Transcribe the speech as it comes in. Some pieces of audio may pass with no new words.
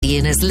be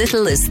in as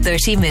little as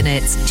 30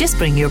 minutes. Just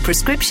bring your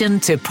prescription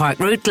to Park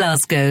Road,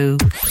 Glasgow.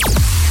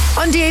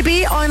 On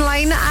DAB,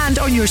 online and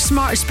on your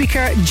smart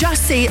speaker,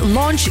 just say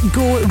Launch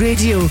Go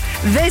Radio.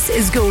 This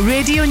is Go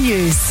Radio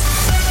News.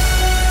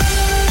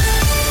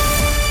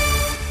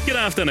 Good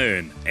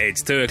afternoon.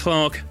 It's 2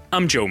 o'clock.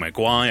 I'm Joe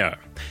McGuire.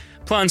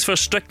 Plans for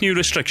strict new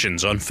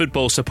restrictions on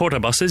football supporter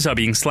buses are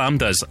being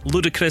slammed as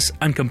ludicrous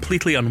and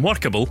completely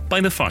unworkable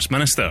by the First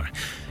Minister.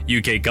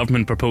 UK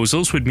government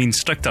proposals would mean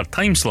stricter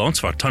time slots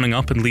for turning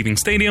up and leaving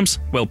stadiums,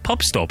 while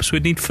pub stops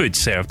would need food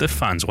served if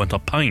fans want a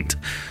pint.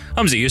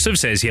 Hamza Yusuf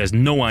says he has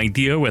no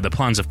idea where the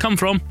plans have come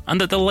from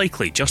and that they'll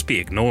likely just be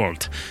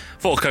ignored.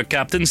 Falkirk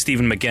captain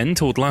Stephen McGinn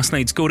told last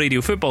night's Go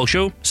Radio football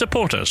show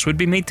supporters would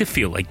be made to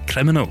feel like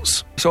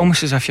criminals. It's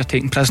almost as if you're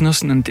taking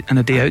prisoners and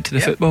a day out to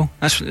the football.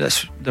 That's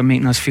what they're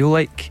making us feel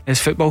like as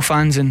football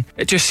fans, and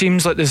it just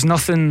seems like there's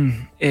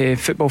nothing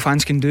football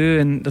fans can do,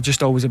 and they're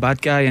just always a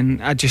bad guy,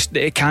 and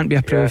it can't be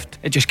approved.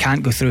 It just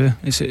can't go through.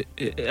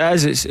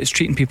 It's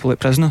treating people like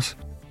prisoners.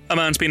 A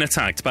man's been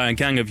attacked by a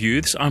gang of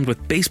youths armed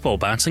with baseball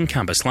bats in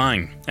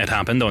Cambuslang. It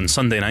happened on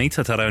Sunday night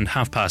at around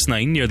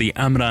 9:30 near the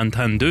Amran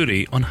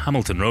Tandoori on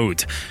Hamilton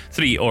Road.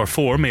 3 or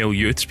 4 male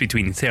youths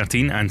between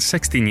 13 and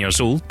 16 years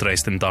old,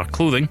 dressed in dark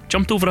clothing,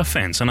 jumped over a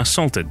fence and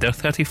assaulted their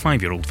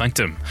 35-year-old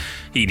victim.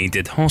 He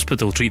needed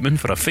hospital treatment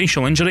for a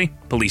facial injury.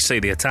 Police say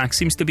the attack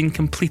seems to have been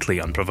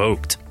completely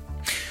unprovoked.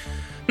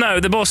 Now,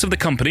 the boss of the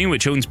company,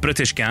 which owns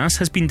British Gas,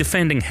 has been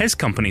defending his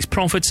company's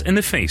profits in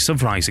the face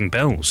of rising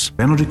bills.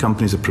 Energy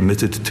companies are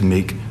permitted to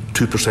make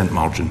 2%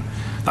 margin.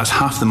 That's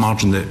half the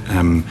margin that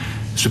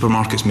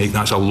supermarkets make.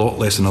 That's a lot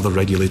less than other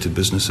regulated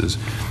businesses.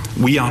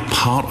 We are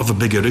part of a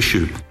bigger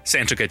issue.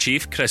 Centrica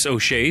chief Chris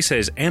O'Shea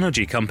says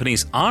energy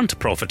companies aren't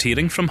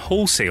profiteering from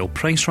wholesale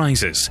price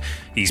rises.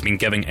 He's been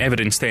giving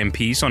evidence to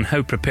MPs on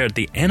how prepared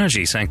the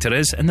energy sector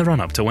is in the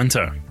run-up to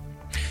winter.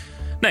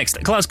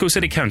 Next, Glasgow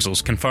City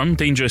Council's confirmed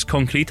dangerous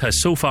concrete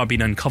has so far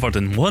been uncovered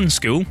in one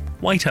school,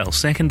 Whitehill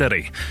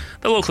Secondary.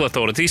 The local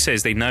authority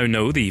says they now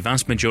know the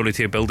vast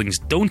majority of buildings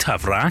don't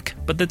have RAC,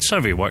 but that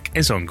survey work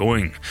is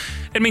ongoing.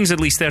 It means at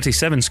least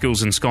 37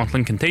 schools in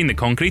Scotland contain the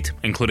concrete,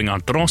 including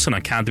Ardrossan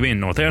Academy in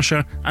North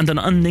Ayrshire and an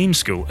unnamed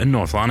school in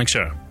North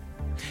Lanarkshire.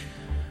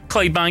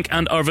 Clydebank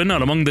and Irvine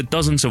are among the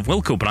dozens of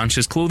Wilko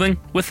branches closing,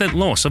 with the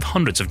loss of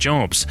hundreds of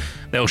jobs.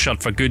 They'll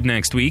shut for good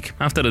next week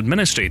after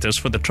administrators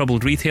for the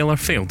troubled retailer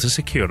failed to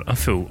secure a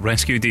full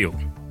rescue deal.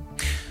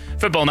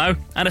 Football now,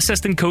 and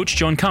assistant coach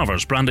John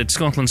Carver's branded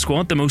Scotland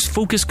squad the most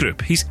focused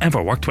group he's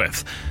ever worked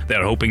with.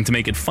 They're hoping to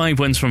make it 5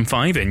 wins from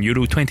 5 in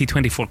Euro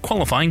 2024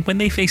 qualifying when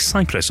they face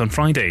Cyprus on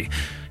Friday.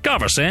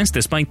 Carver says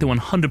despite the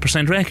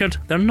 100% record,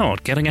 they're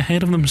not getting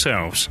ahead of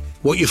themselves.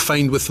 What you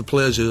find with the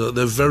players is that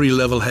they're very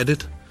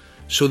level-headed,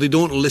 so they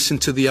don't listen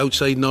to the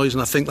outside noise,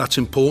 and I think that's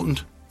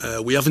important.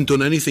 We haven't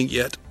done anything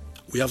yet.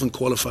 We haven't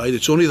qualified.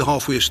 It's only the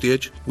halfway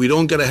stage. We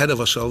don't get ahead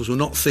of ourselves. We're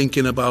not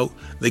thinking about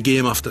the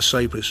game after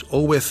Cyprus.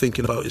 All we're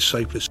thinking about is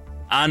Cyprus.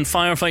 And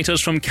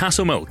firefighters from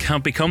Castlemilk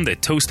have become the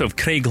toast of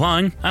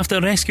Craiglang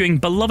after rescuing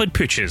beloved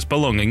pooches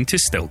belonging to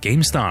still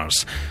game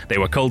stars. They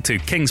were called to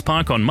Kings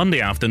Park on Monday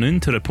afternoon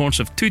to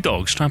reports of 2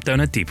 dogs trapped down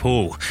a deep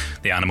hole.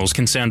 The animals'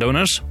 concerned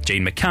owners,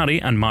 Jane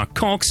McCie and Mark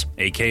Cox,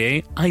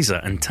 aka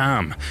Isa and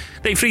Tam.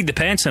 They freed the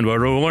pets and were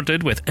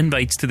rewarded with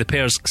invites to the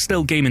pair's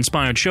still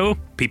game-inspired show,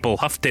 People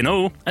Have to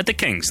Know, at the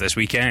Kings this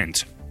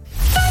weekend.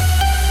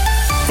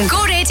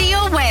 Go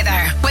Radio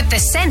weather with the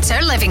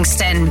Centre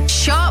Livingston.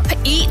 Shop,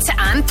 eat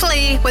and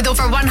play with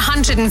over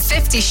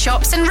 150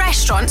 shops and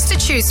restaurants to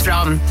choose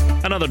from.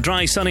 Another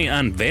dry, sunny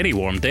and very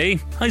warm day.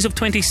 Highs of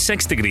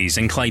 26 degrees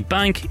in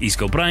Clydebank, East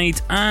Kilbride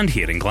and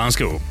here in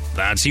Glasgow.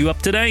 That's you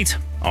up to date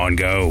on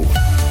Go.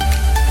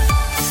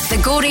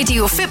 The Go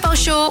Radio football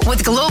show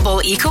with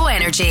Global Eco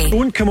Energy.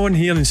 Don't come on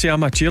here and say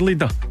I'm a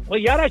cheerleader. Well,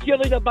 you're a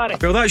cheerleader, Barry.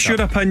 Well, that's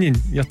your opinion.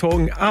 You're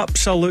talking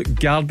absolute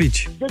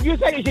garbage. Do you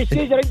think he should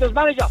stay the Rangers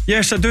manager?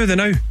 Yes, I do, the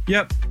now.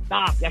 Yep.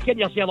 Nah, you're kidding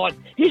yourself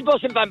on. He's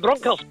bossing Van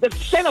Bronckhorst. The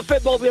centre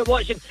football we're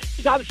watching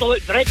is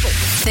absolute dreadful.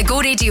 The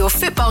Go Radio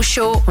football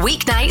show,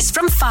 weeknights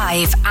from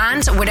 5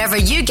 and wherever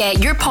you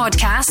get your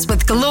podcasts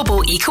with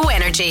Global Eco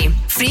Energy.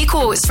 Free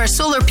quotes for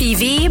solar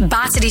PV,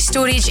 battery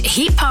storage,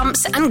 heat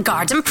pumps and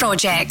garden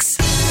projects.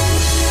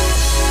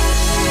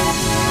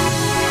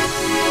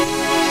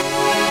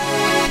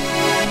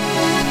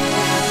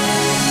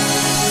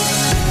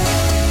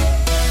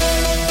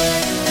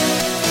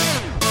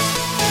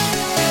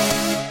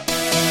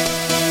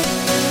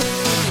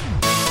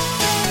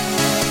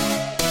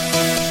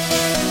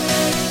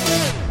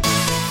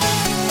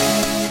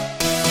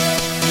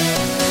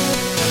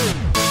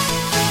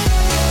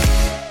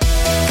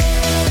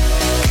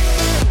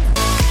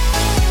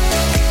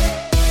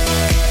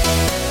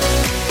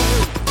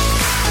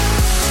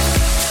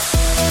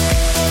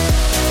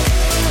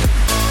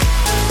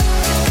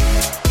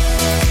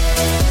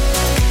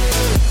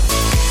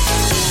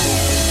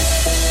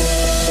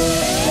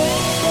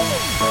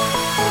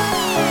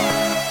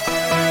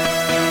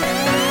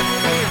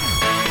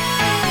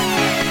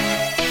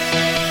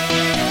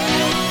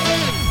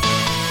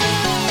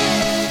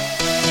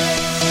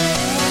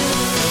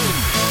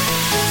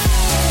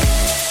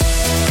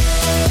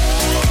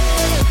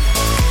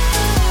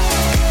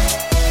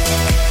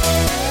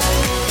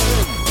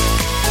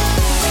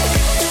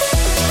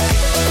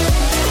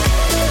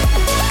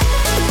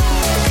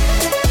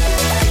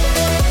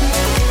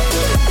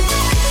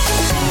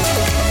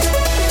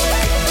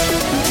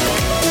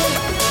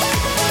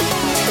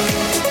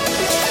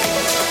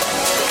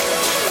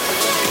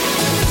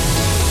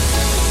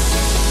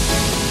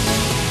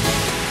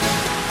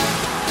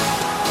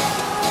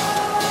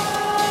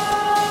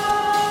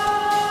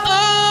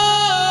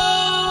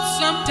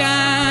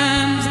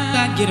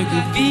 get a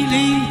good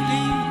feeling,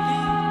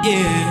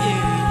 yeah.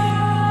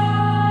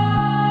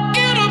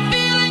 Get a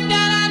feeling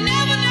that I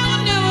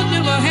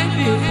never had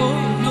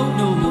before. No,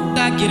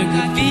 I get a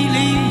good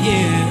feeling,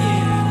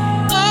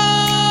 yeah.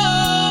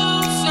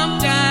 Oh,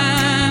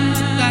 sometimes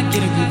I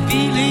get a good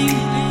feeling,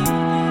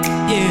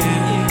 yeah.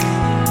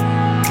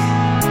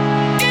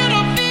 Get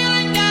a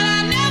feeling that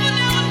I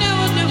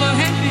never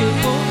had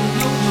before.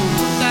 No,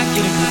 I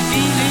get a good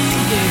feeling,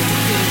 yeah.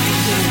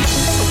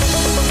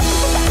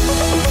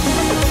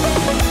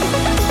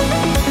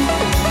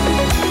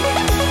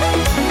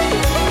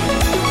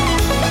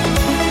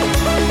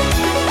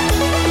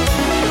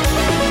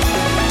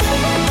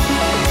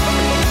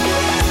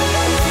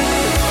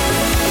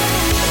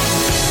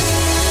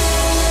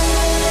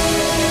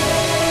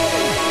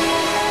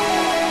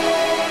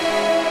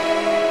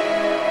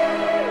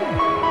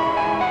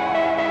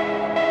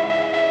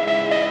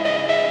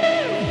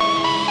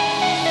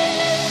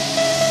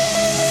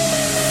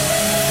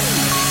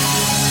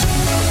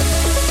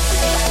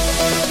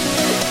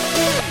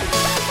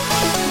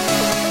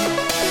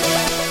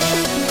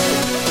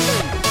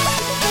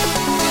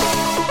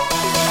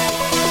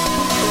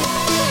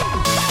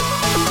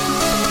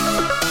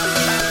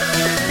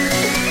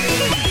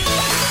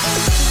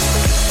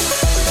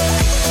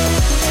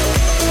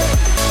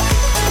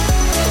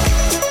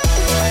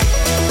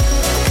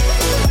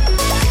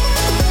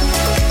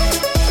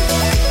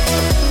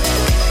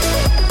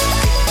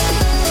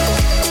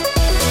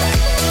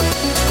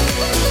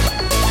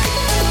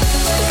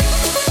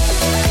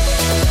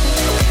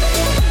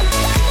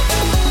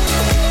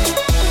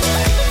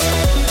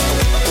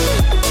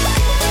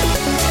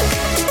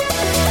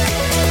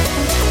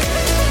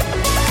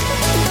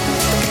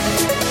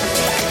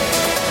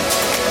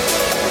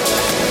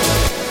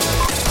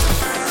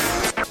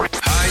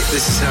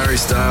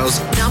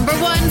 Number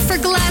 1 for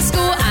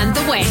Glasgow and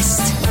the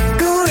West.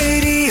 Go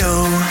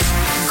radio.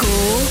 Go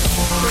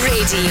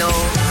radio.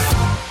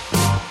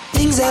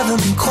 Things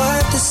haven't been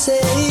quite the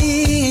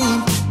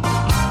same.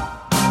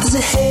 There's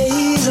a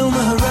haze on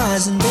the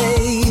horizon,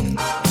 babe.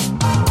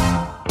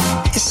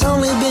 It's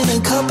only been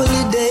a couple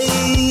of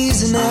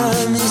days and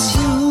I miss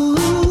you.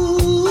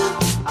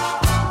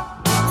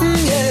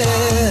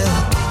 Yeah.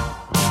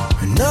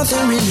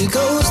 Nothing really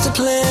goes to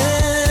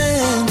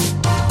plan.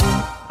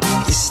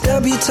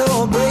 Stub your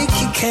toe or break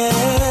your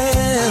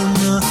can.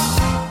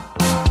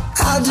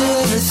 I'll do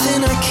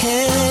everything I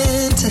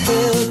can to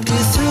help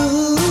you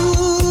through.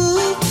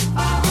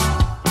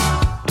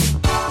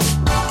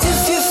 If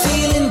you're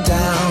feeling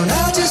down, I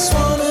just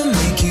wanna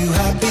make you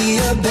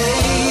happier,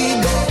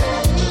 baby.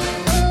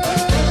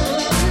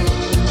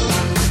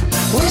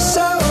 With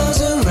sorrows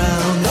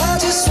around, I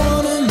just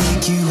wanna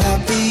make you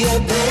happier,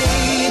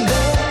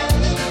 baby.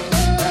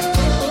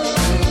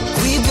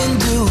 We've been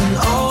doing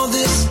all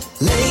this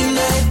late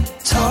night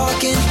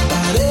talking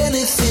about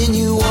anything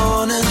you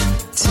wanna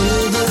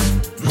till the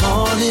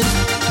morning.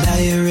 Now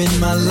you're in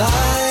my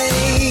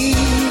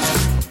life.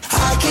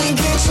 I can't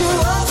get you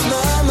off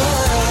my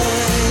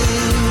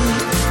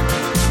mind.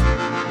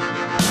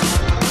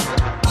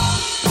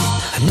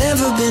 I've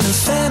never been a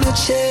fan of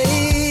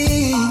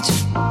change,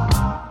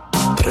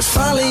 but I'd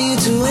follow you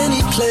to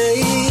any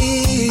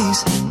place.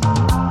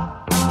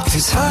 If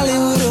it's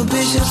Hollywood or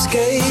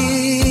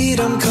Bishopsgate,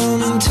 I'm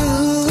coming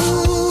too.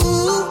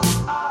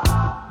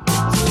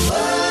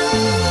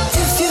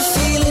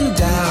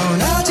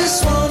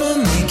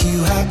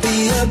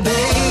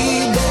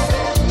 Baby,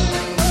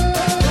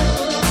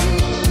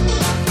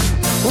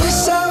 with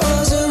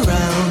sorrows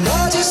around,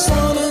 I just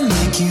wanna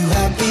make you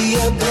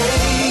happier,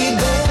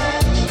 baby.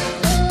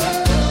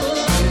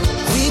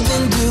 We've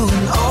been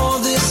doing all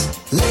this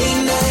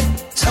late night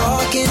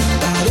talking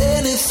about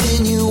anything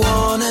you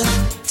wanna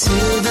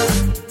till the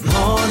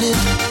morning.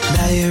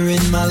 Now you're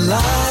in my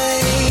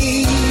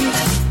life.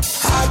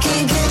 I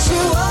can't get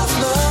you off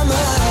my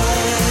mind.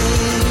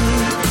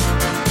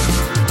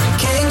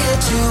 Can't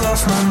get you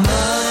off my mind.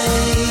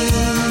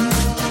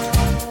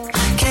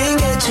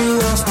 You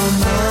off my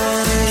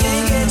mind.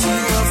 Can't get you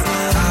off my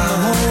mind. I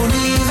won't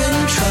even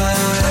try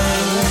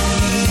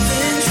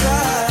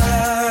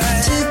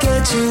to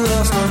get you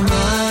off my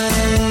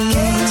mind.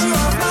 Get you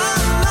off my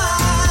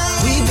mind.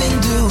 We've been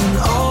doing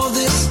all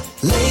this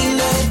late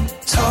night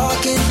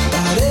talking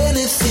about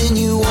anything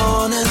you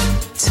wanna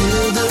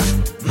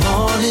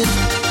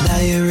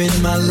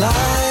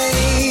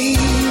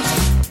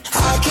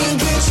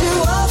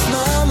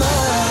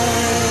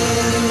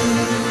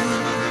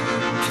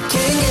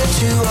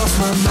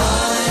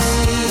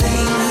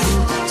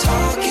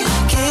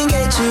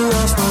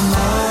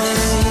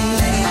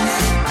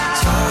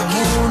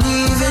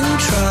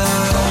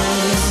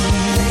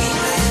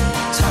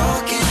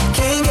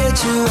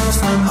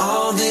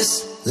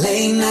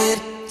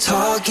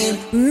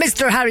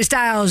Mr. Harry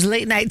Styles,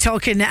 late night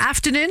talking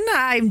afternoon.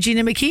 I'm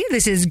Gina McKie.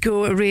 This is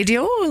Go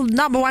Radio,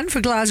 number one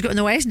for Glasgow and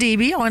the West,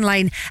 DAB,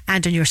 online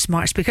and on your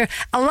smart speaker.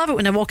 I love it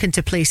when I walk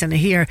into place and I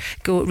hear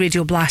Go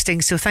Radio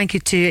blasting. So thank you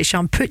to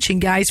Sean Pooch and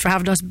guys for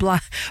having us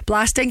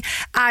blasting.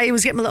 I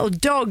was getting my little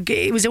dog.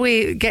 He was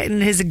away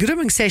getting his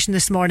grooming session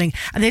this morning,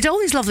 and they had all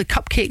these lovely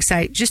cupcakes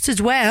out just as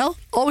well.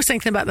 Always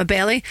thinking about my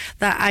belly,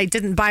 that I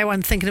didn't buy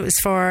one thinking it was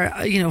for,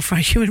 for a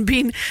human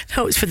being.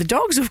 No, it's for the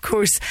dogs, of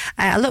course.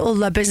 A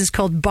little business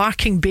called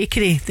Barking Bakery.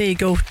 There you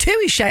go. 2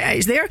 wee shout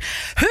outs there.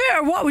 Who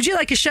or what would you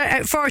like a shout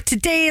out for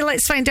today?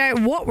 Let's find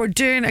out what we're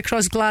doing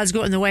across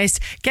Glasgow and the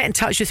West. Get in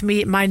touch with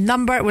me. My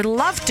number, would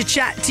love to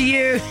chat to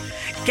you.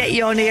 Get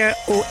you on air.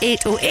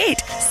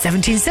 0808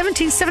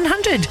 1717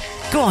 700.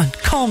 Go on,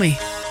 call me.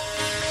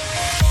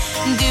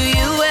 Do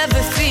you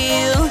ever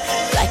feel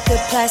like a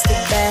plastic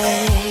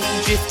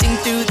bag drifting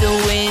through the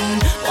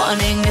wind,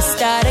 wanting to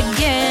start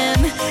again?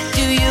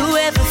 Do you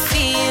ever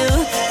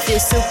feel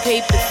so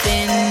paper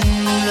thin,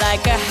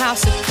 like a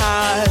house of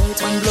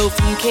cards, one blow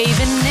from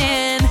caving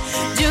in?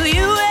 Do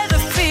you ever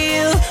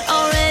feel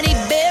already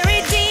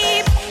buried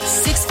deep,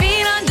 6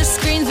 feet under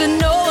screens, but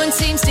no one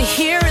seems to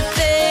hear a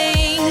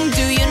thing?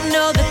 Do you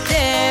know that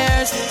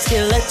there's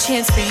still a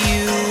chance for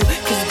you,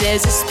 'cause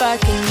there's a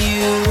spark in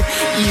you?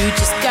 You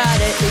just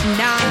gotta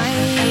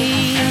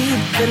ignite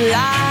the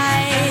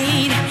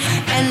light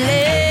and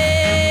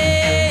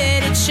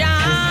let it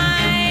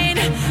shine.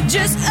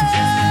 Just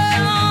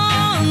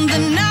on the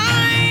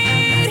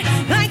night,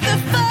 like the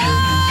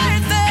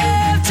 4th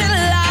of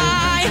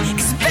July.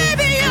 'Cause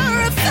baby,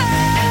 you're a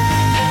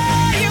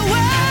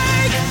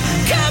firework.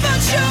 Come on,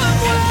 show 'em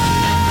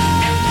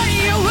what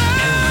you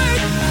work.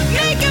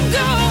 Make 'em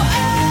go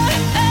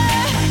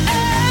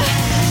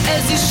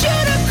as you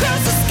shoot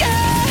across the sky.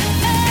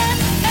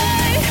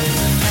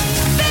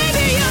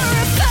 Baby, you're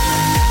a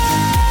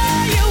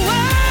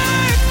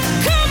firework.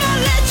 Come on,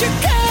 let your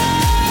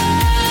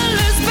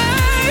colors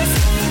burst.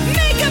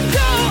 Make 'em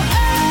go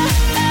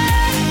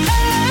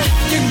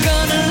You're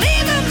gonna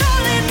leave 'em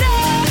all in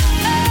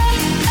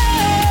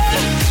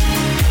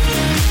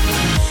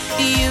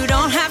You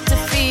don't have to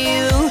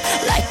feel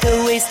like a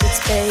wasted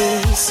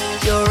space.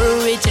 You're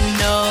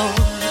original,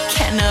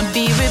 cannot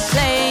be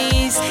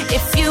replaced.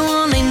 If you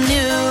only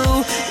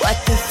knew what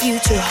the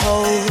future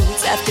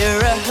holds. After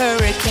a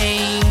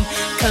hurricane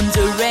comes a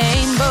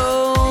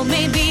rainbow.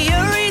 Maybe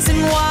a reason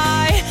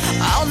why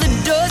all the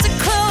doors are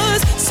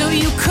closed, so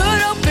you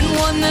could open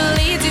one that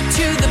leads you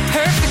to the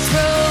perfect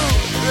road.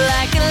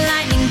 Like a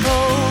lightning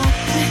bolt,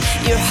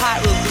 your heart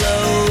will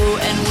glow,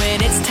 and when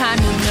it's time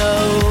you'll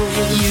know.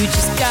 You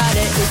just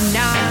gotta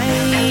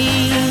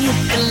ignite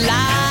the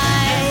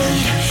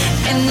light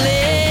and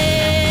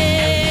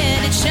let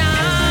it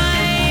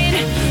shine.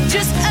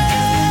 Just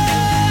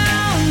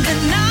on the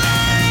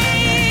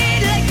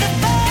night, like the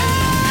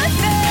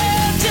 4th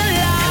of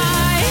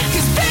July.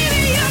 'Cause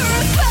baby, you're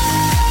a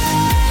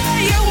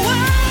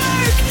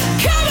firework.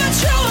 Come on,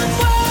 show 'em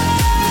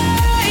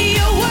what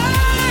you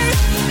work.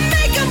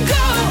 Make 'em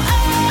go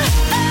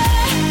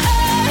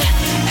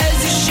as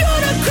you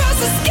shoot across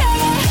the sky.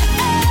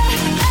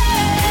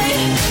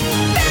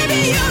 Baby,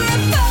 you're a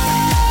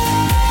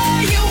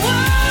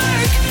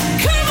firework.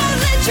 Come on,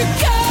 let your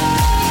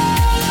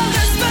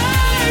colors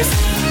burst.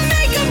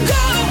 Make 'em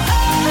go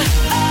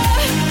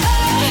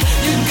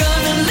You're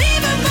gonna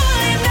leave 'em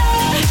all in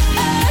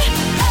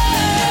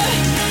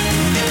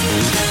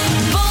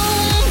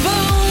Boom,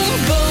 boom,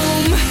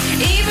 boom.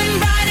 Even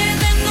brighter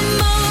than the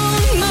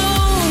moon,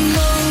 moon,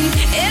 moon.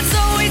 It's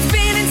always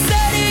been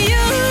inside of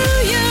you,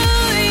 you,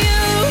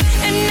 you.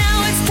 And now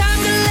it's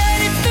time to let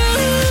it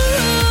through.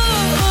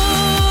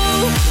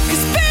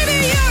 'Cause baby,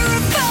 you're a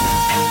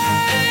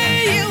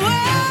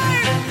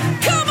firework.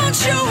 Come on,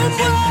 show 'em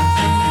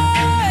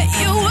what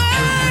you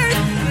worth.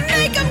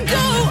 Make 'em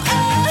go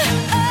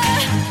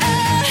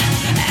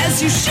as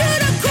you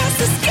shoot across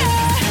the sky.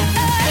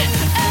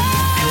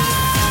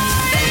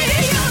 Baby,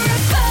 you're a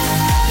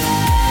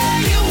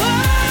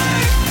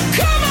firework.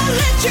 Come on,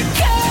 let your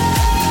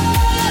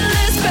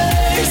colors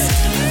burst.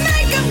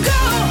 Make 'em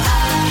go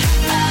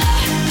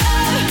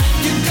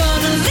You're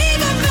gonna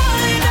leave 'em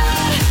all in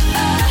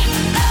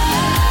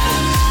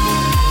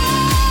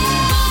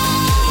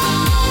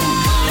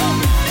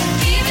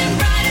Even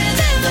brighter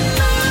than the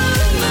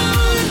moon,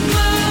 moon,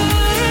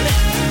 moon.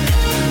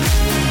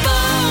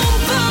 Boom,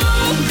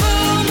 boom,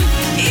 boom.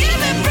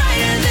 Even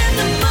brighter than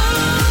the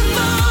moon,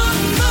 moon,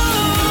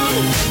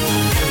 moon.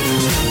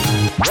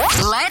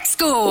 Let's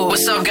go.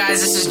 What's up,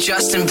 guys? This is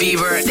Justin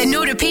Bieber. The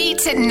no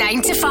repeat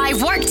 9 to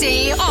 5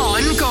 workday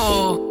on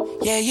Go.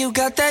 Yeah, you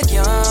got that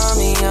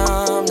yummy,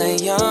 yum,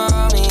 that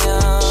yummy,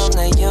 yum,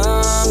 that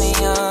yummy,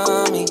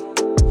 yummy.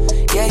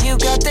 Yeah, you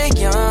got that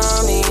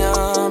yummy,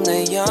 yum,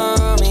 that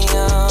yummy,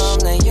 yum,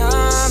 that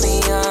yummy,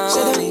 yum.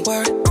 Say the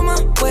word on my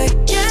way.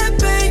 Yeah,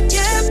 babe,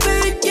 yeah,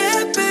 babe,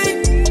 yeah, babe.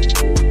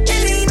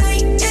 Any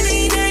night,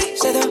 any day.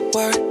 Say the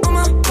word on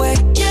my way.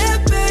 Yeah,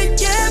 babe,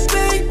 yeah,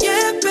 babe,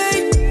 yeah,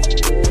 babe.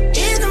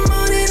 In the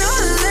morning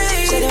or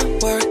late. Say the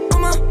word on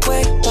my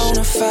way.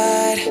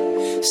 Bonafide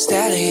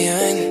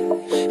stallion.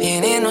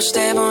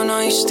 stable, no,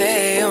 you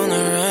stay on the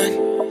run.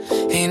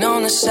 Ain't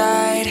on the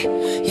side,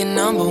 you're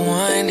number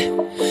one.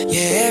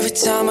 Yeah, every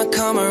time I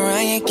come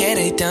around, you get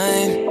it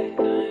done.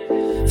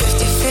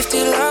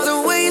 50-50, love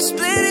the way you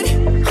split it.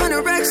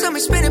 100 racks on me,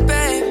 spin it,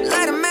 babe.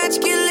 Light a match,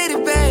 get lit,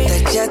 it, babe.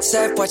 That jet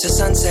set, watch the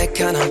sunset,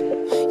 kinda.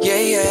 Yeah,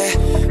 yeah.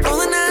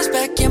 Rolling eyes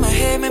back in my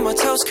head, make my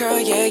toes curl,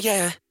 yeah,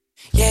 yeah.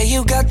 Yeah,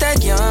 you got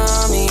that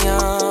yummy,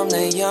 yum,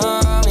 that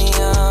yummy,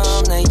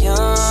 yum, that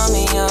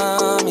yummy,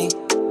 yummy.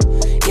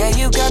 Yeah,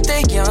 you got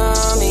that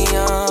yummy,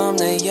 yum,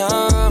 that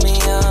yummy,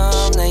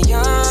 yum, that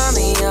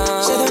yummy,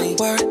 yum. Say the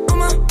word on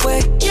my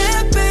way,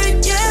 yeah, babe,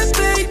 yeah,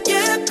 babe,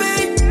 yeah,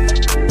 babe.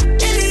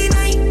 Any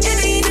night,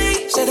 any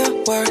day. Say the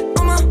word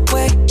on my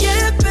way,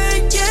 yeah,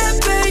 babe, yeah,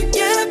 babe,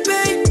 yeah,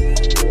 babe.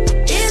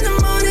 In the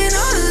morning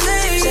or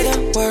late. Say the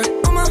word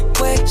on my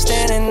way,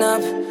 standing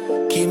up,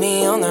 keep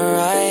me on the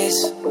rise.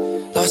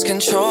 Lost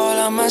control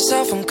of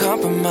myself, I'm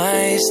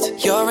compromised.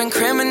 You're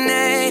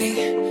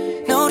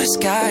incriminating, no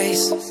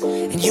disguise.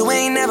 And you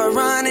ain't never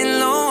running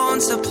low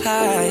on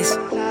supplies.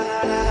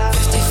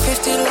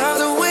 50-50, love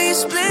the way you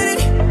split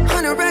it.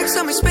 100 racks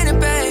on me, spin it,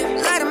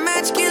 babe. Light a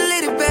match, get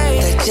lit, it,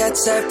 babe. That jet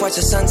set, watch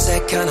the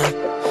sunset, kinda.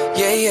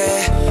 Yeah,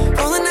 yeah.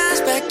 Rolling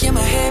eyes back in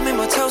my head, make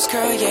my toes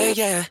curl, yeah,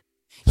 yeah.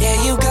 Yeah,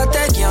 you got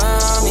that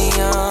yummy,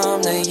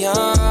 yum, that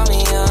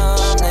yummy, yum,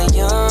 that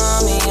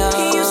yummy,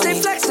 yum. You stay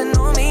flexing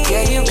on me.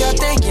 Yeah, you got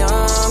that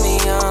yummy,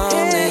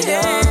 yum, that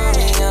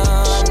yummy,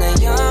 yum, that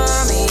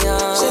yummy,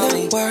 yum. Say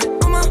the word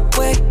on my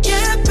way,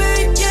 yeah,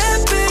 babe, yeah,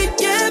 babe,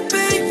 yeah,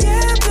 babe,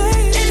 yeah,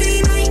 babe.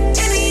 Any night,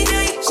 any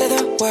day. Say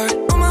the word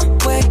on my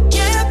way,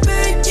 yeah,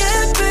 babe,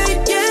 yeah, babe,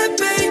 yeah,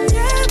 babe,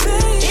 yeah,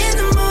 babe. In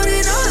the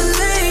morning or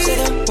late. Say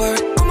the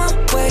word on my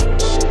way.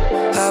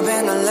 Hop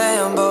in a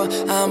Lambo,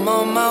 I'm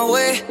on my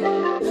way.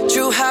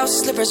 True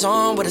house slippers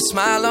on with a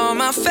smile on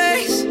my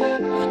face.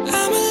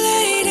 I'm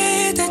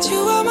elated that you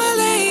are my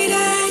lady.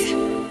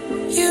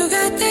 You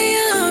got the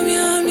yum,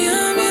 yum,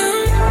 yum, yum.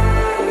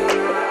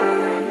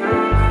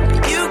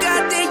 You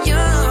got the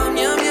yum,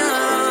 yum,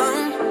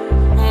 yum.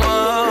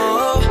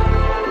 Whoa.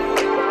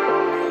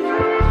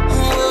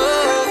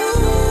 Whoa.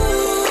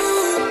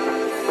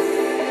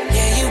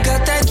 Yeah, you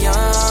got that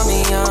yummy,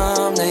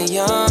 yum, that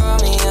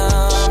yummy,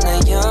 yum,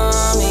 that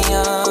yummy,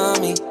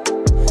 yummy.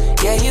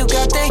 Yeah, you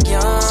got that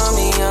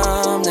yummy,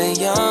 yum, that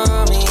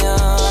yummy,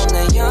 yum,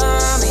 that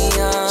yummy,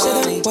 yum. Say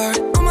the word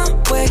on my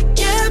way,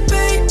 yeah,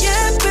 babe,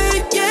 yeah,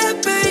 babe, yeah,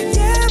 babe,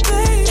 yeah,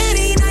 babe.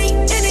 Any night,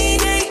 any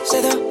day.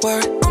 Say the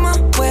word on my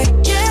way,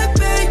 yeah,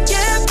 babe,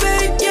 yeah,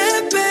 babe,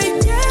 yeah,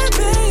 babe, yeah,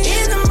 babe.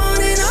 In the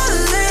morning or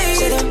late.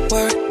 Say the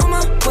word on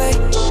my way.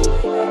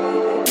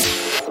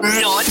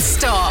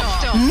 Non-stop,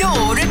 no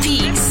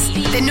repeats.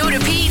 The no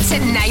repeats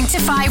at 9 to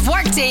 5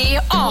 workday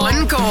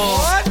on Go.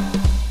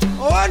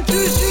 1, 2,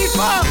 3,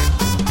 4.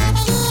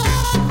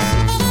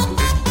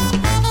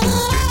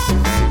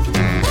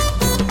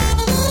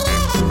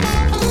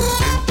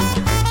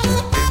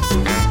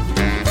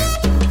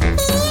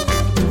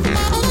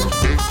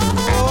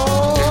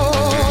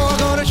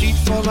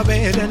 My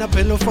bed and a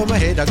pillow for my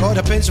head. I got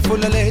a pencil full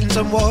of lead and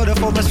some water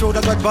for my throat.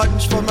 I got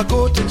buttons for my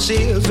coat and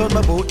sails on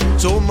my boat.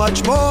 So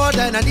much more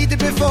than I needed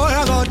before.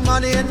 I got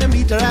money in the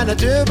meter and a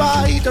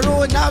turbo heater.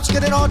 Oh, and now it's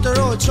getting on the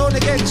road. So they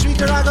getting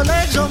sweeter. I got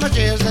legs on my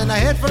chairs and a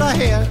head full of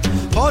hair.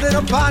 Potted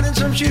up pan and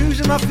some shoes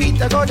in my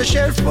feet. I got a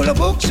shelf full of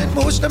books and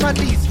most of my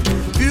teeth.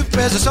 Few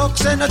pairs of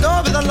socks and a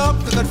door with a lock.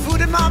 I got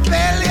food in my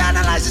belly,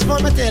 analyzes for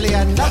my telly,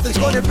 and nothing's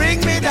gonna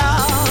bring me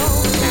down.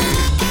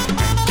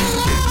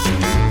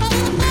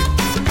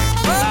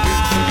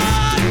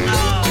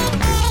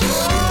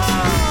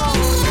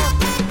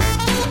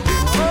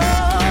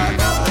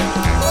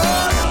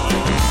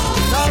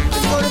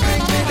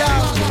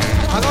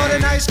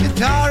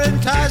 Guitar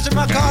and tires in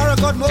my car. I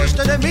got most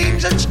of the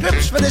means and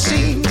scripts for the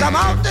scenes. I'm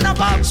out and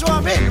about, so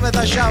I'm in with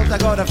a shout. I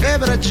got a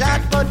favourite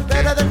chat, but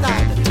better than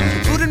that.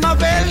 Food in my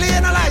belly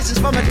and a license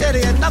for my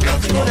daddy, and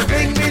nothing's gonna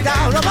bring me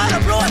down. I'm out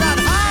of blow that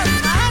hard,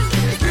 man.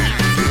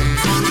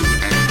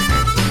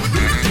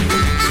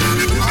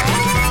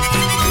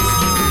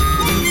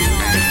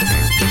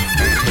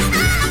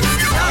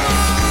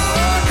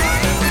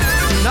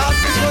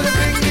 Nothing's gonna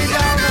bring me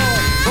down. No,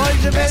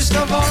 boys, the best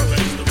of all,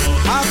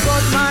 I've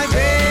got my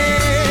baby.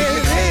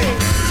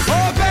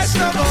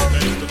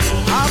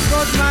 I've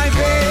got my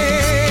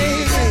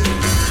baby.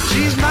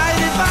 She's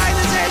mighty fine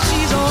and says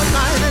she's all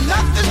mine, and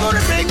nothing's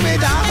gonna bring me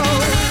down.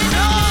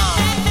 No.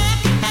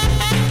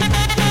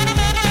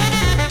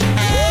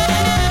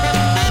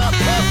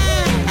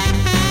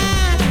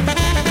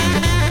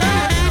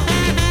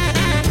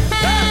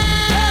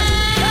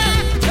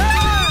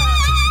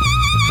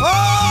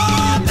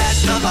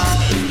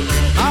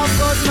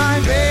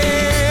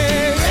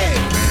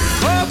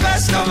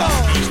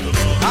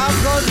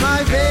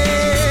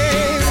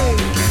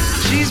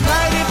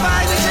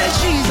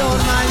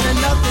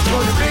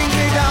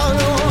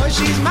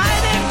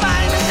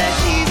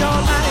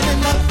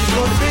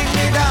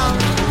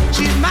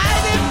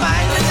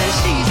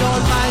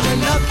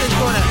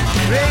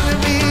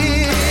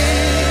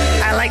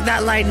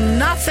 like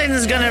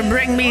nothing's gonna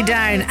bring me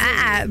down.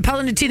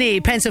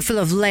 Palanutini, Pencil Full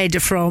of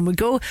Lead from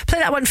Go. Play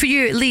that one for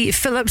you, Lee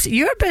Phillips.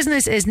 Your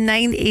business is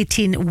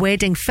 918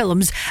 Wedding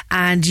Films,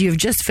 and you've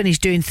just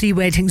finished doing 3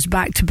 weddings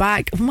back to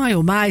back.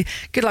 Oh my.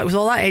 Good luck with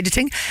all that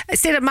editing.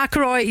 Sarah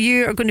McElroy,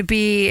 you are going to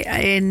be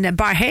in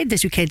Barhead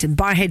this weekend in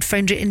Barhead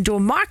Foundry Indoor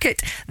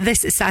Market this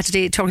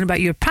Saturday, talking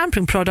about your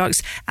pampering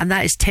products, and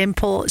that is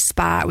Temple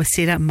Spa with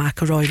Sarah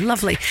McElroy.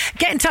 Lovely.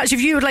 Get in touch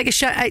if you would like a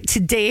shout out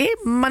today.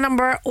 My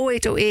number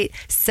 0808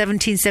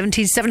 17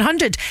 17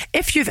 700.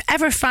 If you've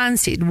ever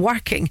fancied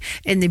working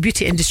in the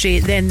beauty industry,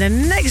 then the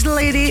next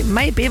lady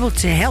might be able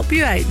to help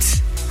you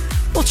out.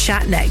 We'll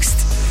chat next.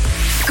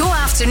 Go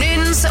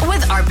afternoons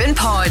with Urban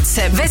Pods.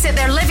 Visit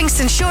their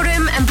Livingston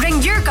showroom and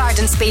bring your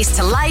garden space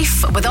to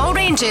life with all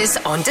ranges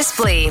on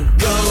display.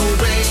 Go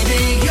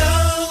Radio.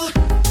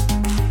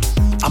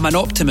 I'm an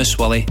optimist,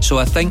 Willie, so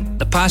I think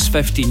the past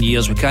 15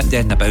 years we can't do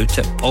anything about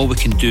it. All we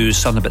can do is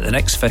something about the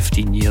next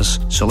 15 years.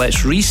 So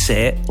let's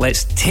reset,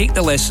 let's take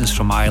the lessons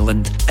from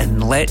Ireland,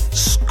 and let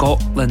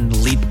Scotland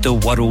lead the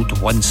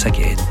world once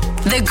again.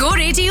 The Go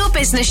Radio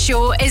Business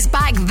Show is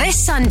back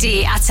this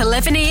Sunday at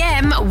 11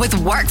 a.m. with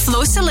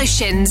Workflow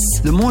Solutions.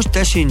 The most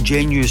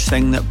disingenuous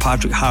thing that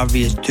Patrick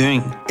Harvey is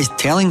doing is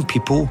telling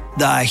people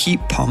that a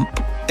heat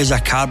pump is a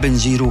carbon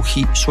zero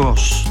heat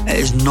source. It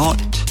is not.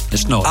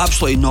 It's not.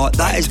 Absolutely not.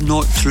 That is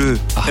not true.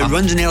 It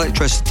runs on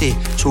electricity,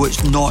 so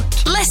it's not.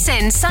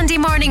 Listen Sunday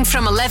morning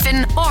from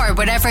 11 or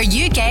wherever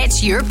you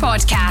get your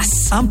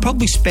podcasts. I'm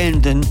probably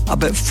spending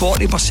about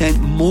 40%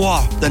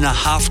 more than I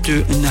have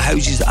to in the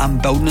houses that I'm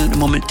building at the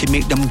moment to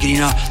make them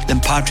greener than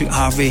Patrick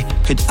Harvey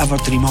could ever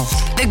dream of.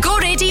 The Go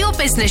Radio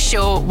Business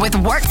Show with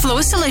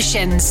Workflow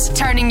Solutions,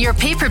 turning your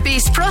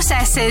paper-based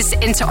processes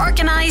into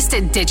organised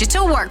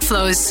digital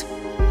workflows.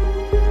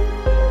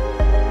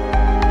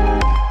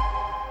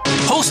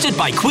 Hosted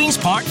by Queen's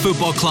Park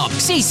Football Club.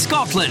 See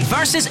Scotland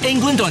versus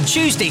England on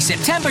Tuesday,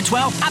 September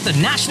 12th at the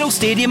National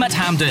Stadium at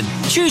Hampden.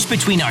 Choose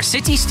between our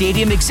City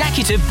Stadium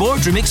Executive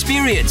Boardroom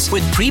Experience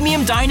with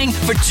premium dining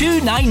for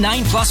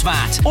 $299 plus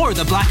VAT, or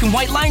the Black and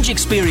White Lounge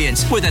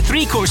Experience with a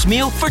 3-course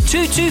meal for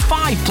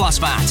 $225 plus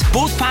VAT.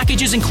 Both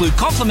packages include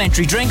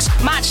complimentary drinks,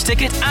 match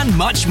ticket and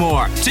much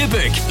more. To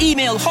book,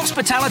 email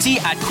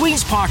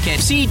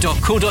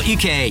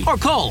hospitality@queensparkfc.co.uk or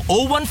call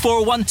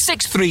 0141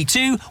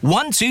 632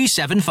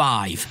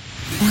 1275.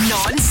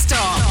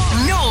 Non-stop,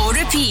 no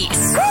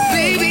repeats.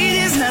 Baby,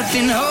 there's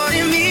nothing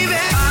holding me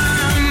back.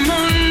 I'm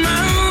on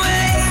my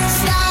way.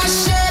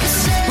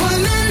 Starships, we're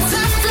meant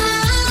to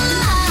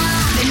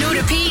fly. The no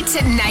repeat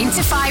 9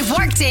 to 5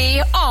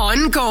 workday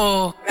on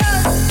Go.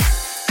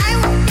 I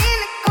walked in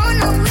the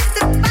corner with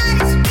the body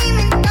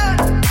screaming go.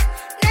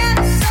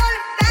 Now it's all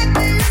back,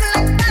 but looking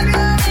like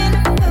Pablo in a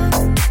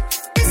boat.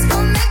 This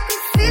gon' make me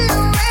feel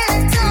the way I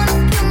told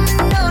him, give me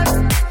note.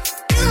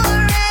 You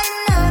already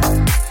know.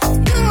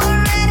 You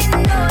already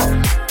know.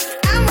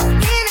 I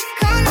walked in the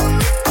corner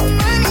with the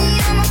money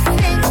on my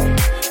finger.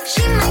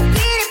 She might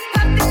get it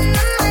poppin', I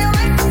might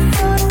wipe it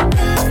for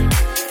her.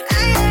 I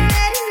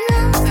already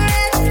know.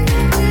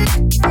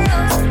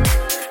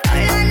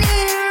 All I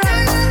need is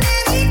run,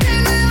 baby.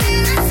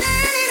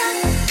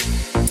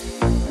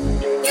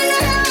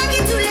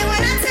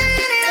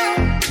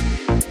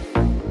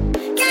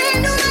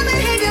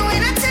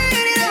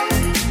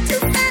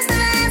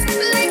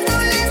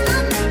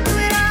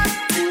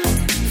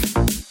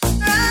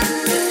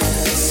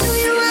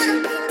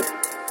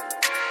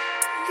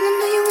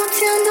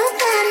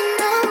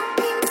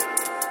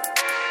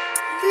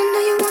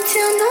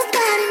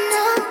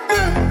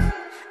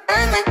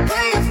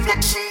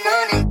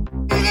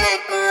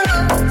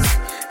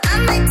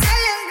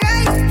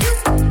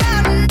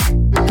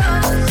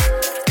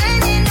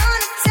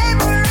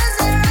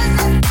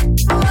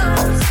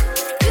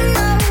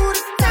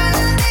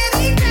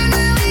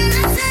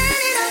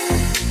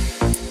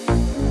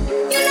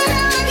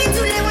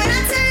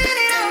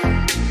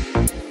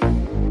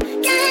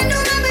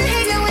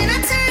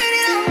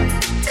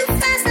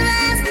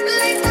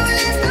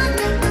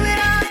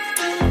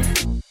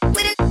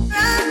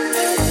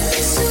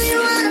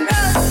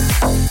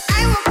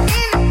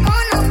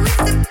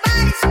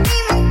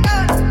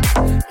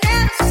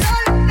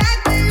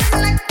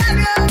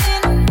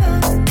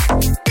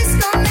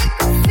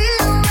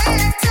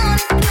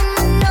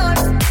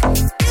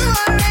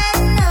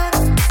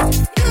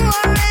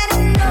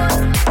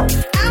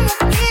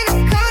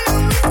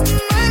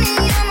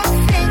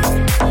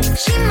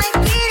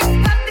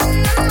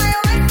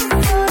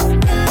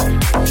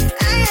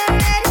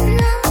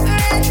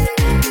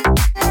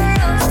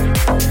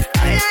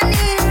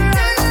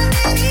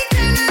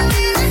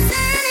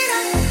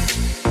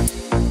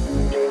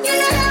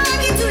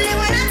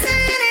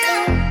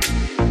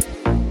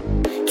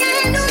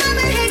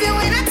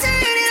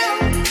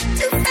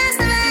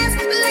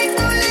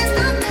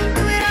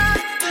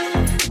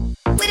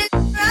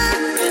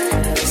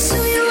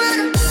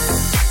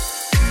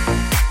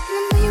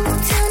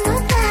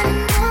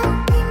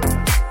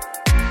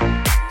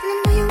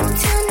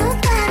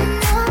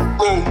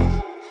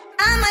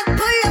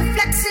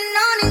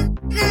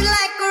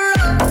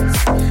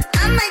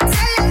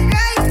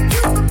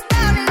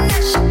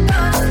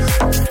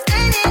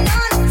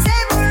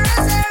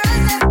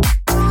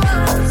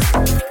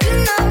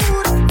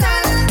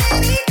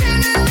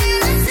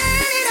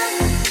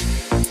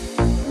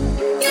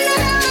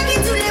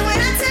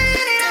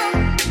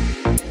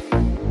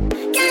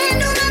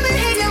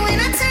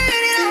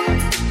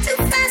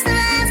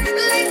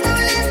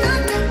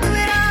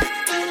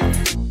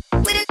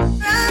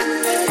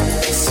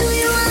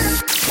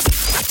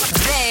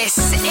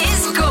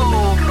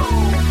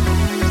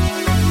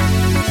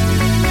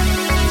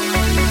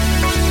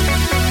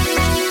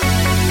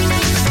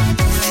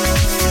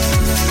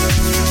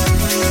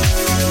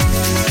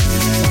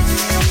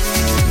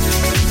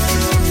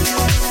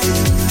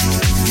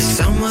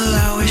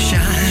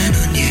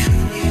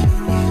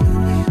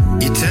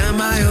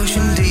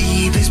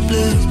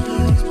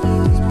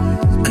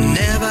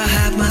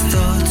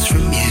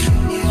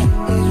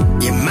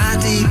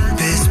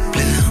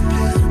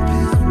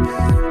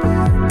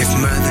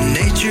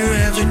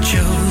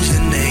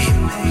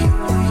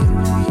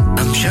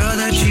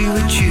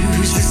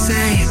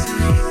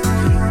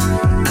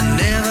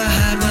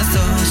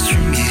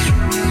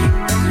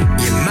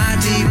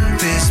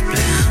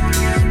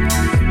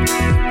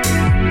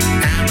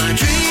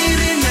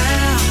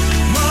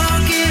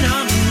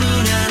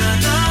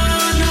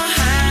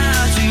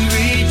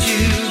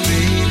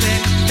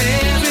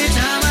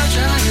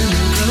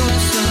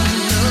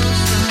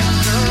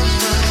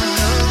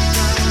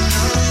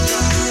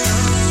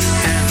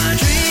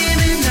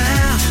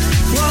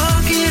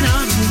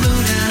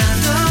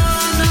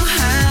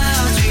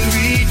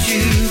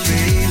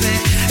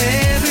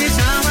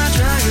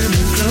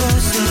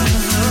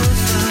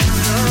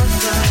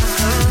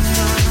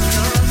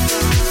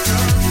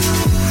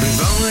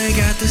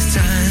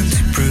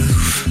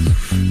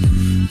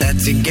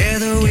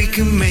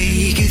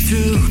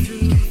 true.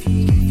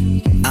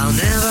 I'll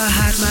never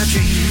hide my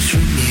dreams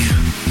from you.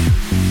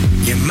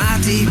 You're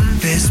my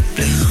deepest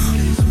blue.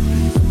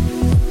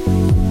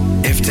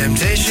 If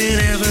temptation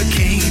ever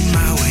came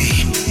my way,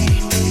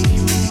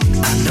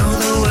 I know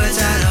the words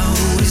I'd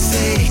always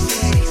say.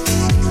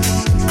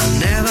 I'll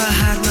never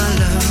hide my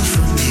love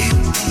from you.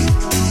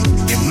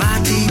 You're my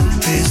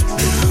deepest blue.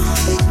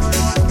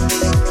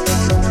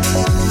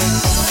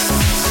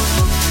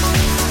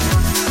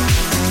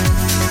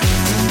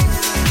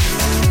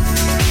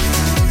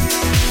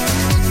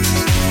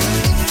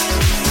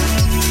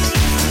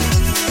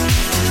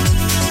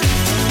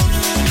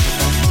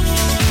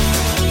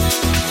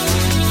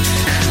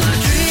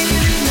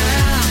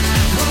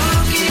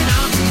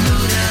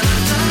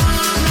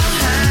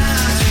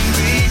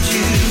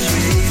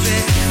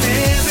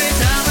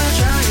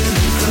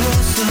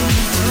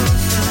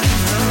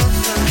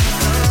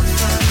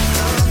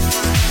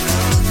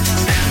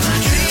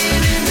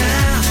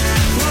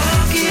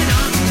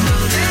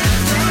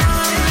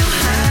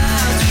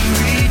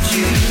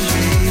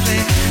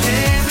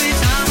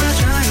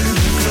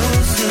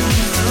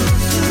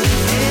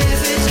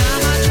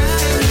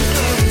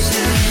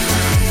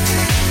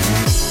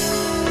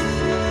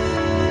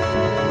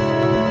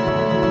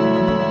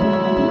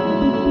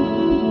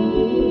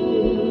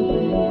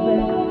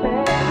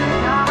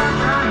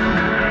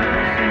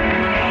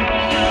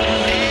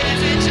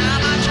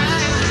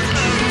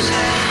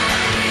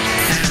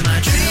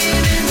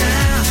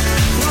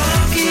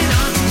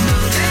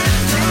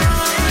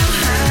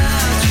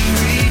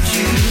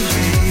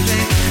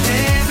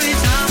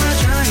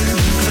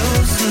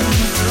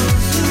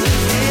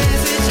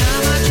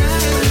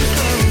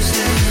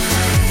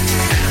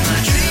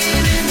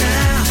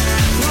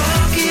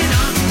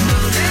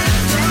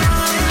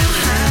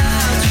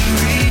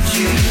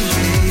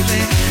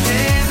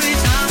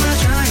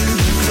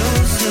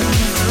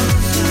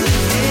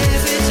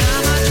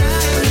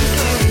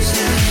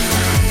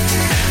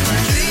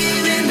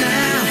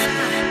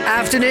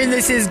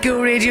 This is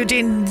Go Radio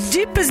Jane.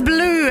 Deepest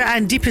Blue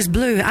and Deepest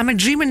Blue. I'm a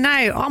dreaming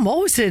now. I'm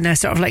always in a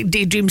sort of like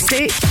daydream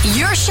state.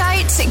 Your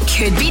shout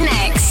could be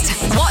next.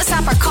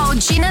 WhatsApp or call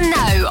Gina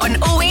now on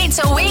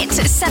 0808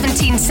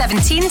 17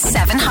 17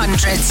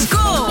 700.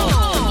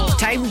 Go!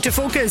 Time to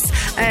focus.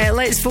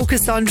 Let's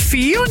focus on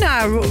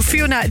Fiona.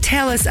 Fiona,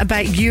 tell us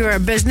about your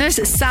business,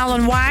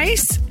 Salon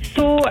Wise.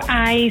 So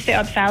I set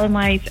up Salon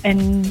Wise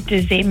in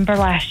December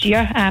last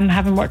year,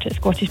 having worked at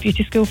Scottish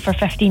Beauty School for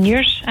 15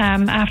 years.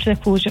 After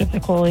the closure of the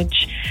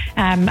college,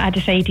 I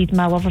decided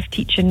my love of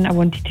teaching I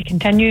wanted to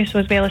continue. So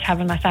as well as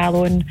having my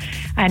salon,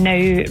 I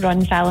now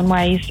run Salon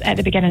Wise at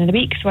the beginning of the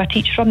week. So I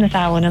teach from the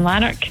salon in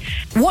Lanark.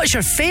 What's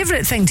your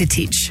favourite thing to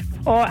teach?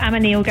 Oh, I'm a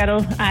nail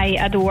girl. I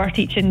adore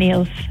teaching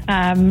nails.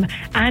 And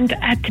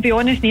to be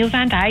honest, nails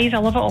and eyes, I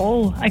love it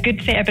all. A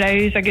good set of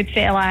brows, a good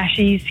set of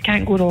lashes,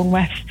 can't go wrong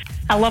with.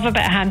 I love a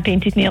bit of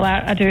hand-painted nail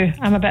art, I do.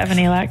 I'm a bit of a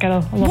nail art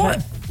girl. I love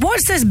it.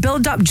 What's this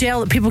build-up gel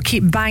that people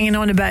keep banging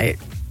on about?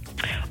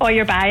 Oh,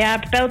 your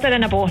BIAB. Builder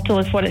in a bottle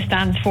is what it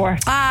stands for.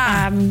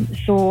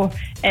 So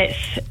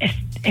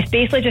it's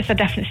basically just a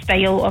different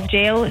style of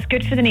gel. It's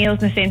good for the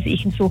nails in the sense that you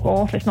can soak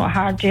off. It's not a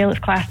hard gel, it's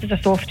classed as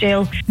a soft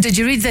gel. Did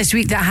you read this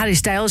week that Harry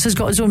Styles has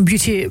got his own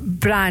beauty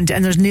brand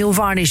and there's nail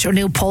varnish or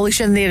nail polish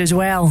in there as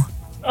well?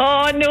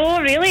 Oh,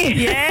 no, really?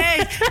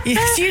 Yeah.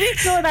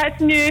 No, that's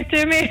new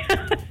to me.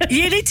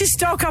 You need to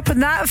stock up on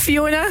that,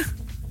 Fiona.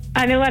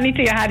 I know I need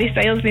to get Harry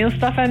Styles nail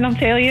stuff in, I'm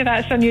telling you,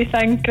 that's a new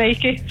thing,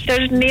 crikey.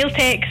 There's nail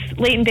techs.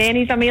 Leighton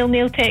Denny's a male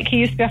nail tech. He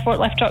used to be a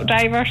forklift truck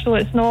driver, so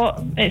it's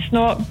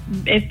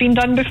been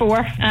done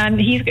before, and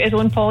he's got his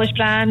own polish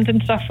brand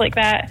and stuff like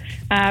that.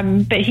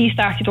 But he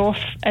started off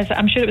as,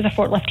 I'm sure it was a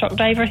forklift truck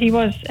driver he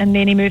was, and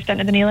then he moved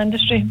into the nail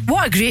industry.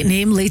 What a great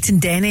name, Leighton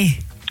Denny.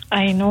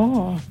 I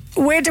know.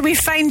 Where do we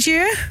find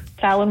you?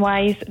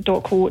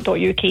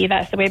 salonwise.co.uk,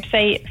 that's the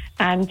website,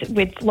 and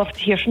we'd love to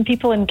hear from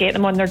people and get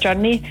them on their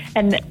journey.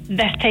 And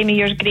this time of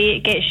year is great,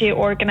 it gets you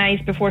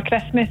organised before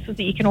Christmas so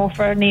that you can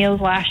offer nails,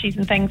 lashes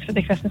and things for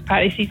the Christmas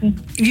party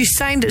season. You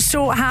sound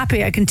so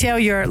happy. I can tell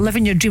you're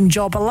living your dream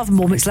job. I love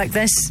moments like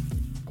this.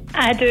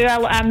 I do.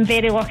 I'm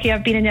very lucky.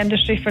 I've been in the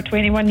industry for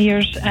 21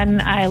 years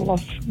and I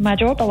love my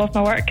job. I love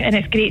my work, and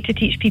it's great to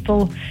teach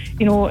people,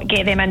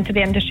 get them into the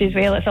industry as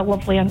well. It's a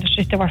lovely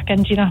industry to work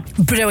in, Gina.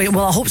 Brilliant.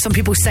 Well, I hope some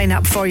people sign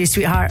up for you,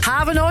 sweetheart.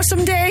 Have an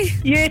awesome day.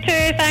 You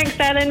too. Thanks,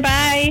 Ellen.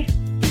 Bye.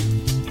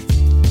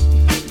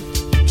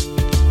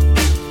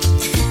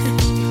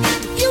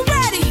 You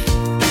ready?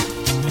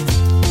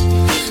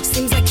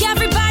 Seems like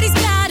everybody's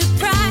got a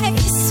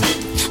price.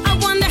 I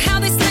wonder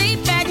how they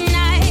sleep at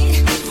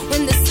night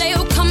when the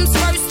sale comes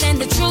first and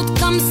the truth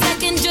comes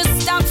second.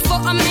 Just stop for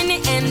a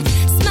minute and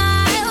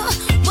smile.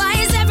 Why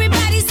is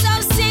everybody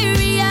so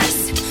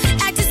serious?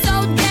 Acting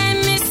so damn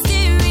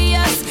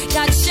mysterious.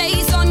 Got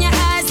shades on your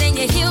eyes and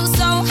your heels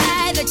so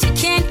high that you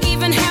can't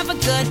even have a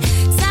good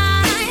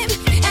time.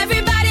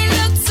 Everybody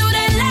look to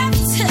their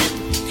left.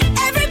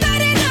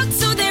 Everybody look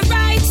to their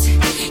right.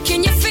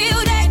 Can you feel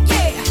that?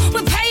 Yeah,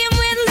 we're paying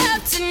with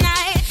love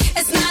tonight.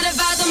 It's not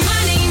about the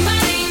money,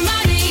 money,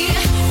 money.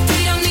 We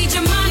don't need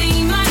your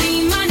money, money,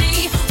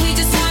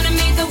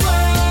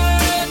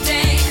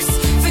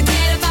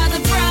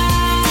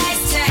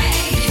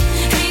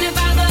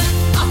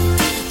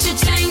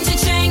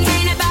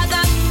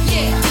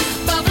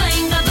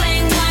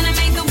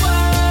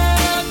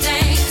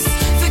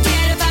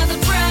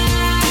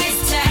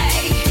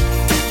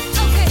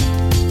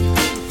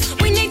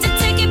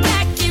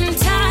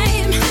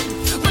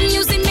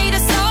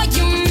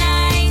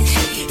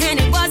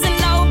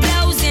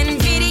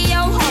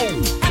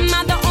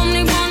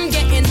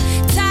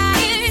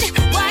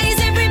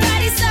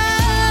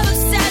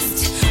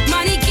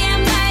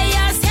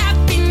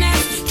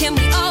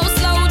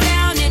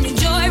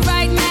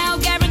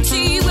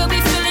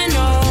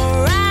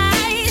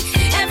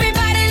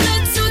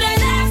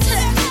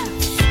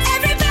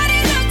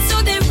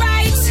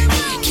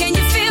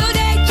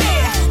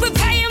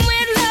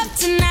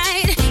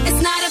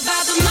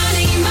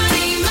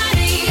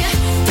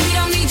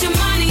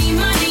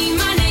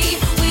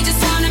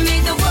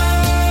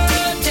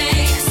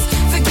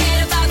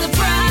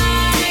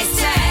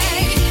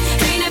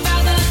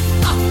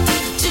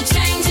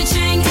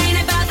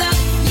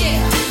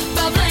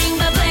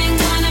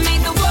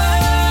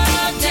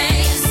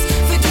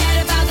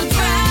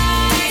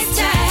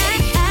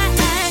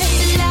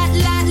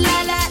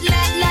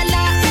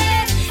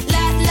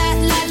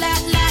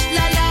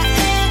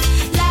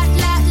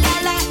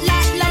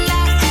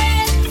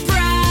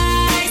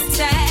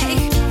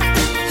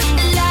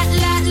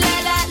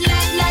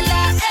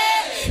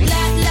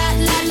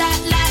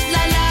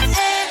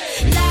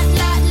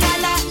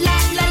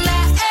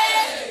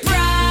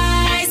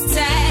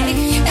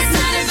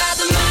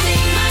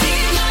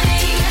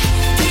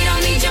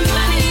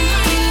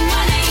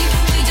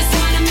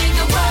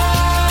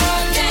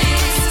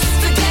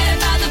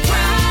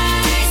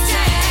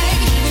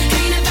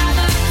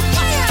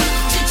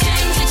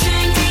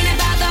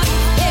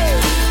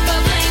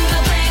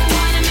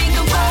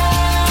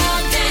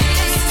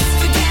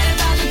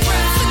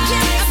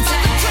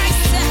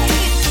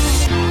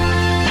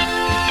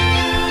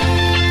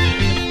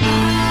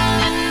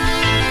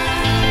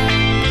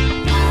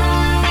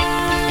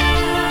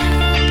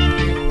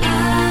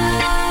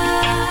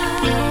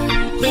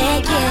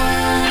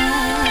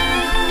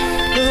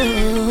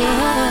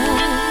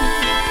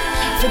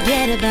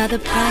 the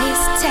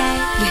price tag.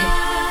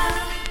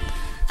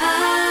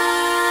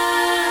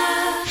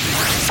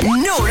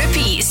 No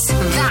repeats.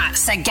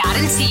 That's a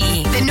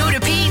guarantee. The no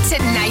repeats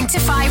at 9 to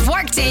 5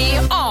 workday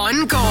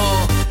on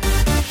Go.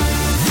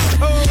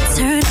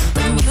 Turn up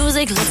the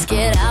music, let's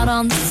get out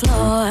on the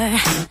floor.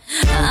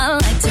 I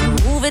like to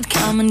move it,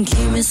 come and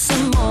give me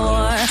some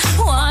more.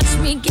 Watch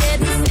me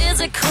getting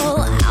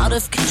physical, out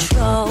of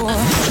control.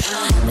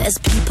 There's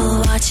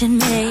people watching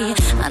me,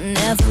 I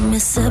never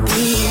miss a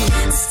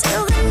beat.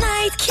 Still the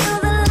night, kill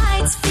the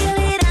lights, feel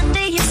it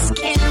under your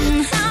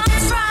skin.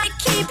 That's right,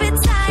 keep it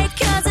tight,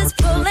 cause it's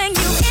pulling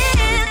you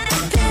in.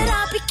 Pump it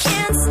up, you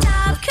can't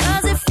stop,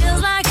 cause it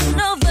feels like an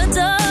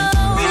overdose.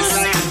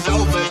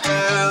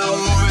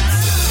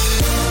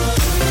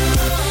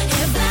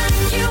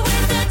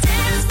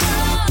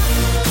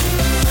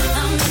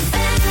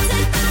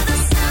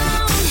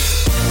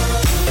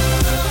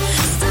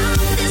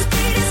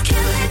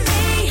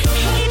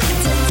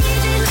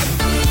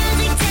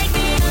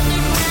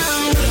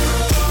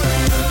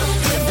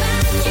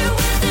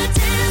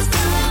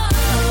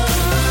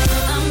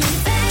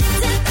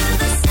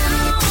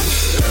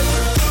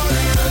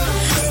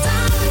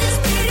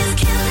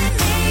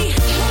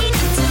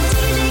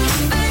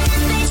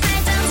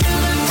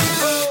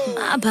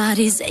 My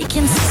body's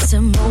aching,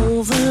 system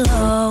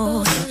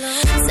overload.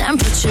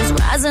 Temperature's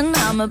rising,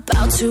 I'm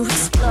about to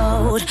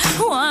explode.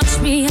 Watch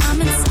me,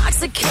 I'm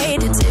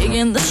intoxicated,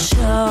 digging the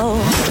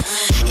show.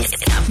 It's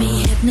got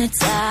me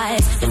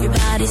hypnotized,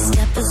 everybody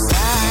step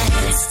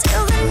aside.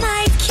 Still the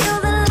night,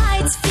 kill the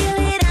lights, feel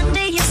it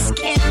under your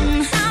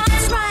skin.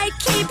 That's right,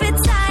 keep it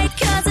tight,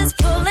 cause it's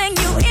pulling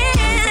you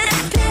in.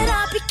 Wrap it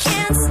up, you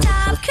can't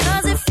stop,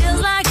 cause it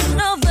feels like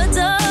an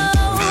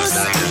overdose. Feels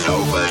like an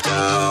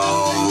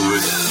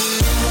overdose.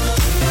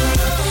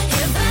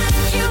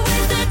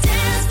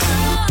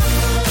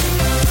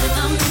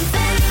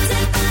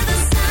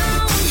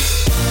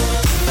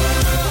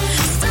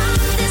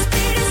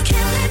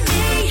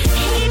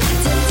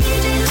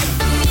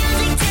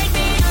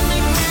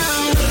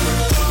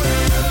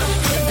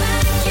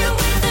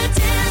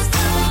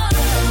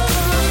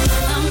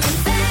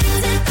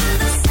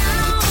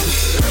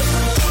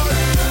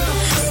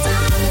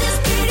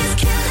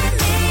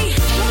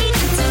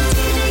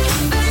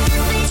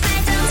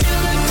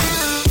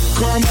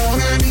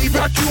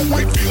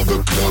 Evacuate, feel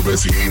the club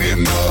is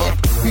heating up.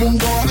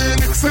 Move on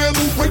and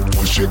accelerate,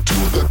 push it to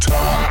the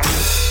top.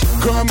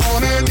 Come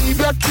on and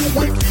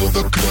evacuate, feel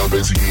the club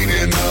is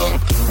heating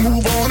up.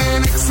 Move on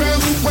and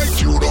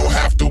accelerate, you don't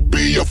have to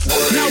be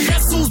afraid. Now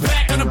guess who's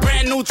back on a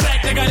brand new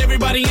track? They got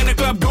everybody in the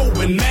club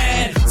going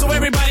mad. So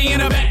everybody in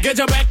the back, get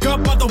your back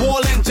up off the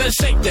wall and just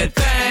shake that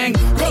thing.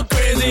 Go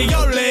crazy,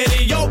 yo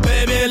lady, yo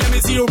baby, let me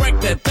see you wreck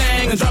that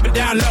thing and drop it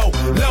down low,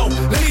 low.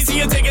 Let me see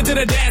you take it to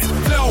the dance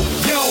floor,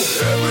 yo.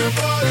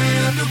 Everybody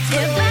in the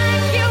club.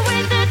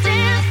 Evacuate the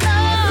dance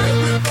floor.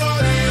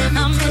 Everybody in the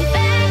I'm club.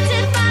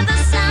 infected by the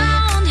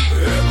sound.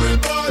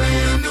 Everybody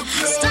in the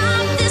club.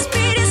 Stop, this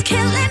beat is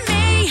killing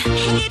me.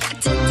 Heat up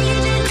to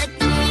DJ, let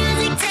the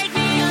music take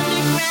me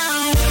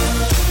underground.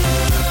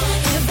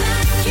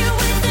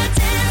 Evacuate the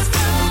dance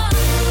floor.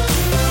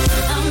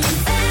 I'm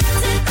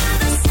infected by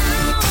the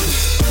sound.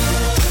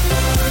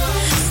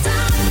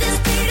 Stop, this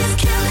beat is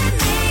killing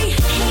me.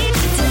 Heat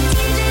up to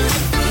DJ,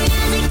 let the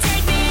music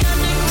take me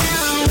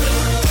underground.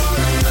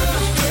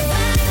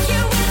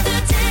 Evacuate the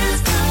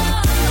dance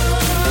floor.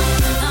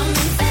 I'm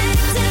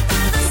infected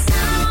by the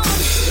sound.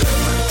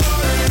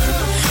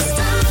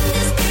 Stop,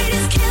 this beat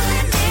is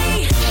killing me. Heat up to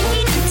DJ,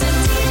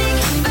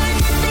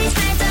 converting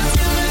things right down to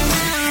the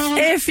ground.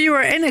 If you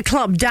were in a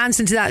club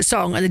dancing to that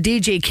song and the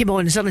DJ came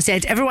on and suddenly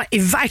said, everyone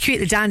evacuate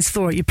the dance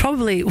floor, you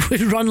probably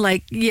would run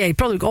you'd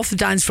probably go off the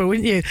dance floor,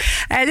 wouldn't you?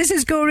 This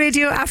is Go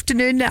Radio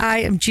Afternoon. I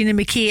am Gina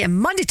McKie, and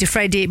Monday to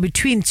Friday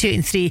between 2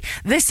 and 3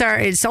 this hour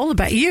it's all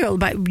about you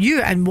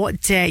and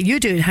what you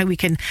do and how we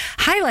can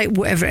highlight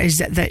whatever it is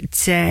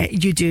that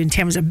you do in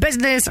terms of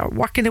business or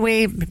working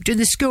away, doing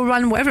the school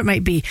run, whatever it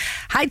might be.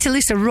 Hi to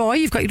Lisa Roy.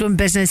 You've got your own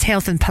business,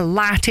 Health and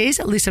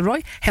Pilates. Lisa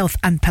Roy, Health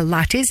and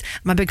Pilates.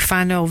 I'm a big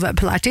fan of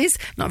Pilates.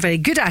 Not very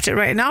good at it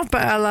right now,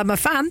 but I'm a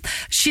fan.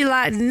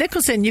 Sheila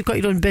Nicholson, you've got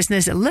your own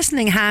business,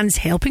 Listening Hands,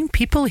 helping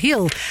people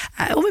heal.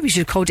 Maybe we should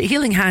have called it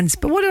Healing Hands,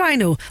 but what do I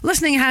know?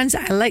 Listening Hands,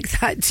 I like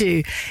that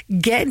too.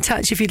 Get in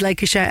touch if you'd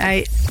like a shout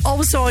out.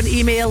 Also on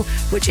email,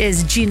 which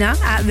is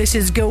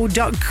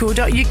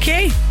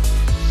gina@thisisgo.co.uk.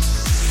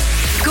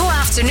 Go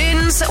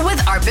afternoons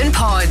with Urban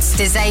Pods.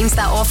 Designs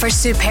that offer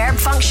superb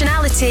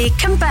functionality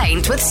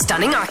combined with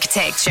stunning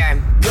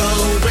architecture.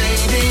 Go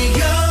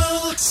radio.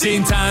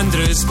 St.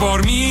 Andrews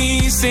for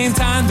me, St.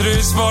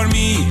 Andrews for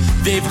me.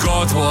 They've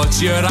got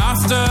what you're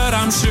after,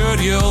 I'm sure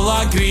you'll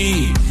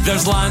agree.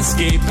 There's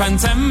landscape and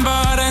timber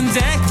and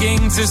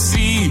decking to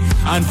see,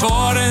 and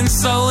for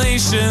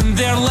installation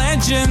they're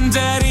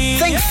legendary.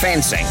 Think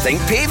fencing, think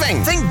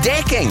paving, think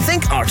decking,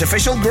 think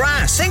artificial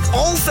grass, think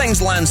all things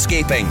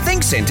landscaping.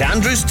 Think St.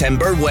 Andrews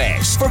Timber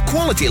West. For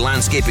quality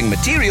landscaping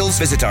materials,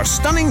 visit our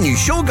stunning new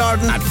show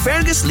garden at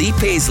Fergus Lee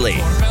Paisley.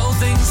 For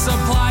building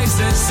supplies,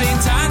 it's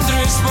St.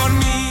 Andrews for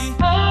me.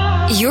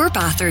 Your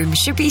bathroom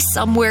should be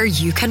somewhere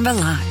you can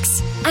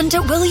relax. And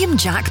at William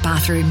Jack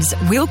Bathrooms,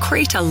 we'll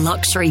create a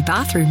luxury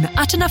bathroom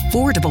at an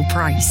affordable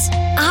price.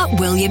 At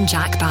William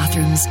Jack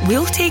Bathrooms,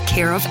 we'll take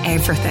care of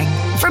everything,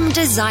 from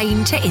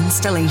design to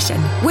installation,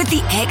 with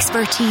the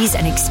expertise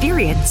and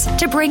experience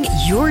to bring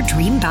your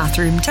dream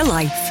bathroom to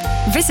life.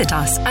 Visit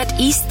us at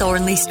East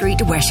Thornley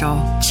Street,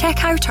 Wishaw.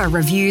 Check out our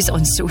reviews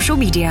on social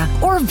media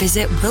or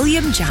visit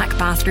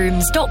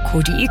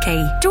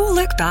williamjackbathrooms.co.uk. Don't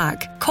look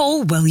back.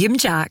 Call William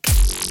Jack.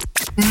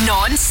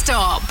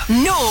 Non-stop,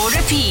 no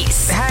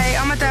repeats. Hey,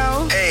 I'm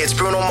Adele. Hey, it's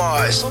Bruno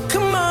Mars. Oh,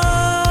 come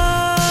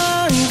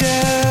on,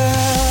 girl.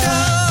 Go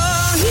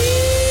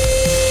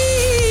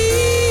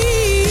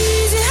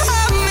easy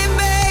on me,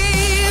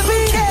 babe. Who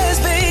cares,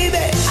 baby?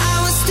 I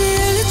was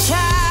still a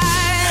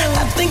child.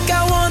 I think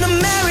I wanna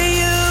marry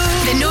you.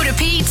 The no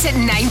repeats at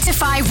 9 to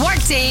 5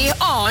 workday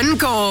on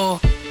Go.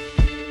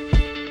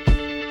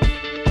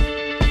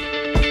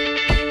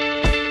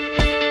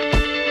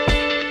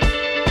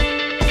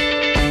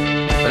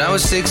 When I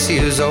was 6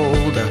 years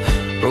old, I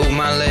broke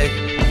my leg.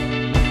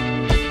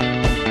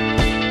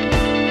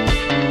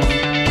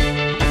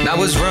 And I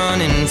was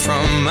running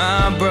from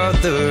my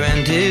brother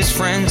and his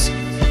friends,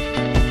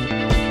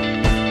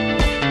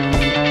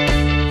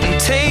 and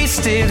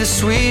tasted the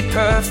sweet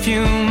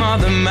perfume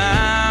of the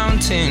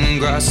mountain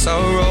grass I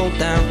rolled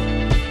down.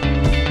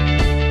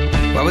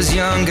 I was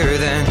younger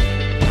then.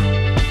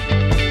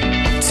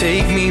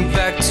 Take me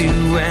back to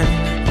when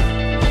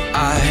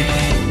I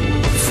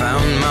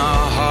found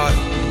my heart,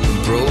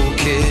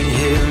 broke it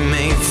here,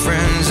 made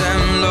friends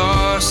and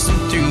lost them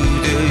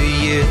through the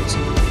years.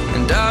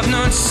 And I've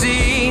not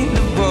seen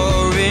the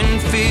boring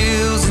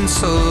fields in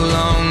so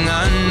long.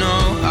 I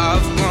know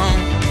I've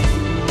grown,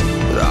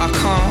 but I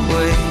can't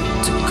wait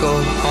to go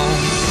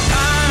home.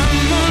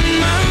 I'm on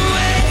my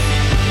way,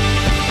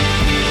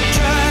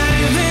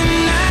 driving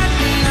at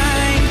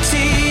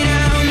 90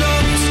 down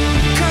those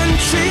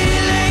country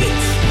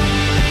lanes,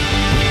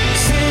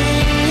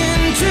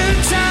 singing to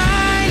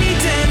Tiny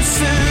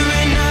Dancer.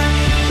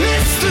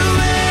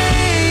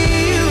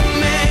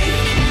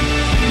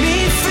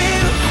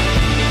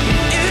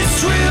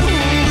 Real,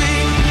 we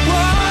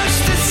watch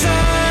the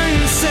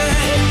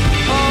sunset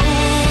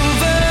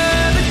over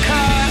the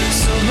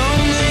castle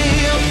lonely.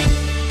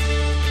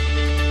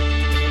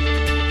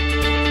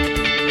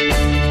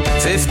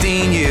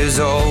 15 years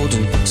old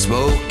and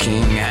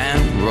smoking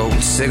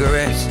hand-rolled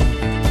cigarettes,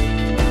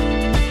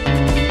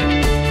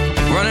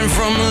 running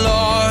from the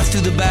law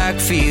through the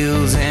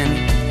backfields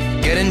and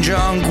getting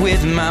drunk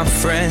with my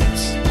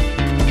friends.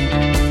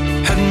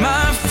 Had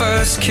my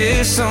first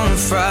kiss on a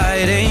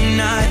Friday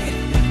night.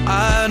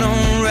 I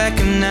don't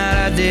reckon that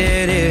I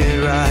did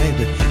it right,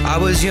 but I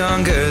was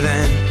younger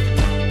then.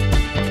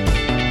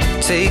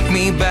 Take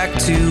me back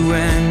to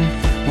when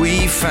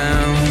we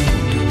found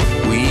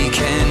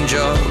weekend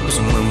jobs,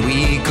 and when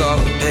we got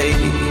paid,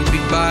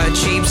 we'd buy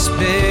cheap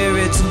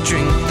spirits and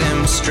drink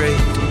them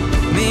straight.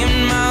 Me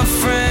and my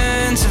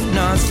friends have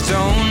not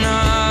thrown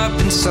up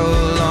in so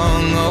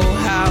long. Oh,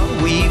 how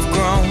we've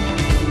grown,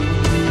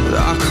 but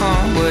I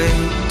can't wait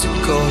to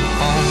go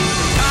home.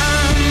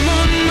 I'm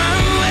on my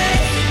way,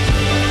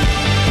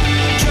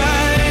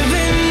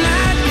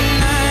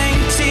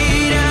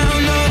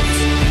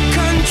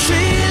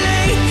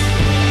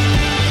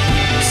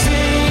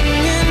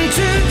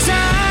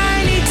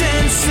 Tiny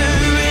Dancer,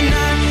 and I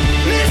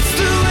miss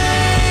the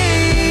way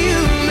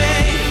you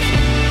make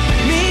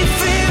me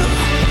feel.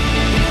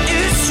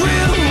 It's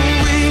real.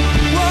 We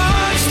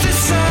watch the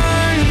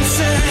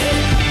sunset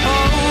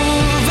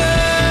over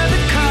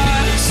the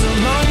castle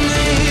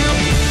lonely.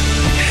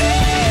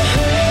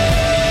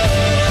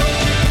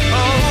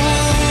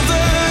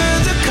 Over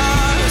the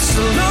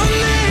castle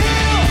lonely.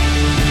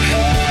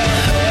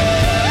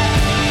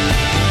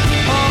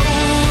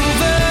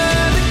 Over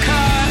the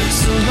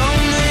castle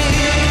lonely.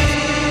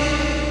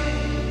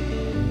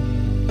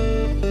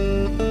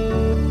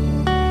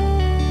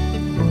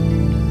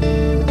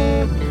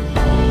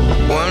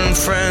 One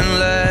friend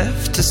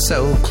left to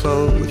sell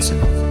clothes,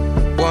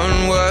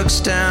 one works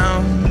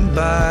down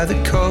by the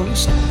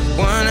coast.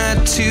 One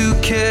had 2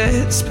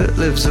 kids but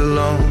lives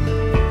alone.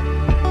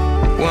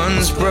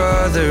 One's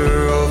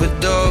brother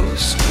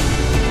overdosed.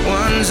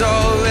 One's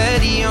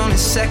already on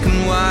his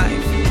second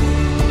wife.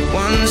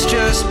 One's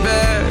just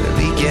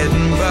barely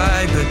getting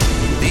by. But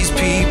these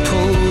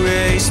people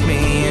raised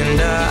me, and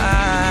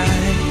I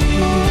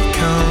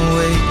can't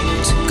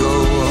wait to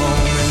go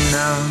home. And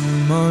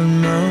I'm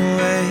on my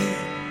way.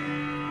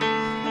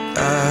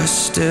 I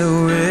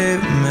still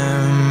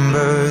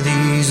remember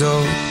these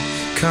old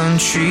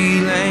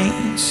country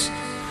lanes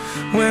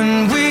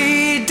when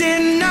we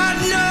did not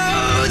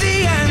know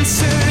the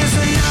answers,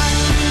 and I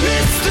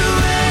missed the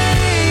way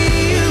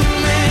you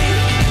make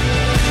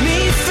me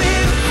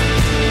feel.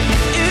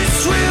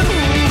 It's real.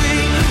 We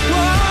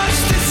watch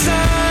the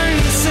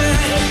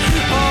sunset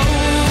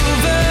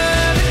over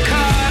the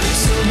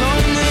castle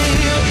lonely.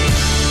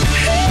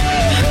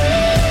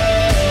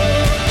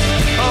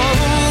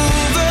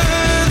 Over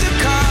the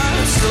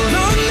castle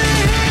lonely.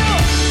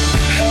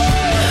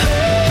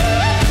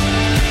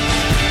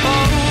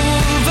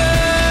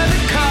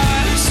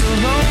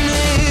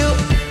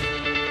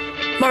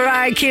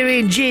 Carey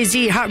and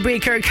Jay-Z,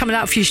 Heartbreaker, coming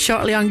up for you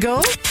shortly on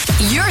Go.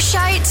 Your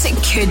shout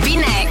could be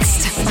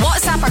next.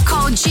 WhatsApp or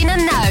call Gina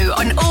now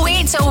on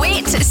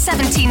 0808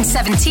 17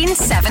 17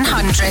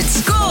 700.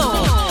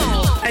 Go!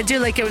 I do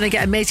like it when I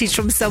get a message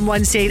from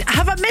someone saying,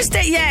 have I missed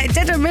it yet?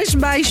 Did I miss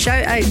my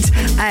shout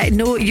out?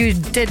 No, you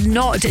did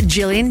not,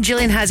 Gillian.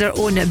 Gillian has her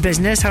own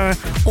business, her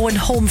own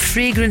home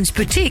fragrance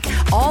boutique,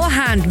 all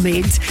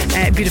handmade,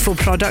 beautiful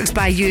products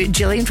by you,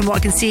 Gillian, from what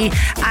I can see.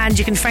 And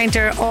you can find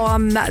her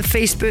on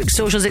Facebook,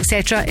 socials,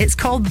 etc. It's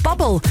called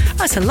Bubble.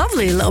 That's a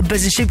lovely little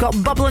business you've got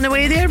bubbling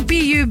away there.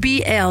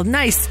 BUBL.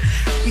 Nice.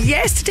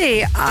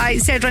 Yesterday, I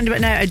said round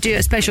about now I'd do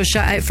a special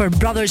shout out for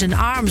Brothers in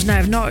Arms. Now,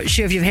 I'm not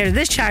sure if you've heard of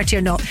this charity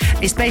or not,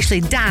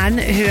 especially Dan,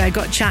 who I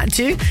got chatting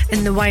to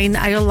in the wine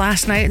aisle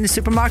last night in the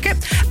supermarket.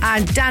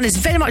 And Dan is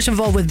very much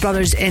involved with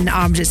Brothers in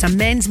Arms. It's a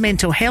men's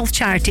mental health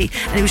charity,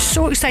 and he was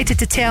so excited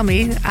to tell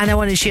me, and I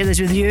want to share this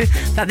with you,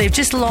 that they've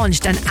just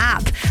launched an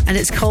app and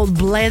it's called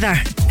Blether.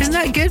 Isn't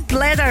that good?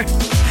 Blether.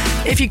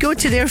 If you go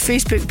to their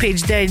Facebook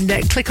page, then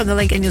click on the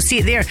link and you'll see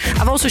it there.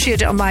 I've also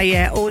shared it on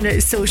my own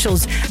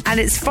socials, and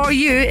it's for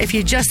you. If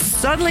you just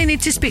suddenly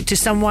need to speak to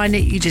someone,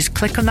 you just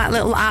click on that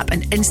little app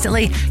and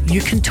instantly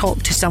you can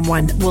talk to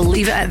someone. We'll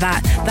leave it at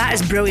that. That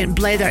is brilliant.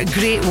 Blether,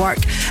 great work.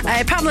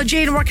 Pamela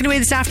Jane working away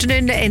this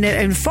afternoon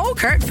in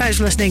Falkirk. If I was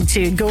listening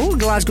to Go,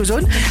 Glasgow's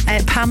own,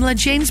 Pamela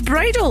Jane's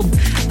bridal.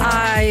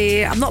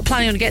 I'm not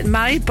planning on getting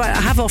married, but I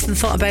have often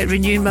thought about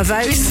renewing my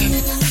vows.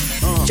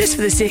 Just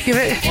for the sake of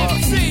it.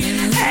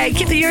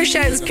 Keep the your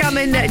shouts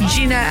coming.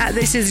 Gina at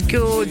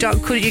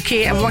thisisgo.co.uk.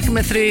 I'm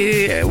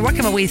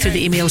working my way through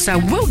the email, so I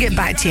will get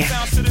back to you.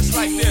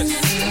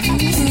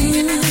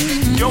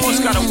 You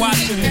almost gotta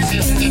watch this.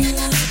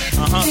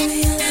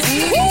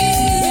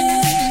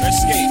 Let's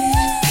skate.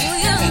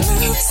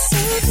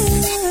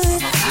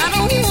 I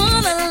don't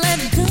wanna let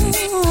go.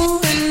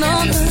 No,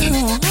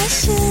 I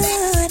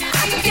should. I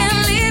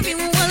can't leave you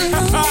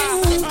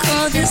alone.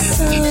 'Cause you're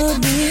so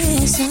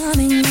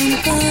disarming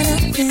and caught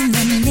up in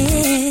the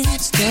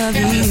midst of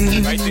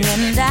you. Right there.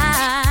 And I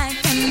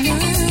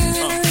cannot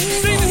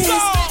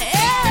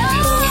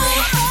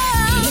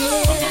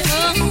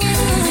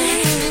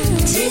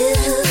do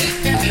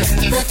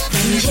the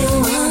things you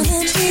wanna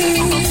do.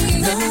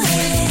 The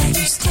way I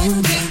used to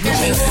do.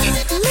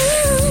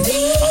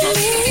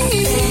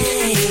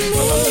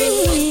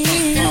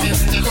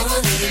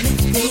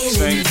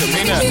 Sing to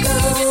me now.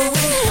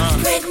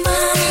 Break my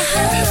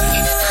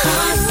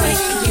heart,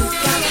 break you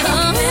got the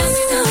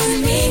best of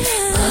me,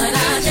 but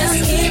I just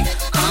keep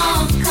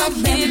on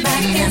coming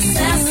back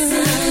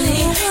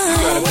incessantly.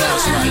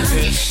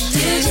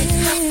 Did you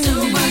have to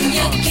run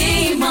your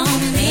game on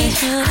me?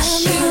 I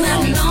should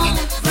have known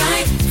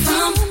right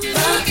from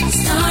the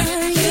start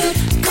you'd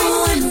go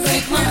and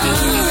break my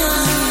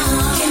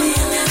heart. Give me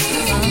a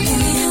love,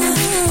 give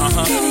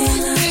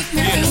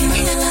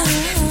me a love,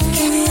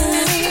 give me a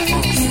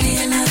love, give me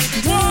a love.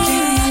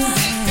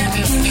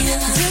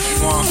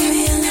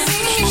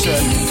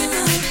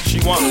 She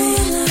wanted.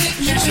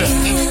 She said,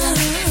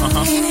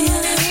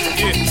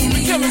 yeah, we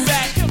coming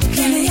back.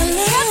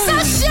 It's a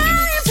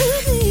shame to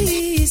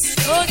be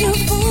so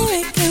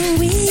euphoric and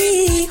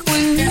weak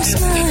when you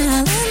smile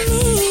at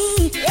me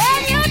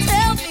and you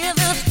tell me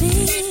the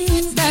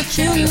things that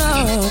you know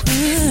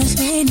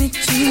persuade me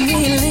to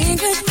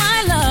relinquish my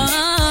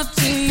love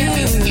to you,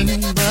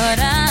 but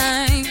I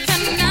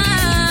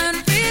cannot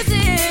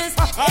resist.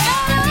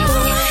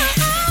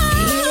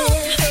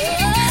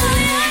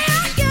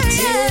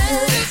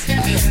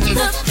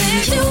 The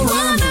things you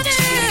wanna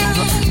do,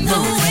 the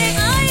way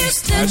I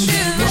used to do.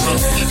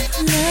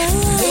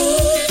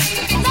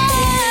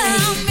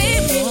 Love me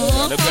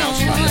more. The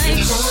bounce like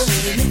this.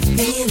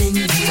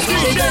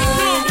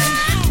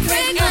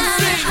 Break my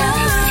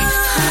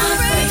heart,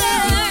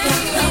 break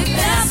the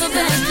best of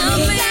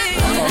me,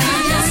 but I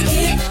just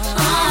keep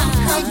on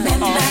coming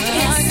back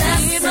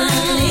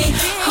incessantly.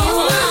 Oh,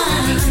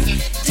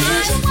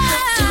 did you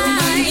have to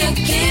run your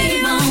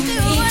game on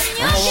me?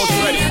 I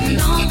should have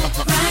known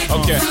right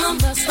from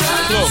the start.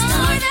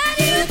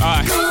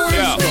 Alright,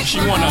 yeah, she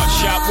wanna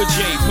shop with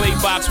Jay, play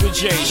box with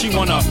Jay. She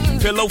wanna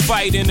pillow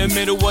fight in the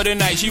middle of the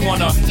night. She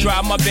wanna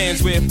drive my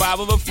Benz with 5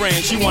 of her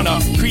friends. She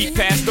wanna creep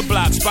past the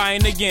block,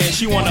 spying again.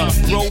 She wanna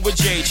roll with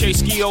Jay,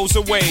 chase skios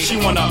away. She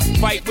wanna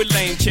fight with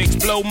lame chicks,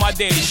 blow my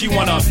day. She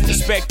wanna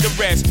respect the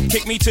rest,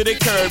 kick me to the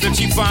curb. If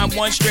she find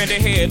one strand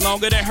of hair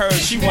longer than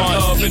hers, she want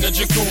love in the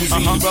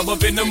jacuzzi, rub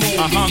up in the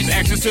movies,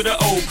 access to the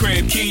old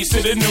crib, keys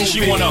to the new.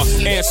 She wanna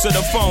answer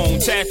the phone,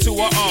 tattoo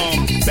her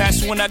arm.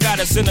 That's when I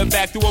gotta send her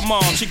back to her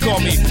mom. She call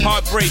me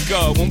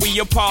heartbreaker. When we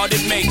apart,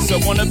 it makes her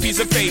want a piece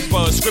of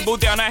paper. Scribble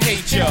down, I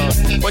hate ya.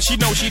 But she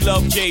know she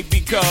love Jay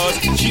because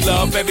she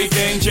love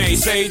everything Jay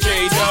say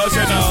Jay does.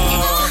 And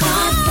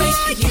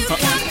heartbreaker, you got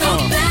the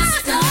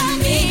best of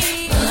me,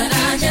 but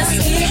I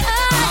just keep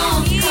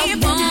on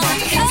coming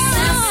back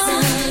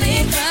incessantly.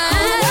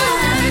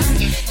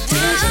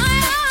 Did you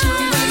have to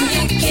run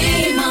your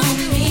game on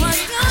me? I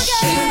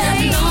should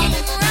have known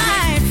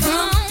right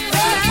from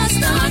the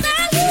start.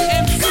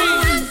 Go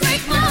and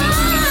break my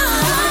heart.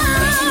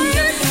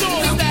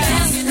 The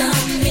best of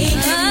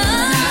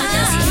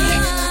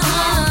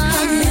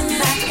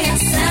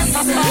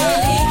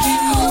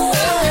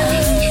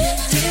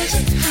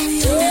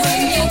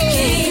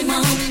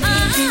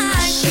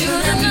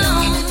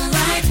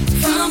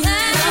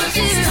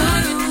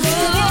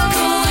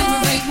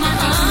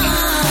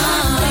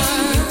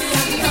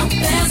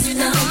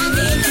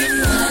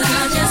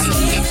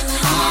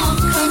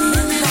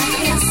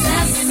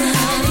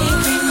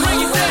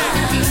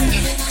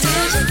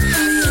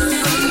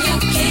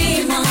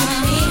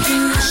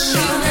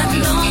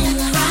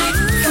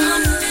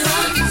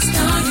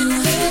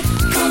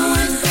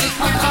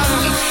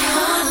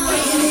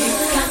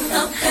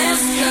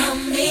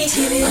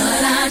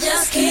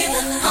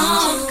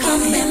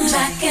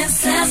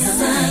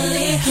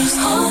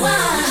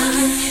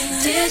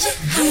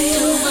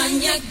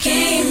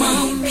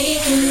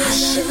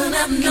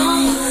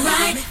know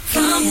right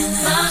from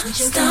the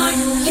start.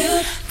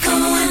 You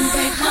going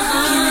break my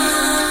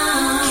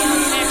heart.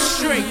 Act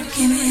straight.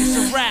 It's a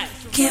rap.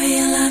 Give me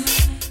your love.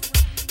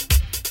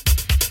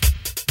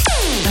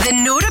 The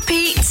No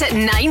Repeat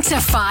 9 to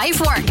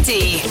 5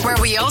 workday, where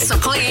we also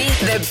play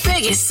the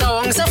biggest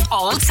songs of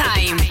all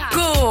time.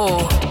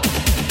 Go!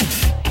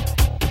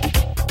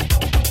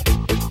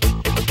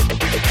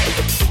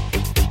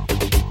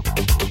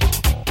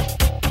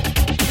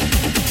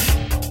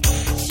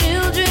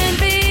 Children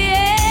behave.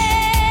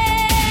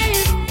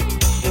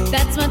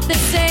 That's what they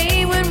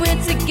say when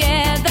we're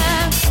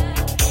together.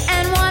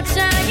 And watch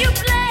how you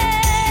play.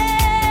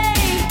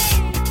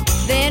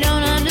 They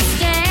don't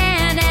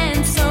understand,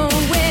 and so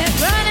we're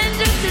running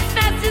just as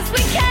fast as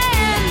we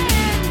can,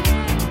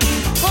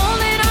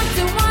 holding on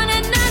to one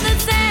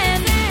another's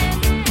hand,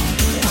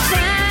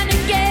 trying to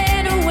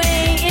get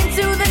away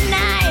into the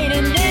night.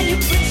 And then you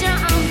put your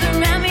arms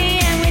around me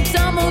and we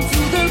tumble to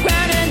the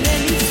ground. And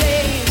then you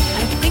say,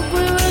 I think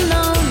we're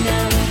alone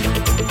now.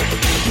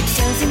 It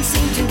doesn't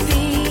seem to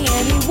be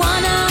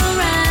anyone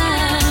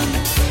around.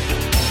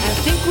 I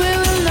think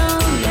we're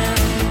alone now.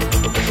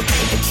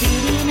 The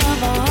beating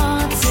of our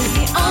hearts is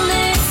the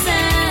only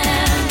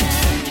sound.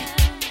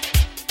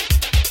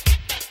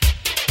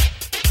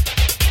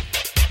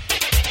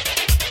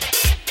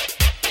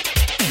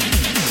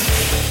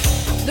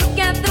 Look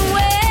at the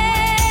way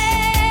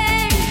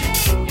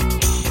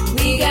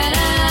we gotta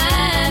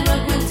hide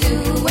what we're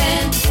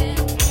doing.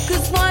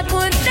 'Cause what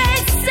would they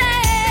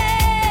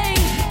say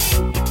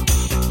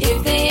if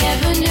they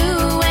ever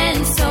knew? And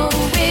so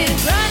we're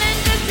running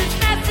just as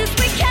fast as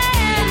we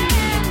can,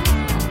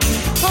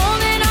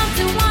 holding on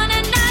to one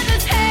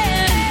another's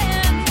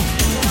hand,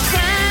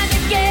 trying to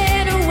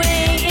get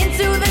away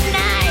into the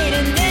night.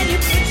 And then you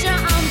put your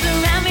arms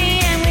around me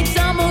and we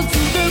tumble to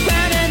the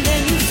ground. And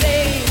then you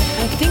say,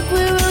 I think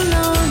we're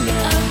alone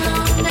now.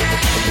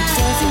 It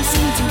doesn't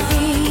seem to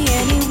be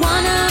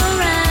anyone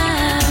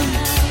around.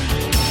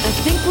 I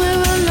think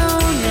we're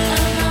alone now.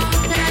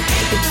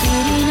 The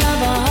beating of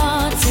our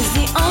hearts is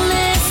the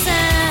only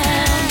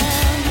sound.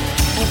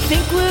 I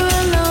think we're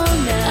alone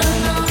now.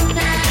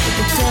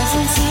 It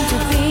doesn't seem to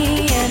be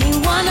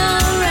anyone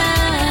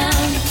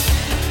around.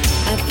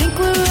 I think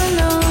we're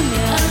alone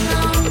now.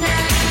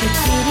 The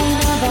beating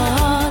of our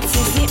hearts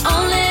is the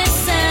only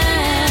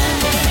sound.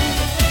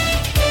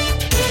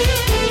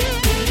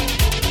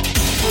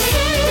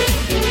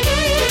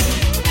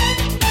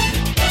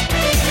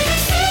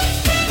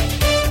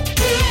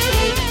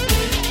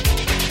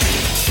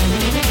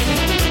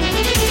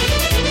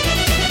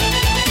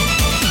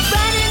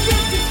 Running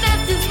just as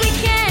fast as we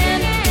can,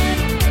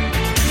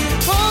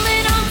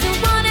 holding on to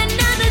one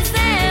another's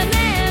hand,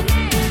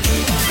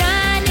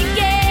 trying to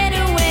get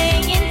away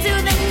into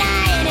the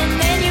night. And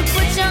then you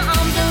put your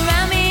arms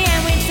around me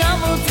and we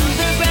tumble to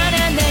the ground.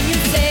 And then you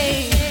say,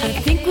 I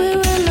think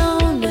we're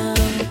alone now.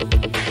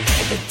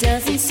 It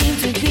doesn't seem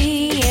to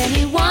be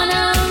anyone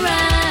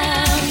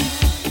around.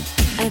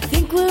 I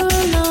think we're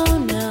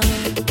alone now.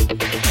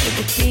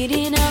 The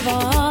beating of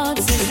our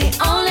hearts is the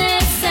only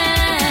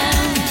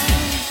sound.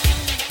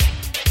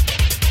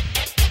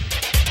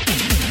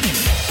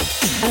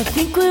 I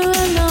think we're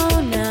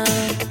alone now.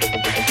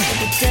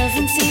 It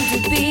doesn't seem to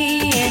be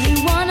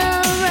anyone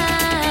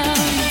around.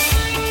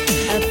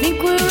 I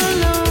think we're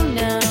alone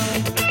now.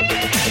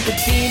 The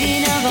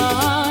beating of our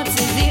hearts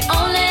is the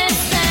only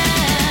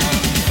sound.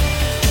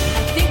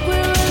 I think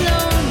we're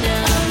alone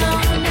now.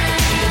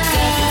 It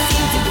doesn't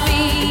seem to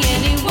be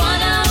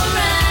anyone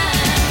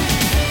around.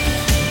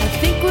 I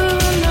think we're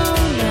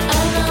alone now.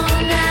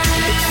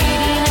 The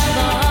beating of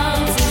our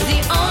hearts is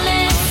the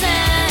only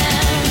sound.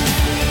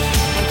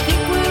 I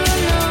think we're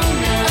alone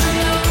now.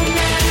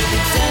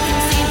 It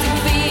doesn't seem to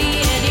be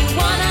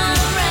anyone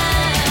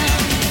around.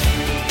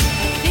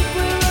 I think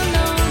we're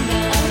alone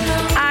now.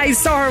 I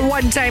saw her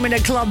one time in a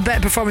club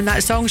performing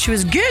that song. She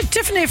was good.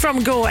 Tiffany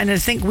from Go, and I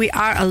think we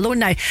are alone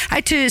now.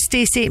 Hi to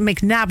Stacey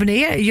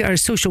McNabney, you're a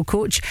social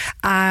coach,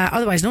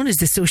 otherwise known as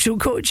the social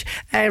coach,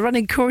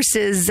 running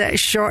courses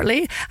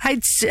shortly.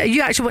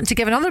 You actually want to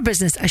give another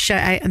business a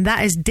shout out, and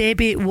that is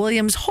Debbie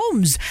Williams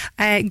Homes.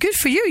 Good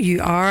for you.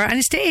 You are an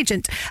estate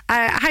agent.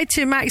 Hi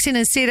to Maxine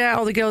and Sarah.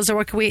 All the girls are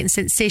work away in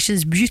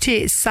Sensations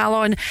Beauty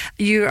Salon.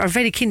 You are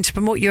very keen to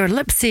promote your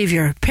lip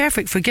savior.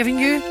 Perfect for giving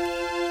you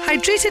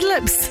hydrated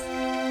lips.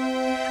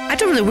 I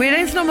don't really wear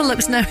anything on my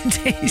lips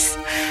nowadays.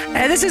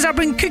 This is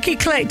Urban Cookie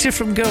Collector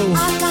from Go.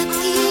 I got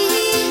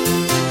secret.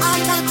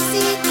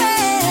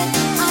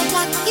 I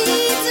got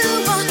key to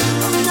one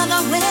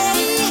another way.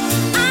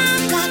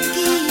 I got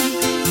key.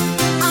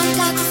 I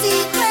got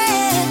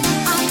secret.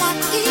 I got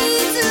key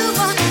to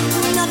one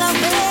another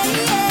way.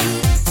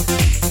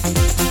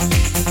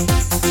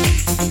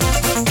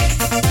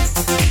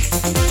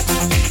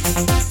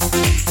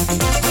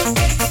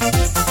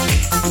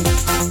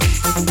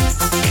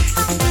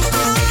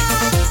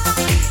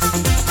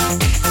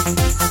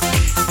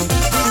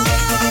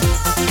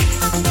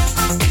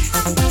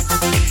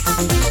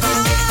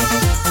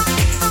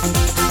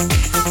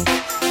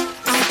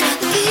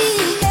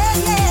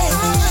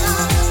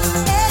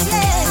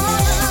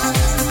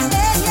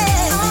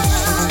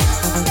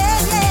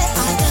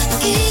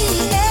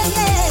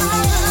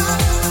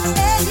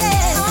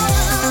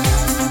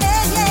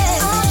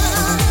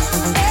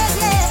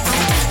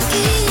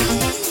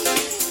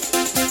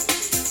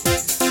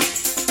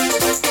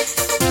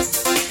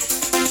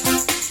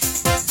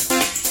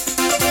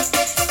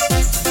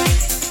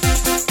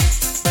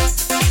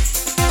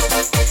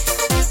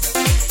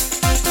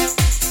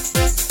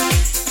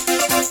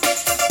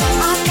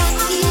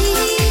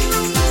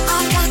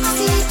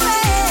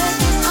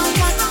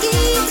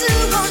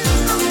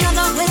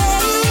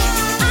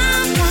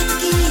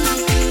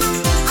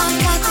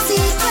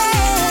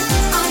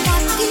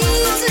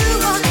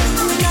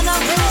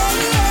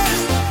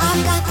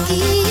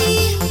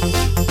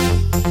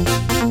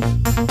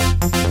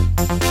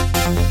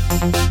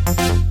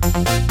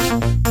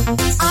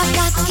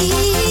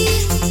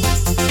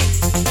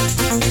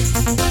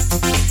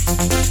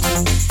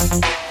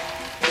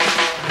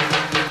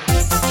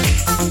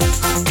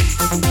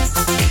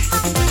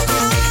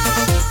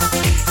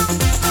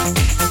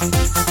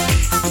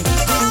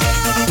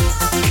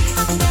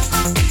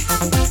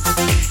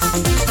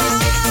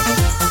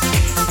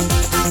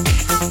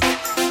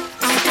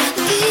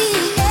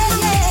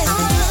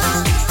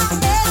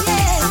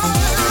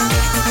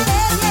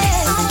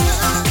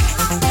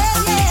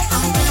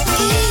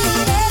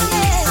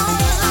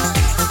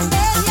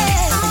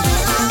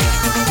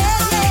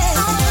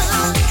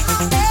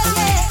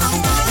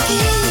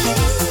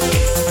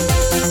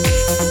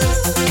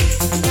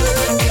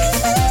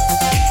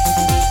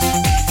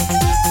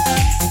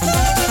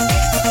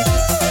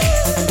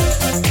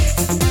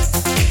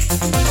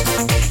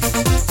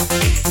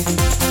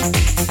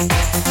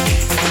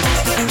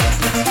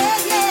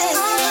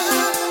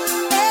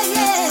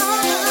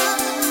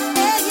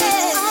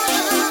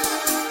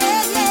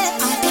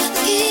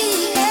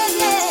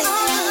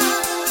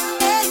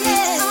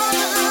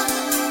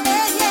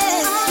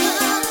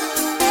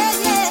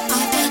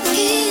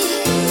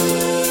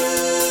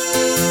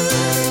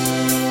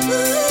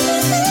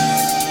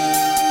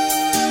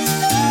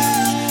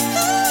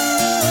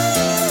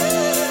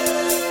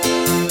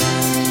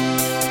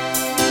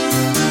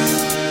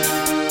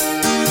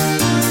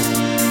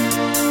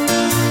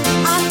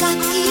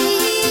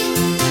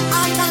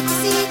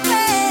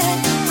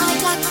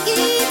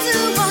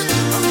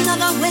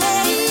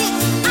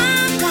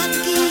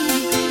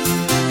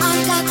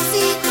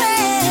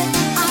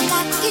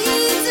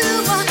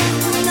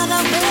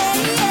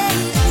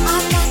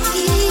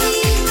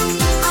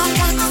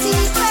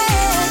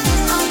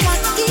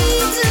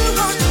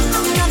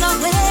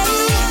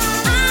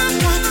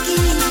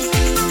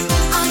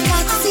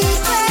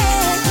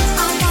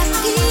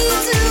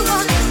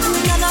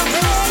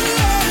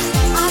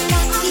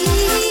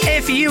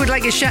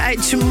 like a shout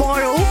out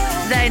tomorrow,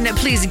 then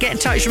please get in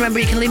touch. Remember,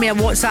 you can leave me a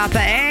WhatsApp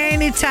at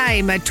any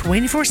time at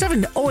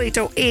 24/7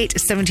 0808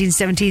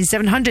 1717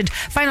 700.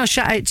 Final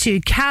shout out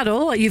to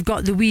Carol. You've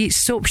got the Wee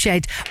Soap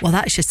Shed. Well,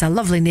 that's just a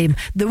lovely name.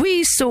 The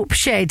Wee Soap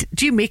Shed.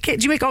 Do you make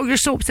it? Do you make all your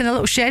soaps in a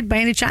little shed by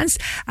any chance?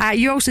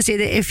 You also say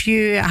that if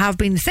you have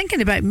been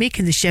thinking about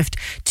making the shift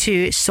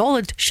to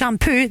solid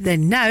shampoo,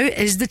 then now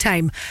is the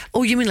time.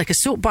 Oh, you mean like a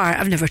soap bar?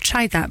 I've never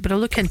tried that, but I'll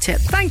look into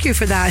it. Thank you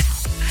for that.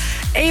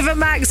 Ava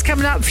Max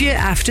coming up for you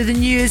after the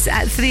news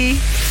at 3.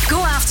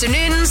 Go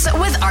afternoons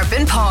with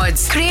Urban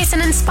Pods. Create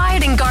an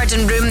inspiring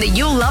garden room that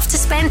you'll love to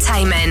spend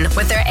time in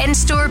with their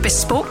in-store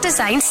bespoke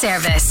design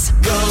service.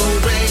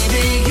 Go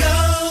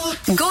Radio.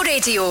 Go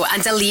Radio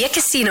and Aaliyah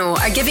Casino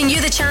are giving you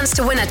the chance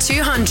to win a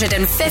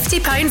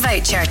 £250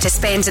 voucher to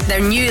spend at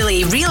their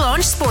newly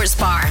relaunched sports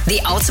bar.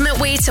 The ultimate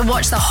way to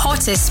watch the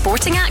hottest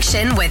sporting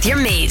action with your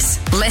mates.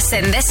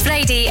 Listen this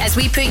Friday as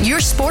we put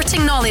your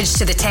sporting knowledge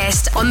to the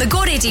test on the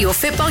Go Radio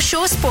Football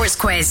Show Sports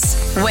Quiz.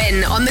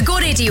 Win on the Go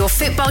Radio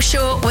Football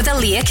Show with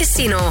Aaliyah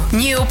Casino.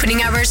 New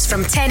opening hours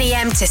from 10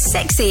 a.m. to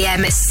 6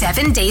 a.m.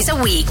 7 days a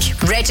week.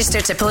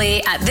 Register to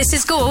play at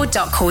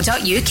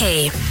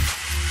thisisgo.co.uk.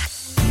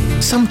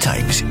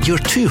 Sometimes you're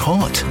too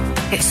hot.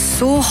 It's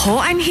so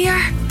hot in here.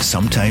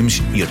 Sometimes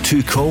you're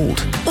too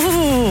cold.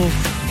 Oh.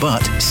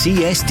 But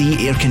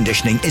CSD Air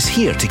Conditioning is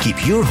here to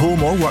keep your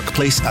home or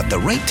workplace at the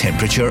right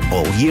temperature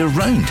all year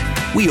round.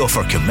 We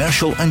offer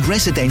commercial and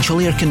residential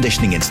air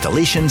conditioning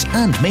installations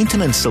and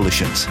maintenance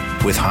solutions.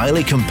 With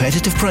highly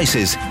competitive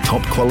prices,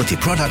 top quality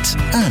products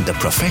and a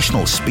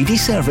professional speedy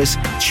service,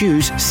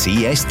 choose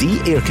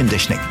CSD Air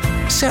Conditioning.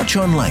 Search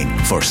online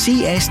for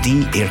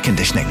CSD Air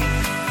Conditioning.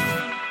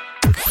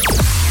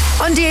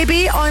 On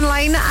DAB,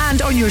 online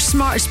and on your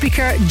smart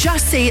speaker,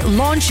 just say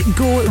launch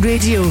Go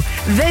Radio.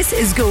 This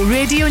is Go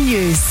Radio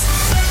News.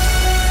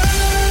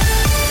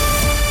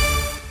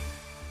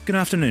 Good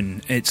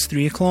afternoon, it's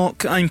 3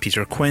 o'clock. I'm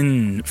Peter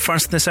Quinn.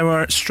 First this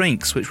hour,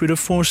 strikes which would have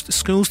forced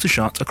schools to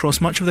shut across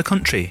much of the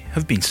country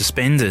have been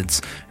suspended.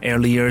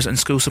 Early years and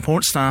school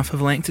support staff have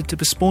elected to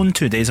postpone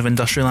 2 days of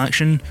industrial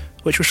action,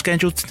 which were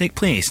scheduled to take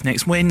place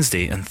next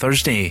Wednesday and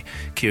Thursday.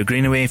 Keir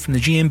Greenaway from the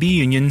GMB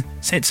Union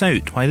sets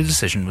out why the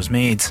decision was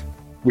made.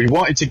 We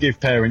wanted to give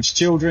parents,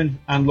 children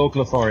and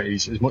local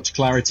authorities as much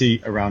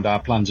clarity around our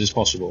plans as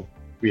possible.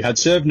 We had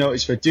served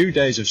notice for 2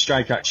 days of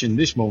strike action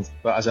this month,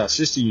 but as our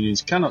sister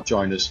unions cannot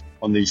join us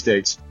on these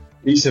dates,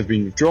 these have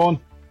been withdrawn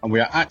and we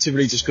are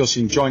actively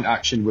discussing joint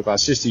action with our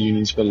sister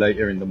unions for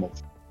later in the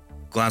month.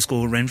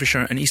 Glasgow,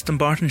 Renfrewshire and East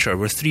Dunbartonshire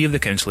were 3 of the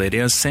council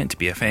areas set to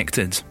be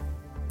affected.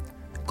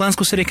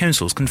 Glasgow City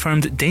Council's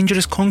confirmed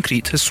dangerous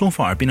concrete has so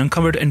far been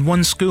uncovered in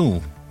one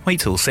school,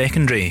 Whitehill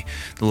Secondary.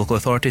 The local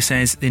authority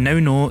says they now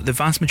know the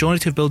vast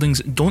majority of buildings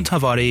don't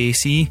have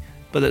RAAC,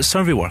 but that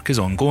survey work is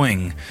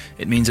ongoing.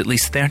 It means at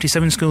least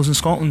 37 schools in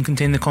Scotland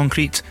contain the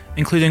concrete,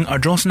 including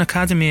Ardrossan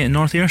Academy in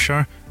North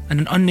Ayrshire and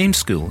an unnamed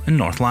school in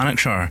North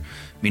Lanarkshire.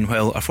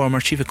 Meanwhile, a former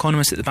chief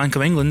economist at the Bank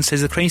of England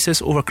says the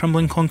crisis over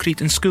crumbling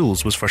concrete in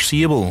schools was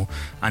foreseeable.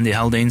 Andy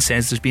Haldane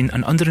says there's been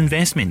an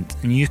underinvestment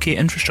in UK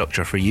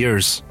infrastructure for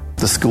years.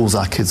 The schools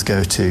our kids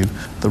go to,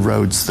 the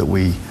roads that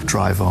we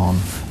drive on,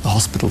 the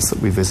hospitals that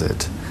we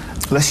visit,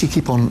 unless you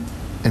keep on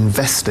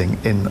investing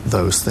in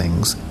those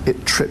things,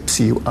 it trips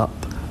you up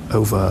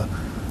over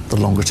the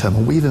longer term.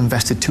 And we've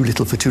invested too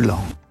little for too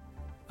long.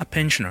 A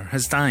pensioner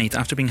has died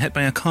after being hit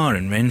by a car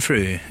in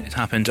Renfrew. It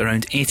happened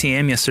around 8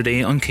 a.m.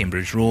 yesterday on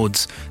Cambridge Road.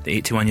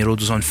 The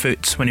 81-year-old was on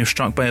foot when he was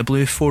struck by a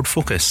blue Ford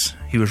Focus.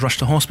 He was rushed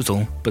to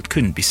hospital but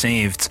couldn't be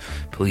saved.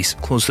 Police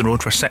closed the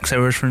road for 6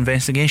 hours for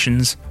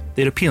investigations.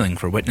 They're appealing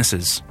for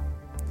witnesses.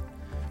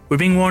 We're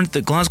being warned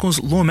that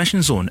Glasgow's low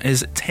emission zone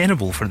is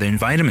terrible for the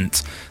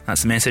environment.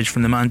 That's the message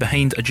from the man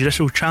behind a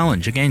judicial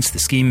challenge against the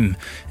scheme.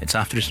 It's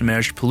after it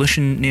emerged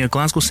pollution near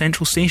Glasgow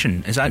Central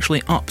Station is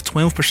actually up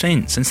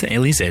 12% since the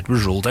LEZ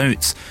was rolled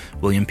out.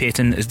 William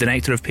Payton is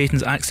director of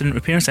Payton's Accident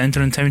Repair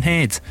Centre in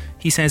Townhead.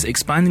 He says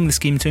expanding the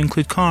scheme to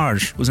include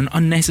cars was an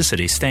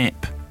unnecessary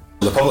step.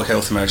 The public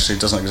health emergency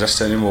doesn't exist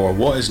anymore.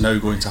 What is now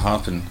going to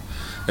happen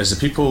is the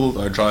people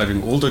that are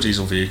driving older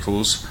diesel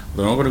vehicles,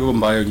 they're not going to go and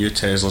buy new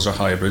Teslas or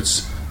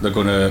hybrids. They're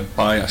going to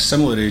buy a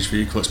similar age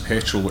vehicle that's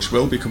petrol, which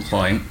will be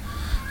compliant,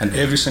 and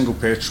every single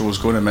petrol is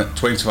going to emit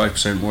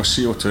 25% more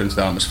CO2 into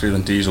the atmosphere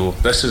than diesel.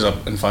 This is an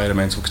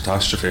environmental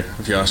catastrophe,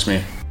 if you ask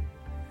me.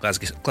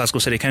 Glasgow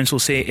City Council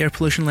say air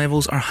pollution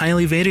levels are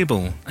highly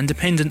variable and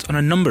dependent on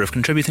a number of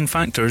contributing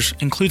factors,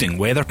 including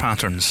weather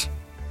patterns.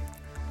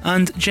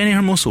 And Jenny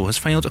Hermoso has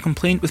filed a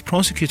complaint with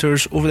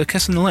prosecutors over the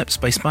kiss on the lips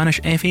by Spanish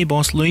FA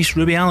boss Luis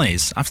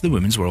Rubiales after the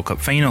Women's World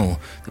Cup final.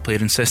 The player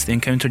insists the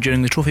encounter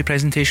during the trophy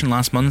presentation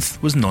last month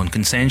was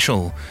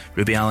non-consensual.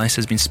 Rubiales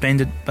has been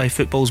suspended by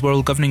football's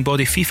world governing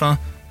body FIFA,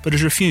 but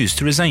has refused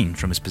to resign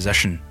from his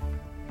position.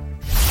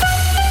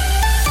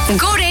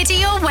 Go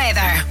Radio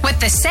weather with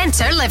the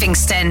Centre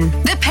Livingston.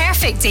 The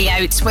perfect day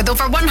out with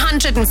over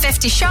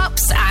 150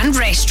 shops and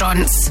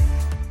restaurants.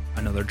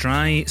 Another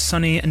dry,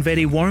 sunny and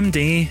very warm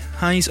day.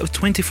 Highs of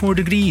 24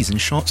 degrees in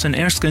Shotts and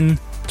Erskine,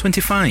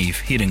 25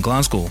 here in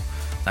Glasgow.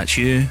 That's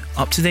you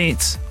up to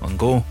date on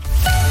Go.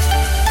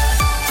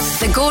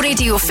 The Go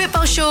Radio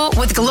Football Show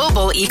with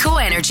Global Eco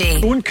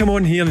Energy. Don't come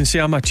on here and say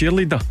I'm a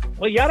cheerleader.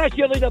 Well, you're a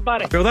cheerleader,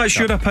 Barry. Well, that's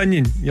your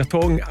opinion. You're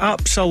talking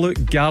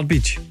absolute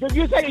garbage. Do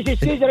you think he should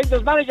stay the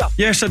Rangers manager?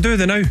 Yes, I do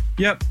the now.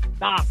 Yep.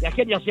 Nah, you're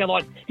kidding yourself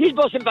on. He's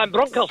bossing Van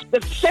Bronckhorst.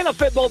 The centre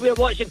football we're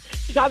watching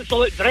is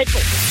absolute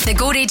dreadful. The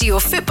Go Radio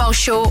Football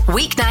Show,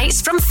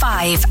 weeknights from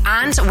 5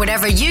 and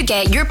wherever you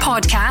get your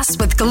podcasts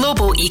with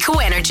Global Eco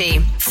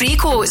Energy. Free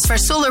quotes for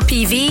solar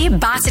PV,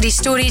 battery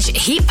storage,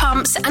 heat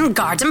pumps and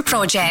garden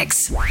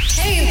projects.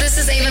 Hey, this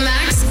is Ava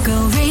Max.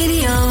 Go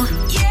Radio.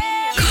 Yeah.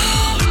 Go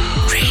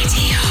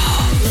Radio.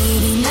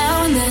 Maybe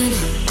now and then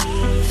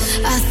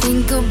I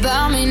think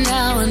about me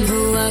now and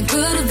who I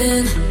could have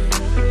been.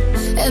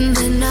 And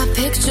then I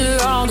picture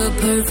all the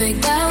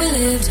perfect that we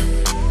lived,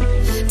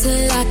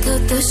 till I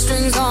cut the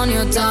strings on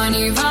your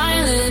tiny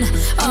violin.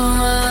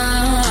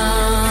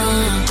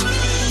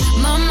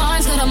 My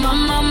mind's got a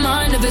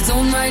mind of its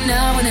own right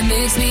now, and it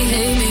makes me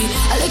hate me.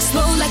 I'll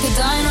explode like a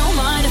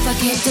dynamite if I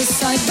can't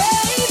decide,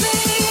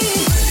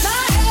 baby.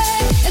 My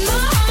head and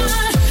my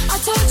heart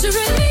are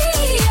torturing me,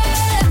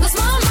 yeah. Lost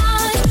my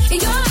mind in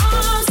your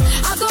arms,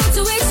 I go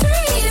to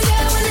extremes,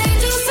 yeah. When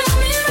angels tell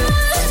me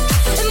run,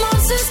 and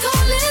monsters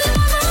call it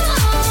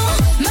love.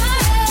 My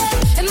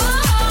head and my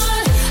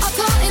heart are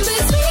caught in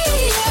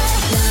between,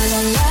 yeah. La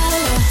la la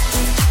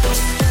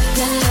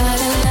la, la la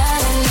la la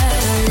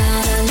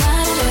la la la la,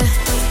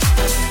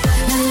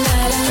 la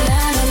la la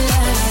la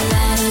la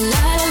la la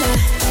la.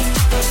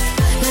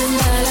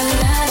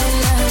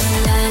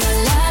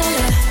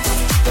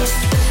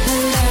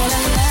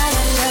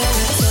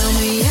 Tell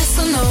me yes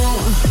or no.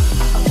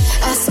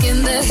 Asking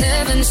the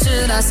heavens,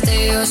 should I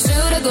stay or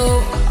should I go?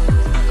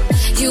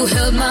 You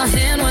held my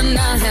hand when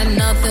I had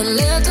nothing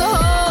left to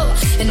hold,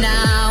 and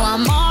now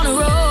I'm on a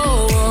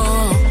roll.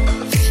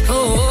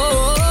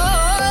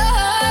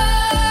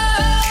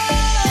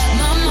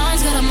 My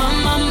mind's got a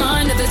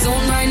mind of its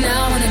own right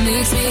now, and it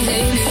makes me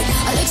hate me.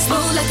 I'll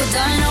explode like a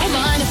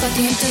dynamite if I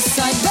can't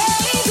decide,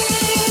 baby.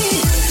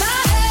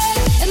 My head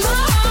and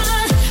my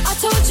heart are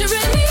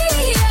torturing me,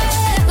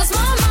 yeah. Lost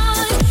my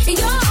mind in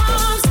your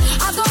arms,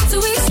 I go to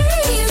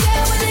extremes,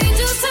 yeah. When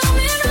angels tell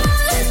me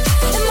run,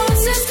 and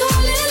monsters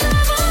call it love.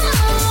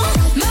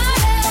 My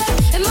head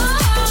and my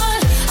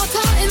heart are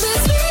caught in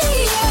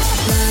between, yeah.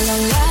 La la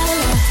la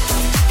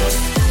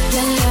la,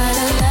 la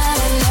la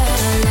la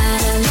la la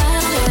la la la,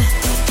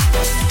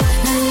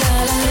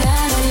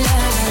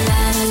 la la la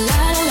la la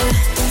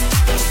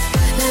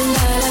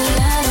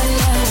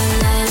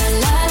la la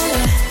la.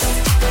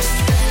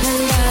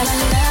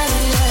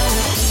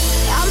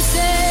 I'm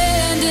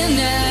standing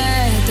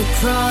at the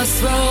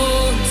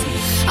crossroads.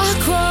 I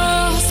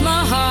cross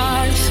my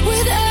heart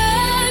with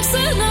X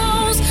and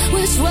O's.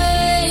 Which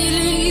way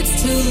leads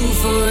to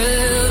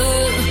forever?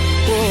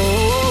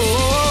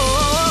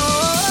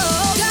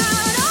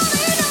 God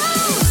only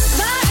knows.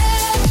 My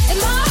head and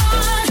my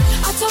heart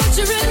are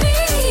torturing me,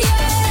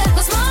 yeah.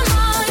 Lost my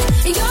mind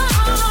in your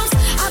arms,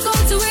 I go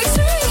to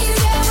extremes,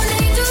 yeah. When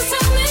angels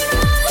tell me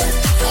run,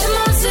 and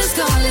monsters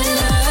call it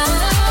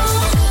love.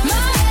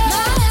 My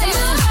head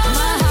and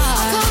my heart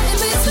are caught in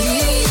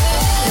between,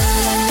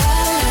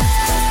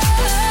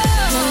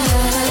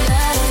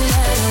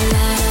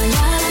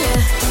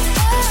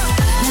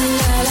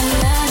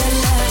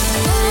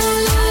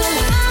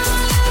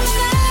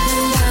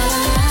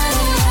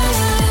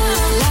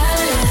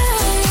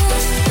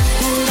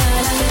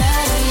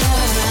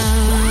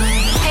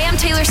 Hey, I'm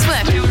Taylor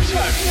Swift.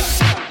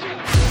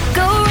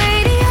 Go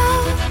Radio.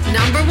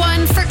 Number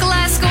 1 for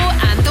Glasgow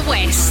and the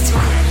West.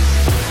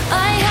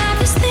 I have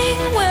this thing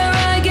where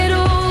I get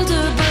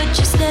older, but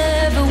just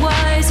never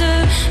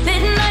wiser.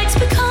 Midnights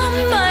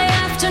become my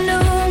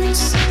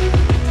afternoons.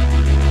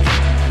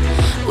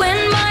 When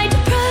my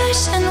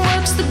depression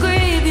works the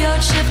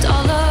graveyard shift,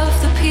 all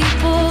of the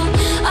people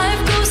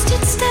I've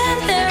ghosted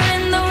stand there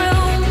in the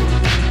room.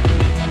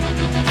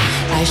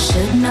 I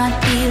should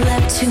not be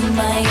left to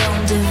my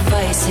own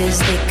devices.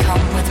 They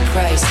come with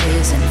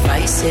prices and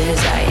vices.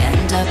 I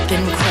end up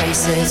in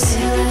crisis.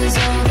 Is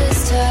all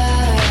this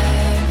time.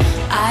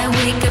 I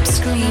wake up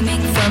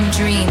screaming from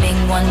dreaming.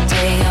 One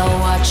day I'll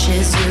watch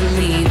as you're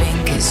leaving,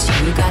 'cause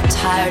you got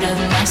tired of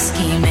my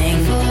scheming.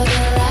 For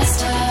the last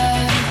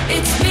time,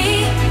 it's me.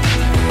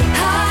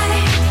 Hi,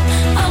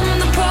 I'm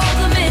the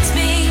problem, it's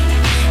me.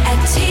 At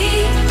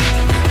tea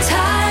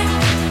time,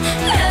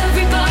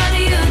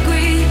 everybody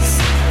agrees.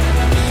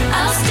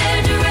 I'll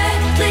stare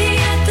directly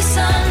at the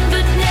sun,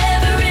 but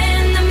never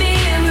in the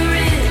mirror.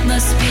 It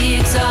must be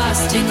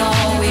exhausting,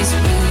 always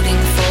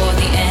rooting for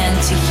the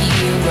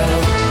anti-hero.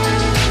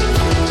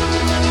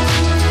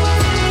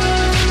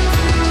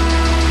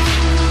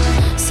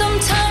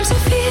 Sometimes I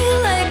feel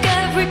like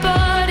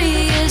everybody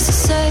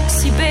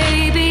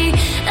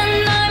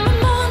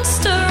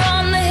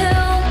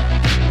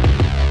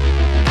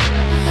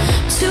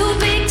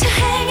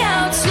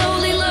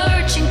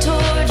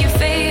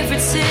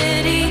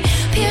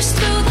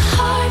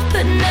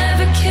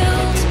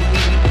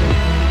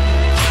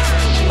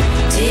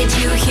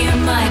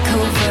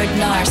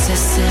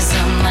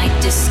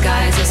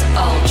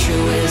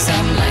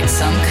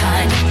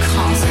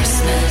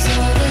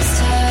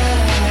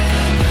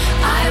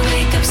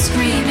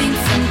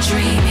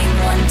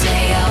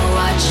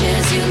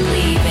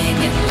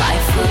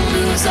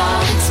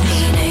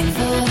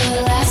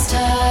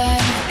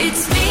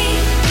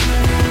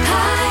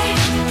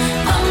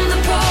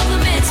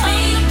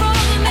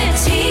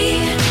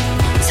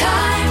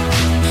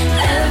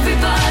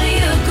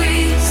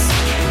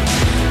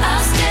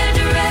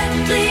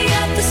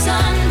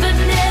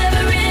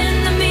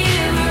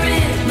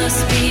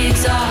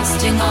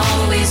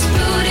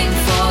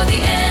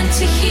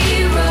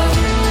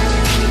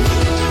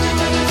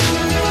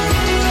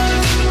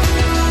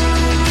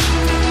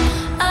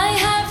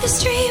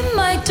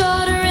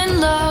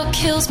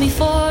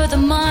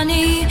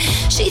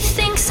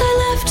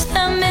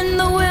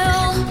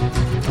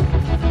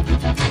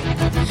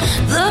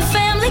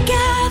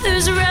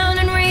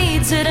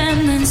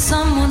when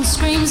someone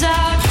screams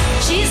out,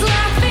 she's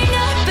laughing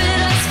up at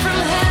us from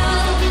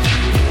hell.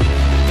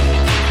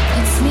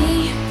 It's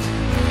me,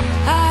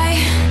 I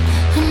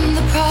am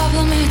the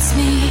problem, it's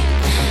me,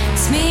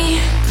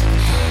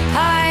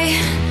 I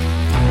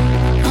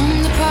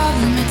am the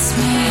problem, it's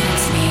me,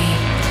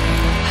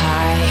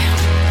 I.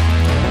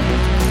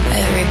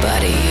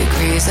 Everybody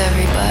agrees,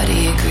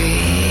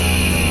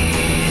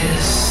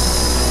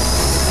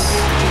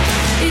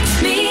 it's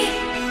me,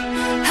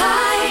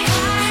 I,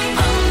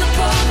 I'm the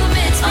problem,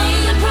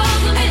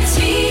 it's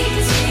me,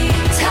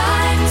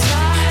 times,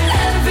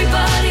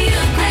 everybody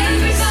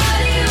agrees,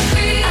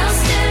 I'll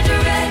stare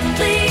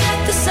directly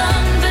at the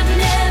sun, but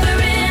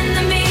never in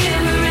the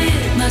mirror,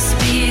 it must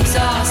be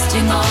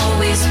exhausting,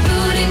 always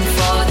rooting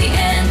for the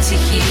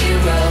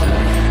anti-hero.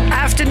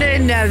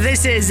 Afternoon,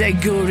 this is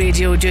Go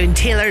Radio doing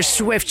Taylor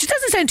Swift. She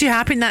doesn't sound too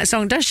happy in that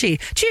song, does she?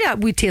 Cheer up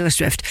with Taylor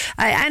Swift.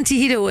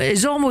 Anti-Hero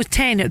is almost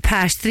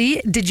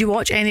 3:10. Did you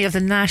watch any of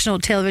the National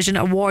Television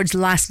Awards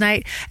last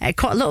night?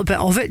 Caught a little bit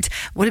of it.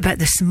 What about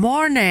this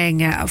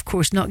morning? Of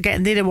course, not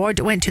getting their award.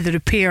 It went to the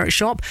repair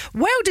shop.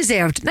 Well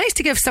deserved. Nice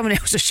to give someone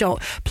else a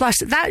shot. Plus,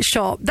 that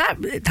show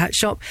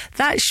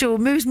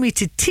moves me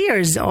to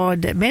tears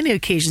on many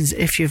occasions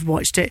if you've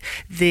watched it.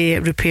 The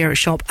repair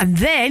shop. And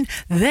then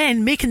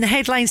making the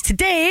headlines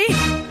today,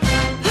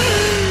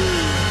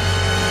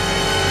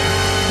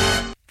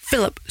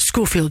 Philip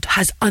Schofield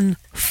has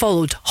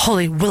unfollowed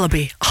Holly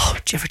Willoughby. Oh,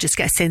 do you ever just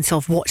get a sense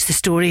of what's the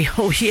story?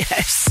 Oh,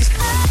 yes.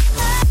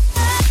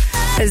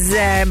 As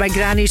my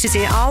granny used to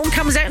say, all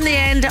comes out in the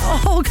end.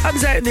 All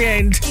comes out in the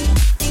end.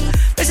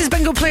 This is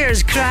Bingo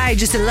Players Cry,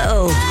 just a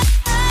little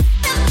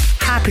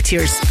happy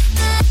tears.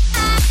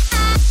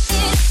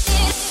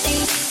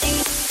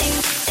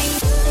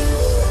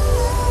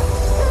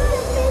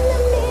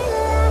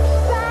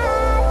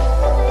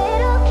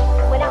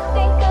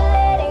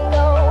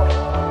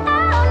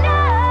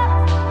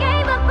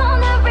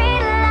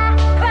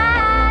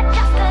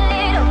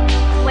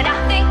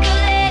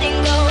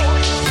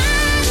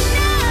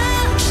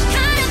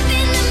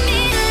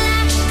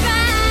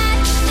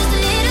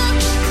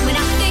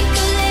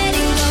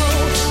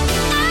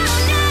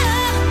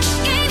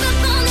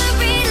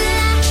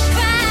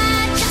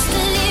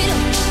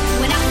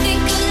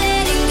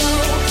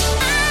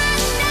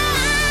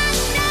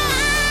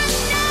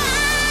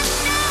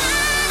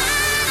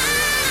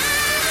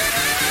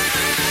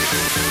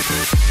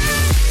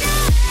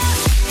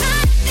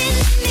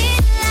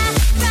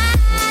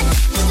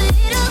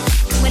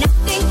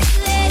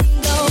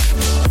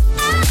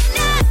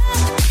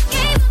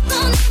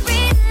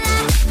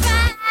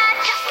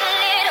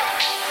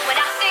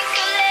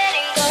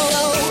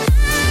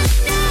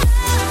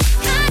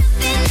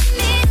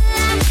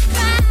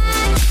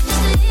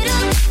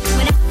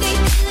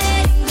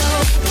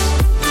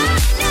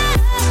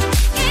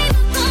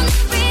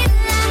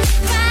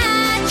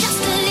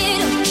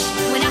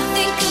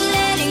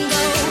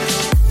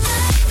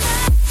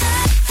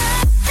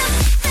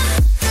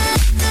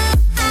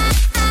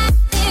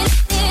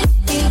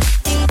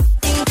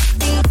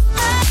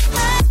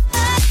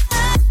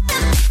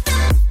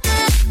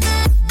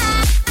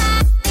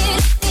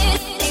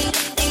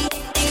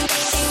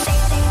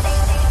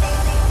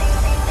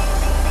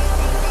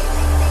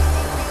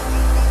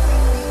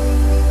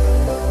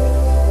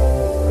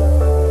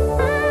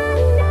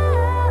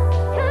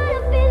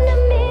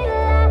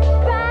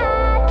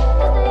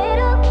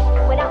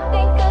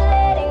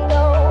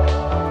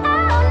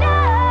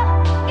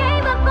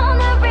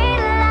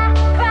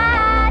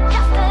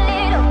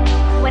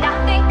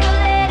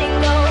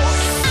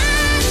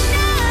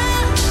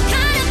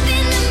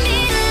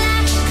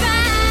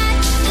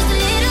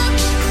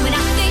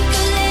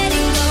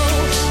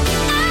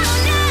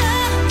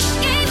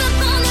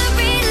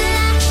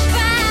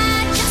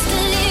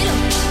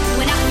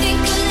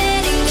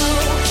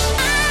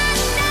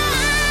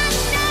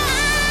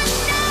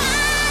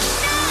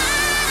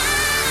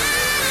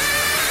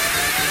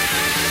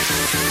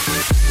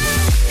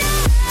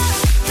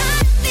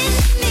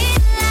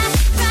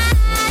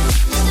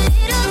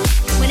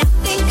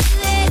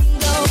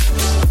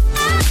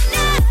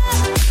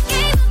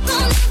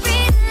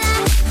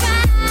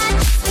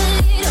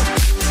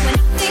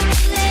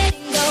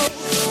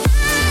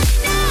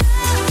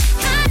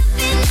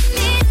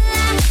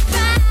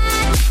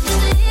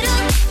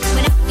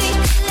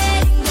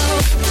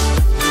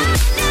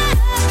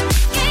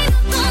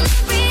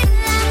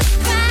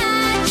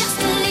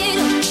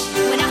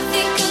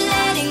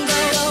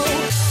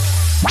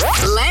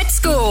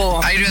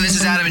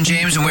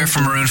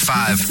 from Maroon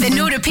 5. The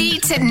No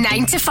Repeat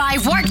 9 to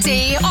 5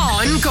 workday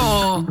on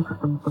Go.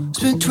 It's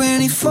been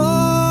 24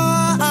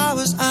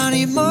 hours, I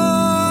need more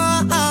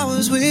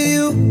hours with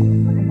you.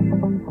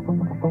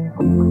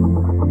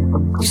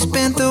 You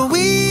spent the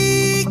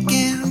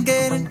weekend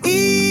getting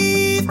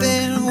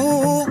even.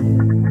 Ooh.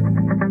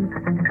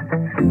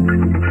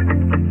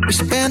 We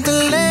spent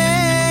the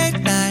late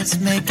nights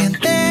making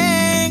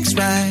things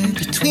right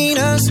between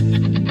us.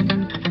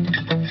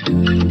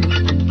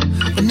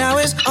 But now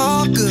it's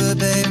all good,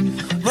 babe.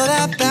 Roll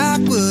that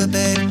backward,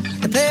 babe,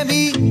 and play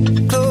me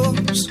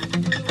close.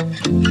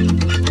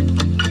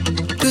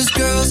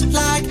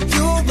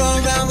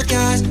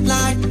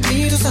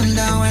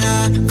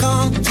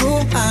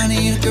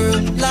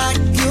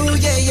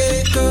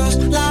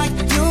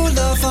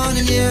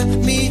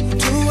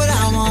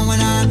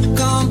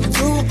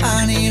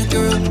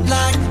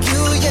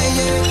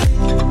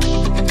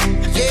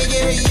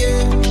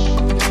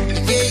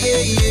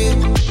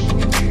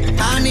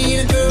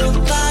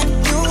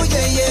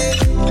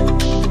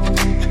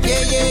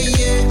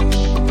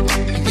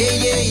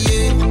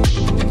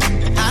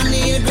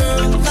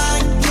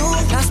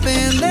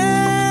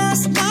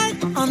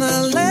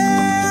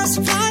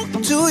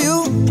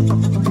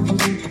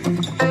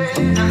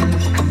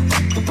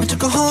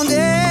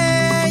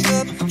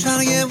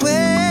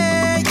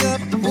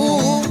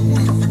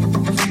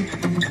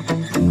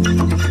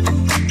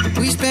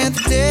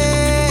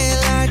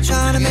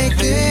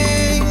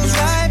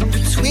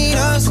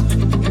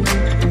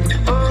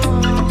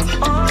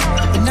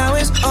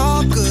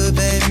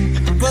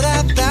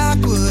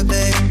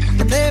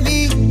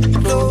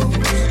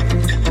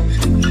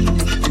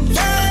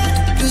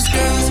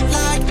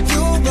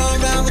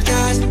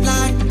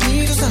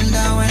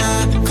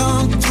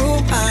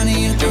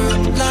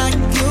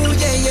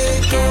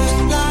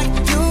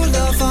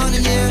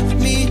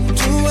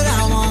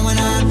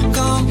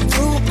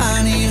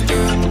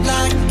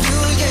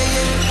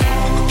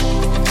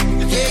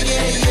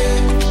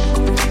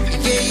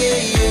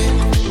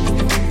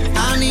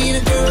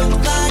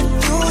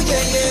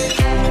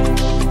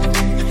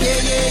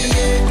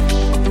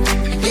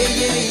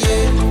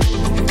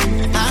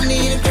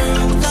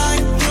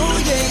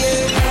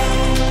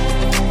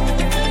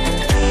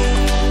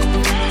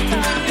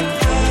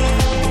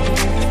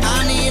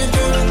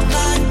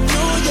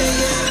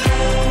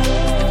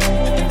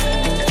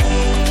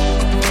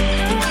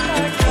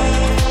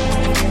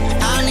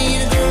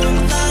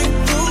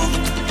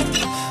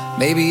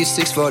 Maybe it's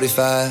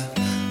 6:45.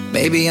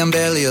 Maybe I'm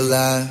barely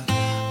alive.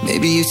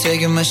 Maybe you've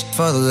taken my shit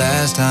for the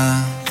last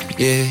time.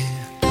 Yeah.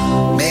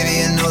 Maybe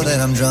I know that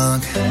I'm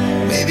drunk.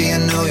 Maybe I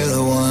know you're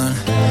the one.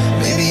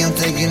 Maybe I'm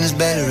thinking it's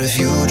better if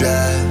you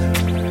drive.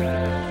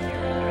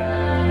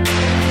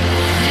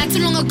 Not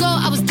too long ago,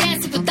 I was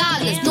dancing for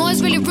dollars. No,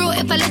 it's really real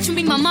if I let you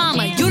be my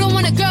mama. You don't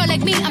want a girl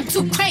like me, I'm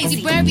too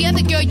crazy. Where every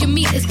other girl you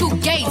meet is too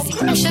gazy.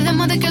 I'm sure them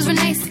other girls were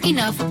nice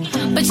enough,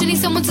 but you need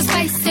someone to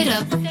spice it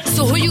up.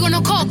 So who you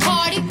gonna call?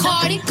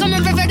 Cardi? Come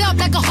and rev it up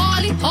like a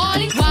Harley.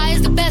 Why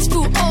is the best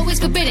food always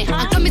forbidden?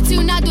 I'm coming to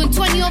you now doing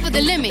 20 over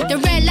the limit. The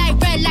red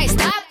light,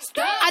 stop.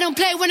 I don't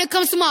play when it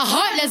comes to my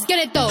heart, let's get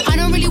it though. I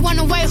don't really want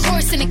a white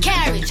horse in a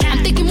carriage.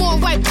 I'm thinking more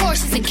white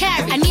horses and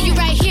carriage. I need you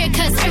right here,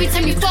 cause every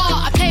time you fall,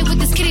 I play with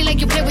this kitty like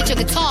you play with your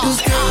guitar.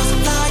 Cause girls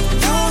like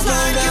you,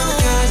 like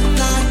guys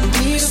like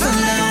me.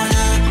 Sundown when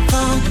I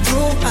come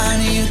through, I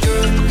need a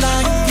girl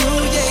like you,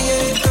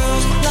 yeah.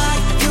 Girls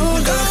like you,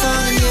 girls on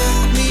the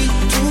yeah. Me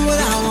do what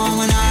I want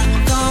when I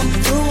come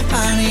through,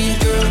 I need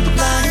a girl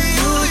like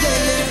you, yeah.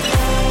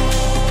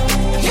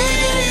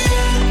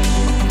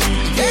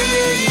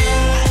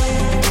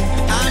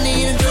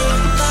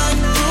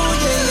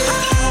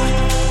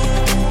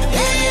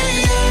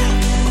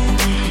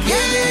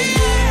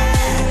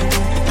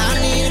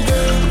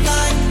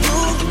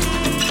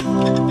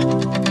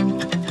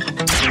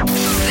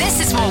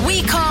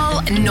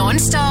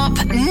 Non-stop,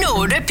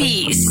 no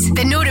repeats.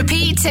 The no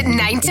repeat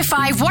 9 to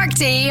 5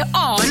 workday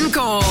on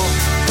Go.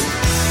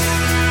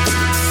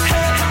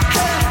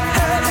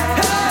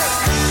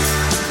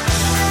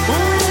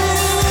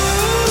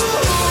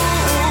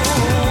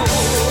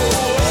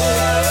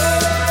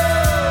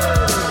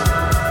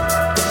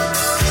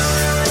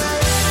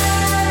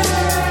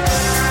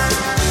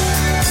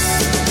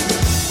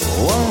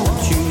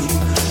 Won't you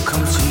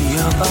come see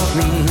about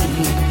me?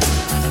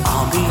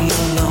 I'll be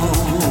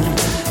alone,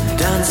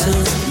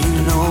 dancing, you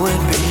know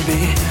it,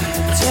 baby.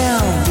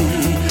 Tell me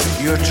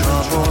your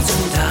troubles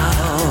and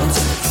doubts,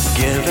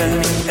 giving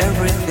me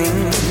everything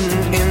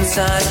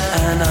inside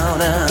and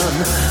out. And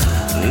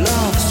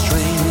love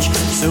strange,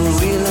 so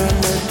real in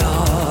the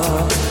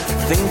dark.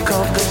 Think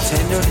of the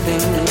tender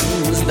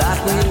things that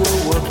we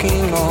were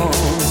working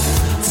on.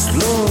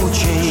 Slow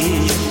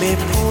change may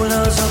pull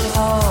us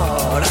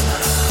apart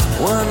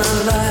when the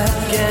light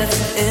gets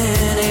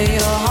into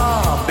your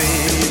heart,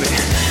 baby.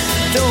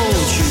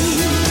 Don't you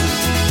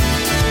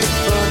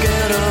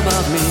forget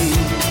about me.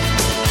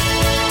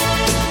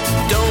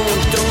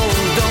 Don't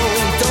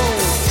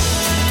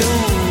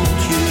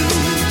you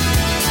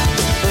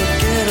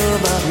forget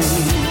about me.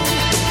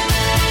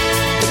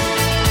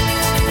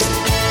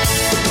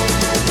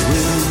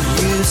 Will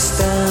you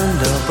stand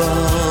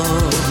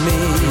above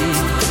me?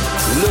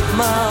 Look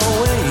my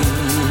way,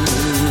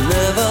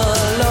 never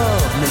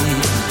love me.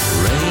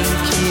 Rain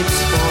keeps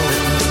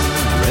falling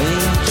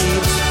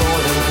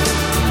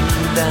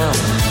down.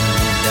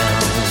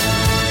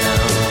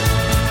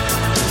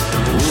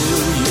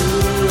 Will you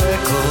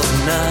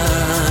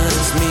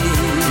recognize me?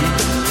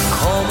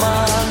 Call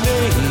my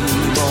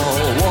name or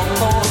walk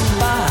on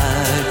by.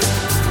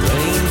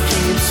 Rain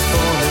keeps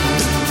falling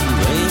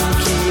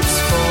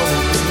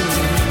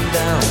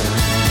down.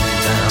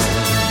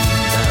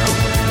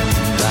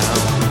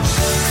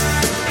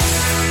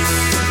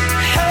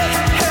 Hey,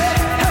 hey,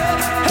 hey,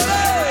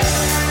 hey.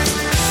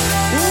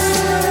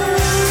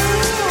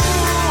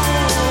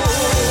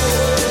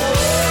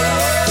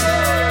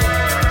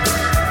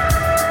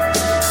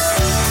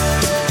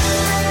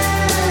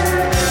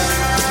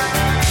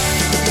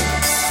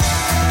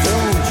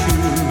 Don't you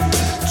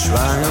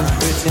try and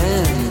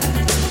pretend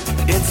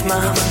it's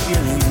my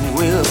feeling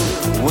will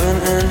win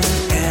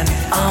and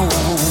I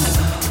won't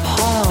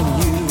harm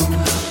you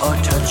or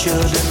touch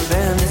your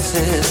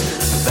defenses.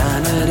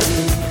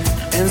 Vanity,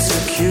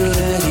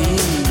 insecurity.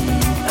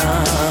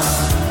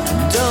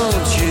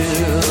 Don't you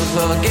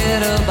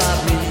forget about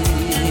me.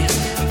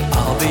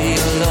 I'll be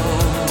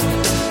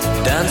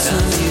alone,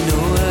 dancing, you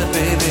know it,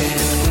 baby.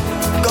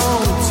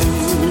 Going to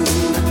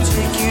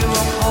take you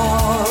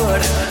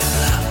apart.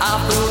 I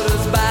put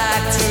us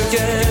back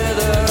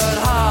together at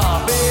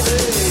heart,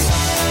 baby.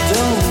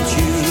 Don't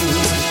you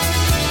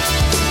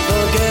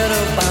forget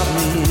about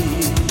me.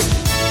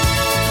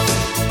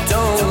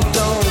 Don't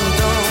you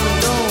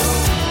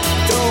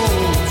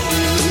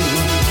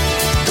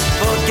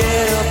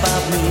forget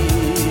about me.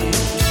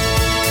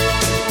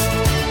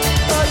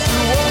 But you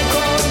won't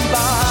come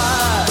by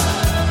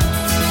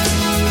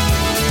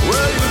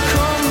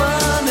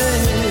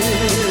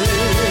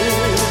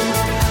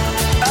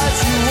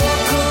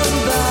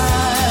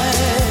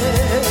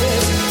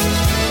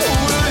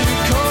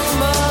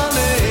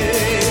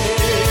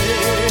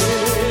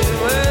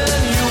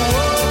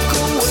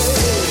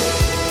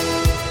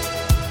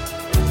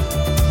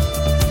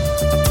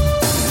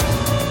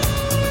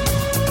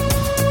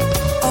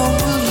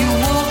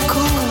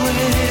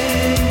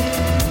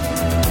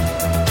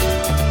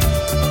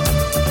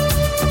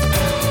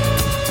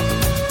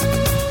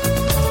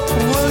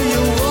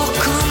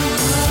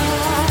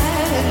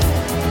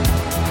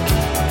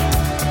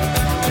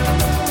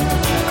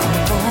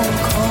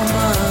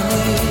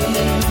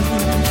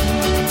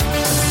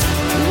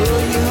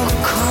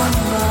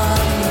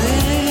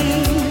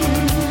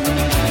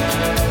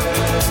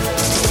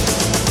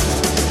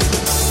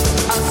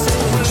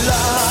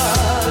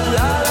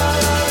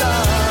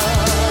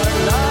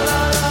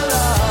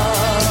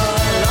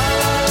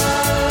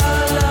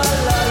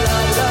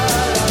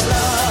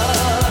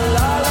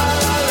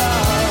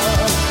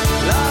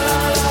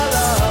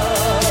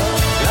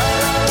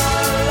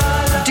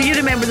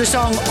remember the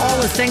song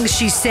All the Things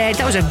She Said?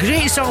 That was a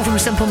great song from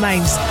Simple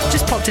Minds.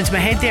 Just popped into my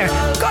head there.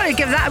 Gotta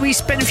give that a wee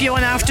spin for you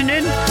one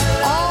afternoon.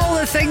 All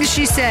the Things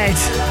She Said.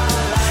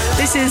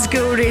 This is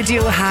Go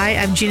Radio. Hi,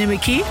 I'm Gina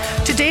McKie.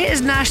 Today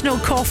is National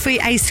Coffee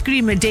Ice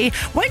Cream Day.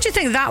 When do you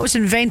think that was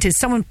invented?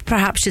 Someone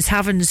perhaps just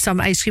having some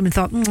ice cream and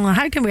thought,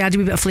 how can we add a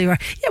wee bit of flavour?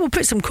 Yeah, we'll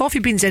put some coffee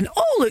beans in.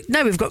 Oh, look,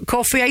 now we've got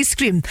coffee ice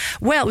cream.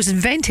 Well, it was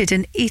invented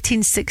in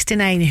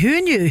 1869.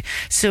 Who knew?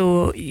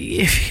 So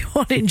if you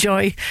want to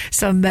enjoy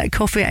some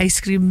coffee ice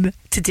cream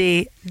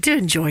today, do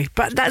enjoy.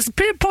 But that's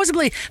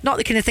possibly not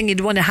the kind of thing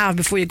you'd want to have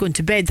before you're going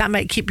to bed. That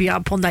might keep you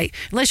up all night,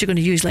 unless you're going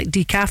to use like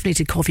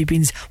decaffeinated coffee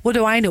beans. What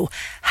do I know?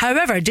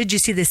 However, did you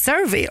see the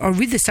survey or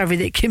read the survey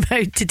that came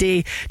out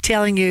today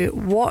telling you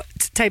what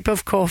type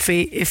of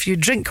coffee, if you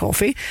drink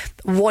coffee,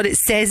 what it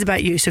says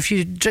about you? So if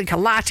you drink a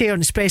latte or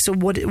an espresso,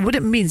 what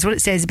it means, what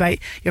it says about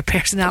your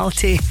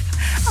personality.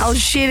 I'll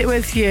share it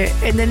with you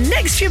in the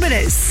next few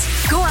minutes.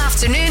 Go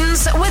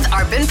afternoons with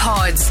Urban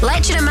Pods.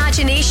 Let your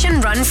imagination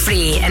run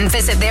free and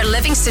visit their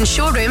Livingston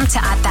showroom to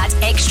add that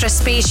extra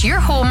space your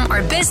home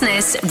or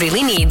business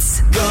really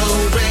needs.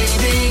 Go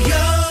Radio.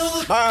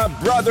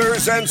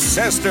 Brothers and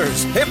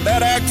sisters, if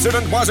that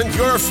accident wasn't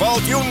your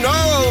fault, you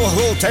know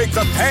who'll take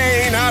the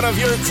pain out of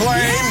your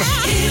claim.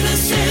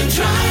 Innocent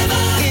driver.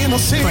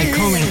 By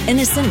calling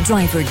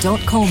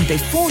innocentdriver.com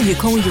before you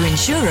call your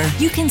insurer,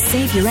 you can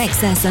save your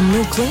excess and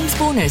no claims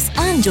bonus,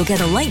 and you'll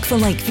get a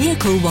like-for-like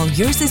vehicle while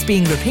yours is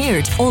being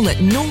repaired, all at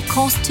no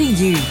cost to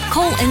you.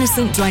 Call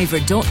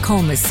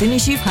innocentdriver.com as soon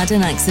as you've had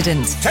an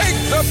accident. Take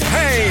the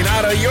pain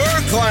out of your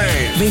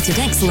claim. Rated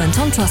excellent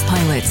on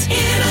Trustpilot.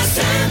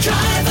 Innocent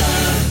driver.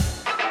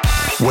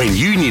 When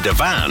you need a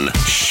van,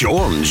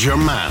 Sean's your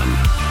man.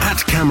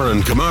 At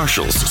Cameron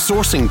Commercials,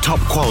 sourcing top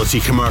quality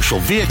commercial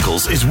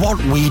vehicles is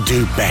what we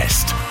do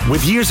best.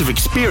 With years of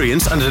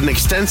experience and an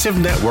extensive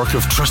network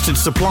of trusted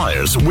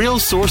suppliers, we'll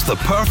source the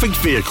perfect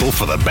vehicle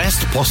for the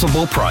best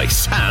possible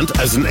price. And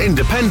as an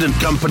independent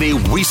company,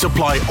 we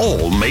supply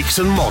all makes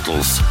and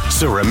models.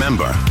 So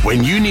remember,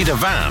 when you need a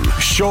van,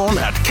 Sean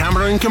at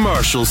Cameron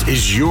Commercials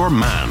is your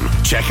man.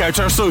 Check out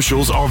our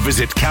socials or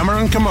visit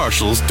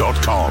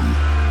CameronCommercials.com.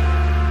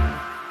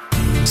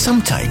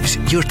 Sometimes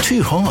you're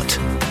too hot.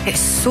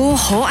 It's so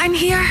hot in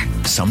here.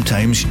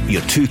 Sometimes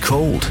you're too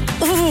cold.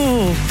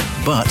 Ooh.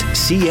 But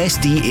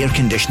CSD Air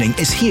Conditioning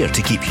is here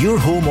to keep your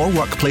home or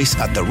workplace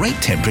at the right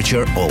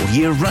temperature all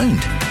year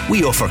round.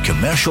 We offer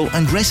commercial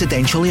and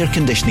residential air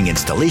conditioning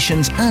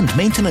installations and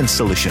maintenance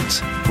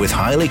solutions. With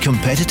highly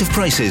competitive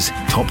prices,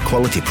 top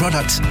quality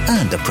products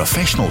and a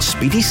professional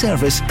speedy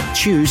service,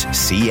 choose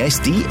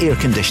CSD Air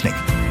Conditioning.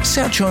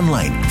 Search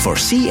online for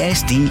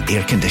CSD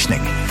Air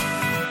Conditioning.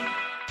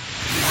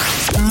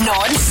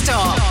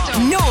 Non-stop,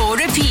 no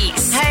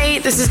repeats. Hey,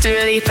 this is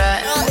Dua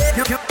Lipa.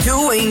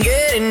 You ain't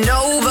getting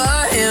over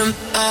him.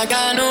 I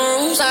got no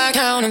rules, I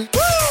count them.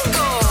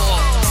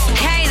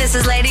 Hey, this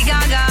is Lady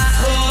Gaga.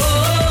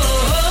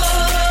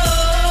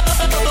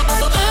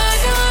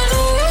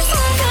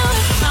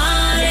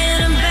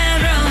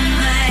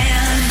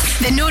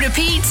 The no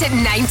repeats at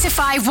 9 to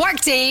 5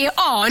 workday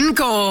on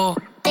Go.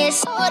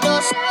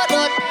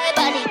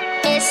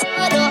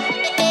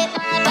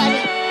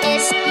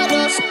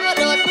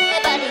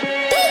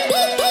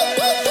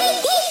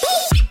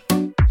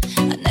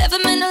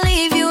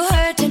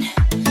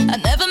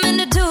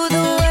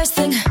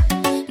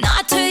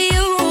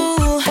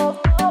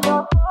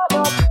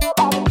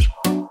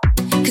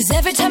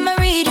 Every time I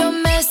read your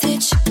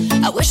message,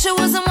 I wish I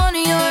wasn't one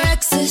of your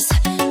exes.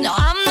 No,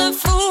 I'm the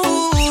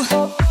fool.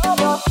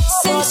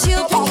 Since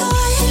you've been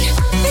gone,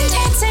 been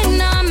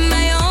dancing on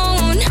my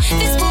own.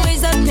 This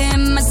boy's up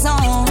in my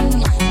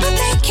zone, but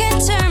they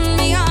can't turn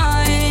me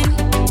on.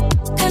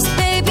 'Cause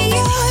baby,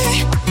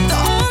 you're the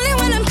only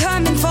one I'm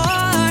coming for.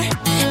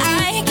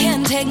 I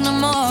can't take no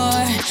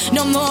more,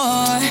 no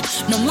more,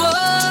 no more.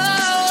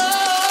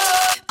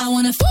 I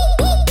wanna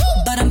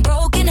but I'm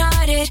broken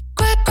hearted.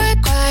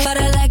 But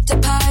I like to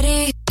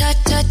party, touch,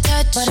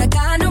 but I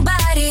got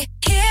nobody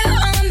here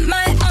on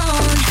my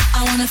own.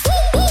 I wanna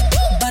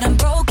but I'm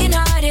broken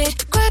hearted.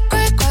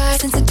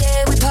 Since the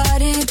day we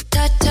parted,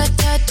 touch,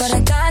 but I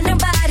got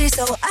nobody,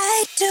 so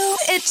I do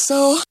it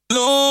so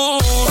low.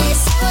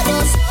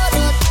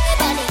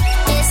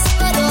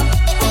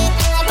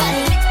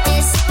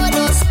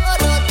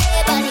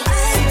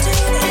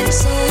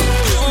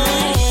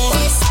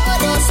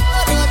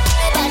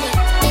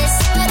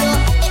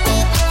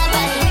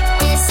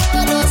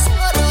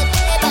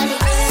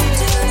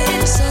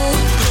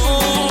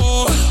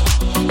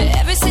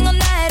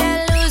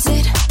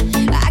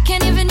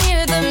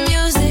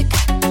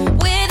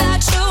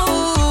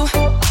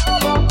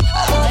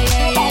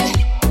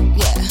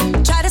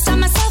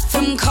 Myself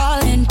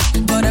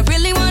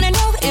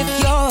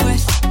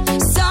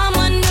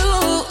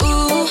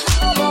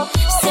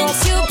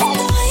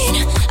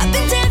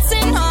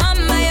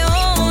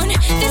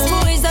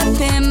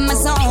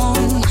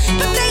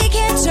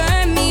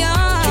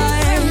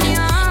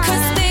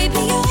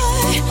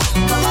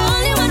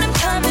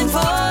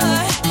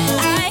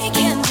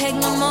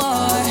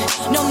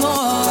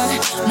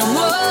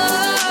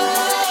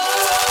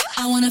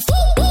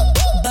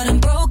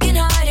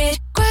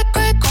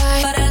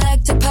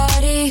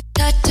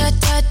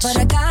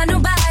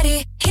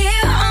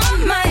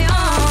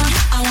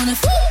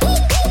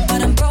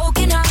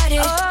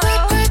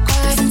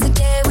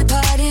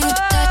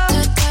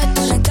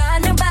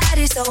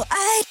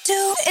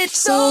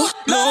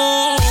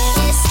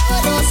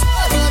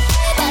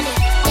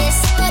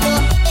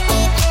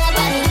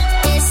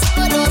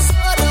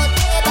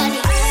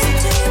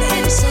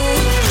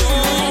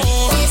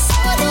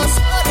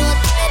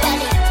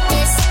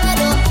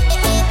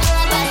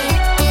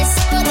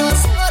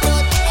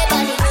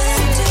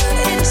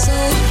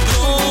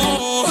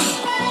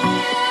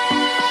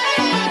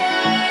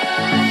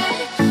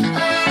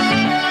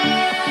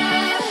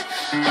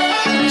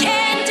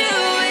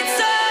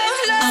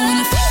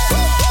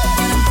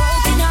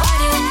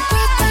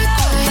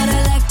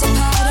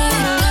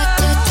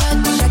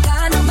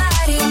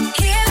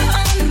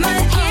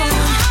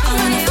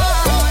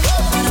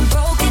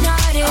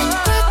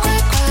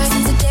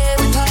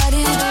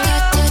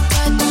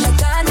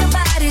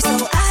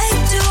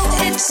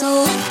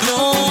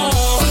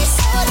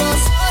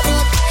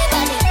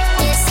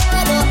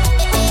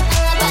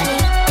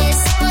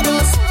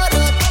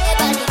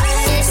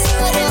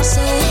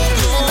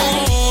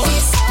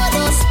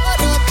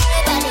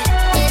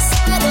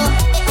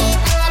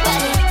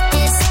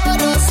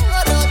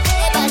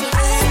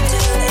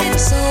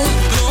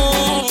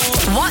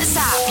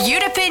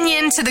Getting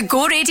you into the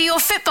Go Radio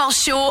Football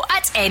Show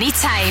at any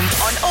time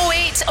on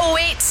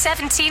 0808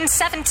 17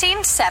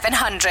 17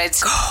 700.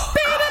 Go.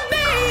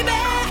 Baby,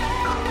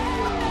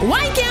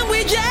 why can't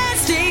we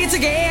just stay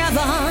together?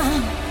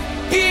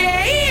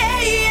 Yeah,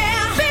 yeah,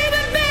 yeah.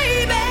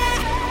 Baby,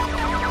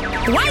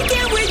 why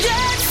can't we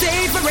just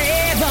stay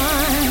forever?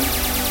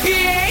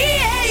 Yeah,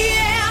 yeah, yeah.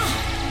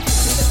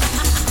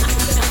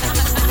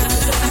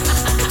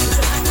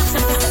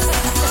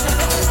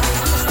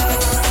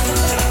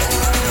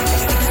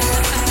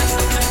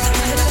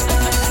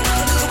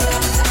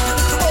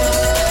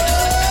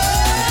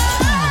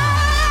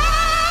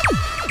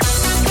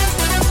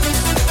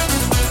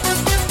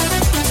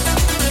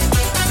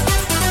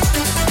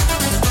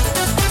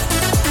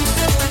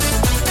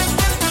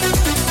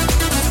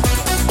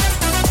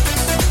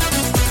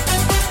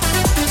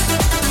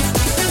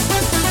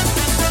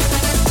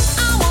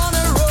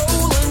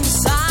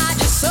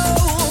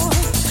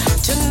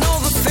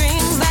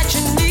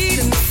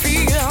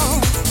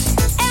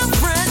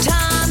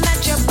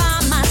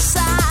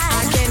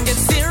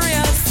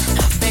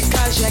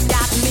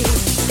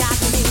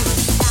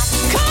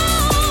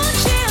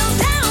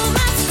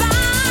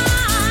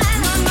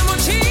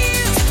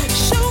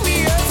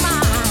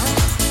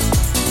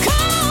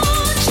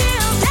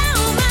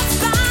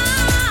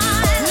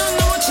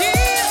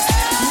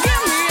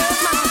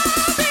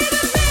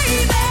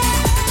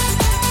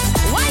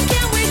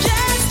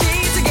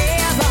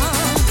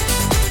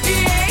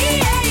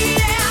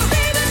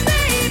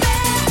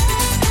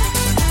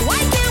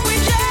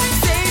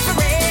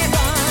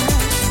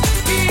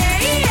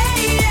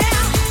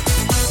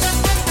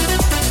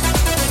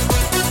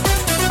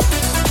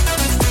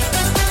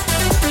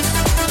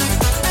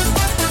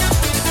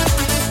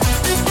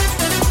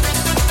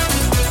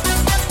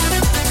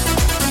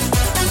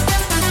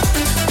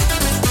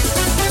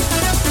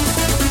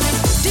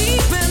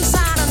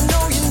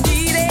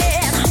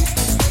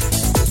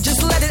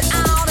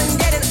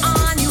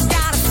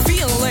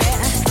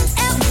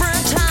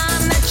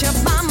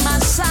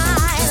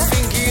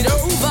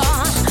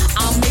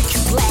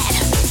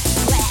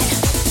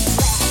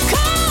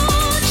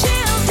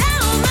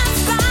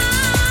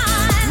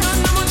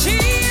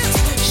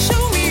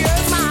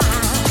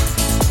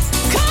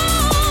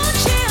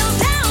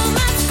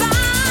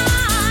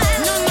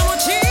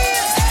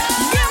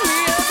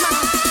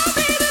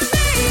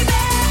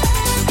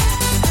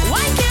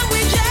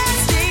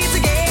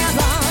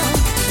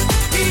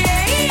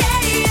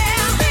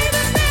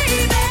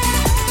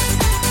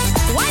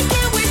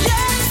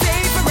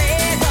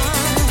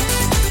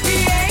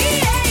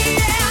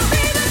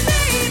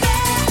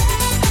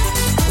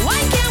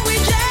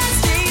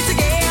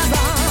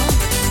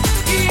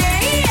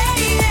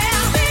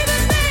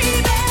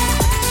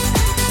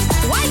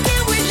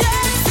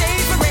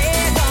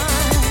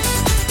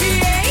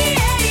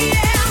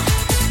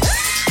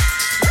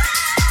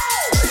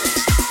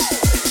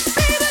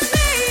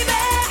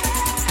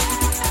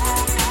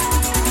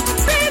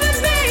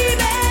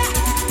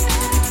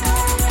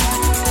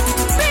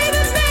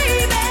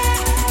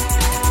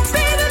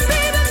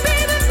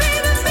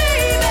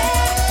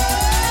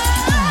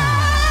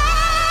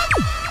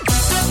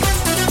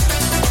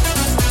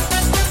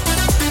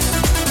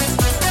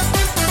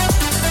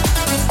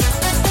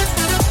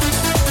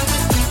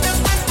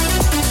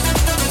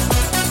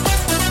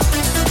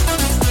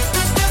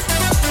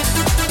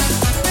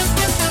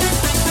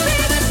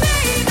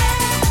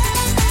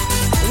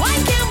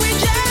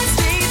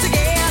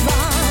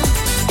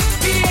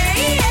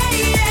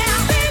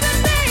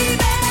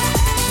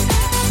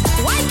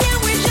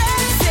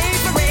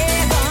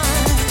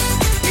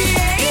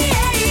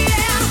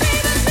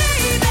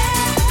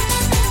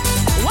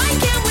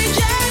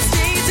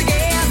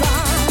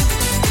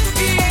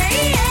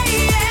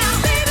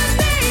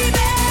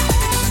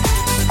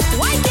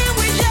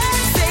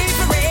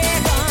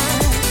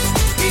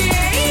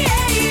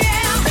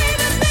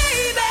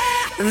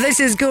 This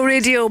is Go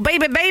Radio,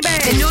 baby, baby.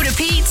 The no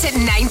repeat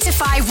 9 to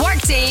 5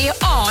 workday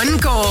on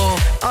Go.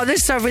 Oh,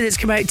 this survey that's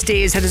come out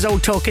today has had us all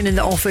talking in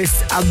the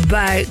office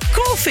about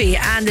coffee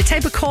and the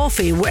type of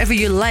coffee, whatever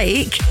you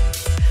like,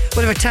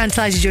 whatever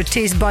tantalises your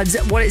taste buds,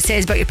 what it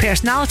says about your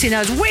personality.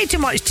 Now, it's way too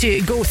much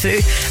to go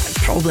through.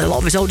 Probably a lot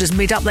of it's all just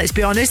made up, let's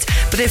be honest.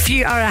 But if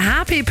you are a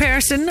happy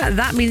person,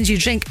 that means you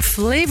drink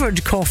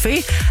flavoured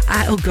coffee.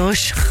 Oh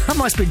gosh, that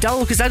must be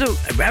dull because I don't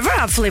ever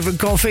have flavoured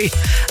coffee.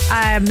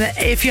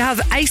 If you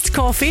have iced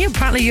coffee,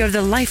 apparently you're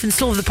the life and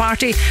soul of the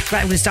party. Right,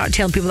 I'm going to start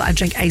telling people that I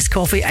drink iced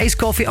coffee. Iced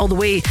coffee all the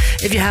way.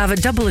 If you have a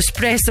double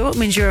espresso, it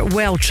means you're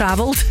well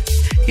travelled.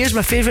 Here's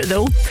my favourite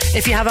though.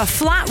 If you have a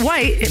flat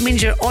white, it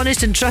means you're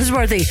honest and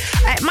trustworthy.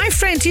 My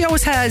friend, he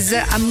always has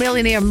a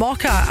millionaire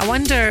mocha. I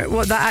wonder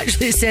what that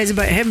actually says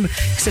about him.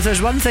 Because if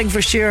there's one thing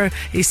for sure,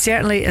 he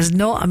certainly is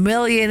not a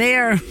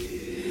millionaire.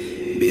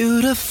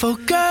 Beautiful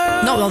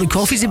girl. Not with all the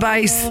coffees he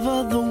buys. You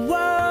know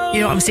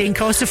what I'm saying?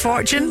 Cost a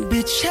fortune.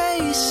 Be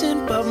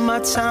chasing, but my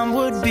time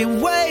would be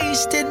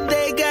wasted.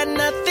 They got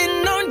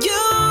nothing on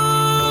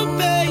you,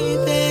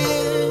 baby.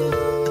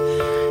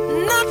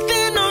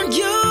 Nothing on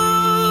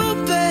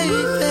you, baby.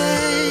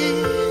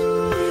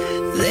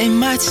 They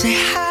might say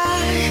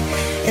hi,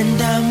 and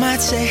I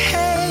might say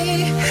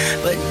hey,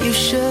 but you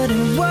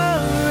shouldn't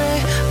worry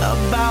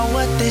about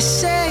what they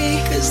say,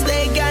 'cause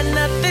they got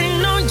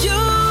nothing on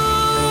you,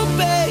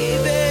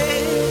 baby.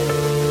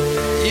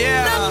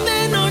 Yeah.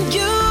 Nothing on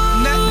you.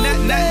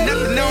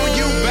 Nothing on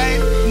you,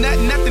 babe.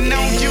 Nothing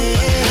on you.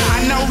 I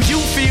know you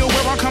feel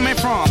where I'm coming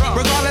from,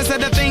 regardless of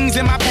the things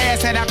in my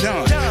past that I've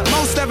done.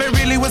 Most of it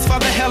really was for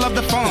the hell of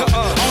the fun.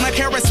 On a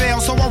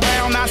carousel, so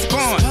around I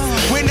spun.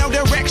 With no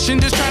direction,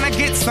 just trying to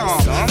get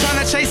some. Trying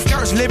to chase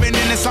skirts, living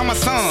in the summer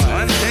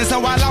sun. And so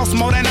I lost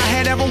more than I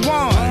had ever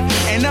won.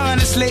 And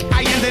honestly,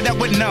 I ended up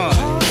with none.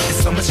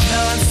 There's so much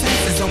nonsense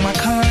that's on my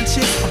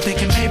conscience. I'm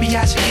thinking maybe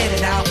I should get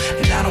it out.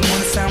 And I don't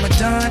want to sound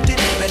redundant,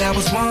 but I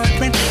was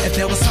wondering if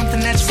there was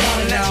something that you want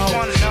to know.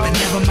 But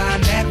never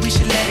mind that, we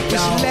should let it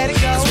go.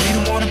 'Cause we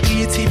don't want to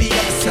be a TV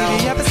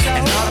episode.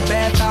 And all the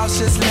bad thoughts,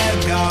 just let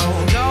them go.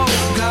 Go,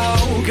 go,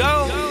 go,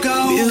 go.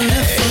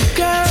 Beautiful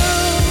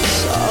girls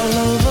all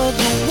over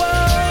the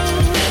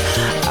world.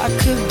 I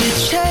could be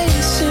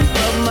chasing,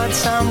 but my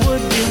time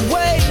would be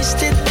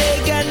wasted. They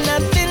got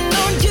nothing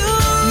on you.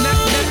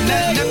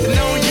 Nothing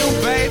on you,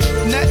 babe.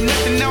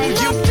 Nothing on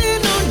you.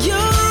 Nothing on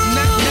you.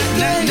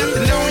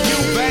 Nothing on you,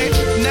 babe.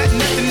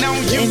 Nothing on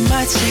you. They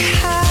might say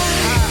hi,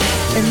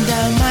 and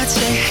I might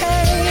say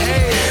hey,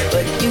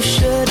 but you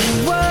shouldn't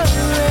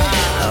worry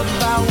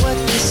about what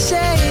they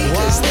say,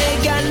 'cause they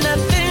got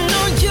nothing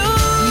on you.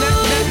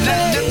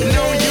 Nothing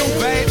on you,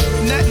 babe.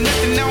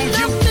 Nothing on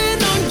you. Nothing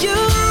on you.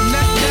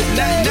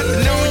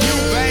 Nothing on you,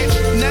 babe.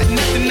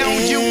 Nothing on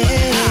you.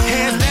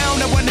 Hands down,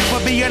 there will never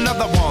be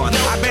another one.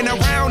 I've been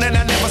around and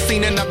I never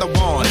seen another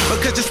one.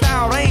 Because your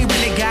style ain't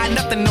really got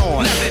nothing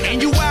on.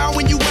 And you wild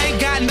when you ain't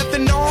got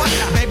nothing on.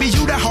 Baby,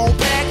 you the whole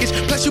package.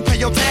 Plus you pay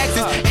your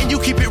taxes. And you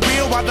keep it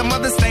real while the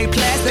mothers stay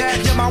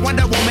plastic. You're my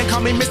Wonder Woman,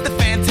 call me Mr.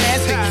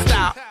 Fantastic.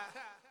 Stop.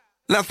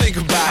 Now think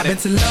about it.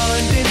 I've been to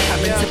London,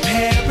 I've been to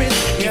Paris,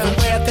 even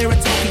where there in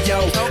Tokyo.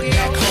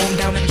 Back home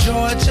down in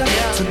Georgia,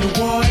 to New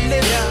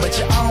Orleans, but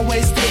you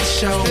always did the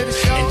show.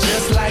 And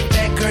just like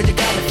that, girl, you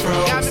got me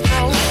froze.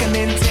 Like a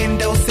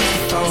Nintendo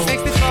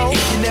 64.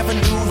 If you never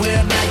knew,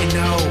 well, now you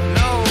know.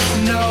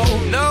 No.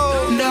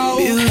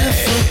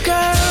 Beautiful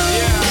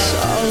girls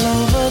all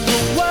over the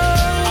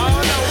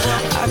world.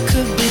 I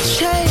could be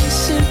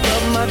chasing,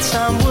 but my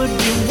time would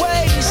be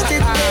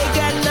wasted. They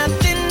got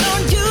nothing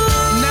on you.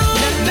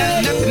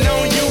 Nothing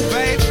on you,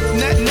 babe.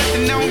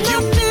 Nothing on you.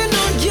 Nothing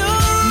on you.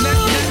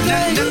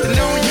 Nothing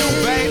on you,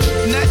 babe.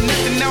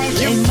 Nothing on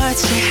you. They might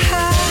say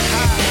hi,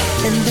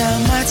 and I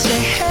might say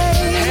hey,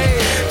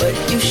 but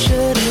you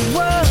shouldn't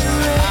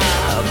worry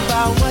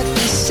about what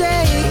they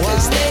say,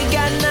 'cause they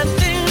got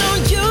nothing on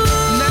you.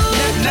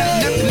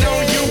 Nothing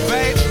on you,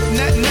 babe.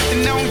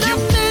 Nothing on you.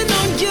 Nothing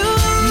on you.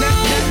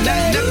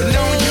 Nothing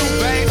on you,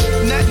 babe.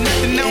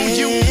 Nothing on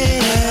you.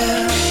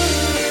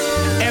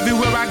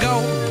 Everywhere I go,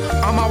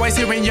 I'm always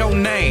hearing your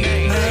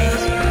name.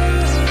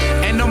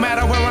 And no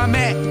matter where I'm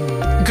at,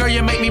 girl,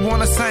 you make me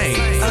wanna sing.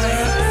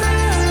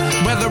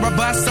 Whether a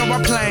bus or a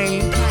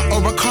plane,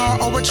 or a car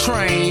or a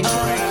train,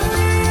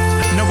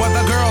 no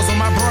other girls on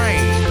my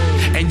brain,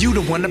 and you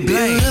the one to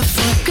blame.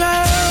 Beautiful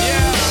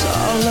girls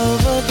all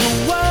over the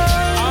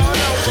world.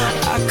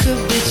 I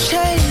could be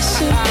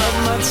chasing, but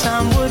my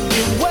time would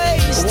be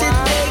wasted.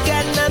 They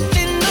got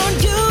nothing on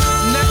you.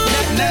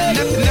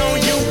 Nothing on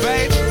you,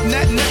 babe.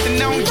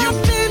 Nothing on you.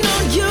 Nothing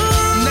on you.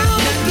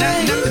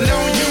 Nothing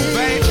on you,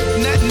 babe.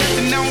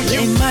 Nothing on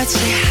you. They might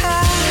say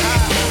hi,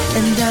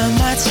 and I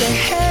might say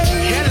hey,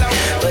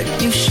 but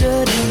you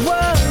shouldn't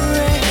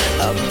worry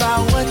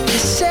about what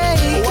they say,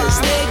 'cause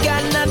they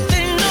got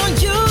nothing on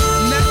you.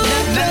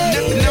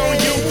 Nothing on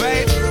you,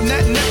 babe.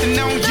 Nothing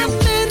on you.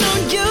 Nothing on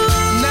you.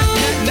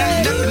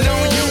 Nothing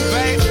on you,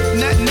 babe.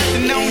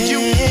 Nothing on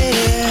you.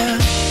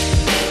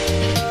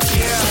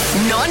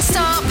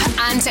 Non-stop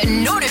and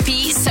no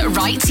repeats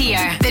right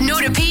here. The no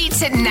repeat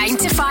 9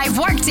 to 5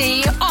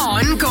 workday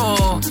on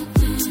Go.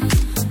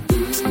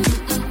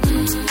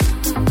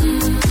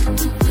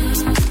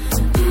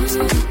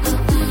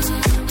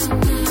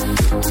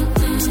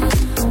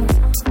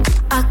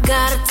 I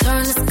gotta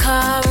turn this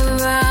car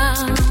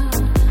around.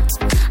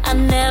 I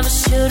never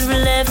should have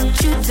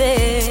left you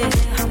there.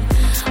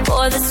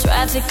 Boy, this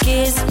traffic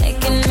is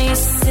making me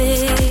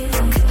sick.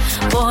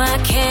 Boy, I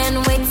can't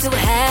wait to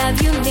have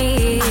you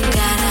near. I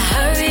gotta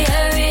hurry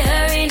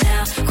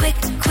now.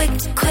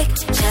 Quick,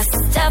 just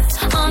step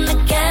on the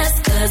gas,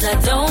 'cause I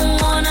don't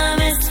wanna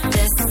miss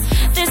this.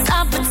 This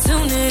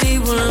opportunity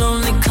will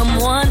only come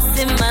once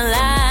in my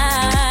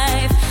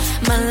life.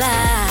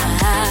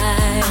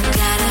 I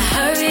gotta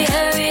hurry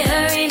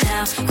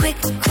now.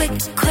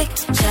 Quick,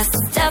 just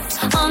step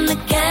on the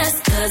gas,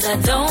 'cause I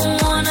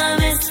don't wanna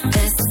miss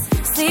this.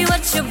 See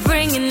what you're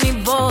bringing me,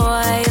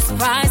 boy, it's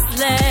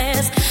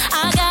priceless.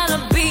 I gotta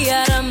be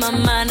out of my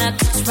mind not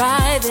to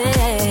try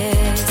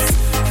this.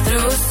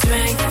 Through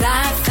strength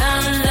I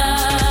found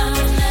love.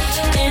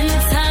 In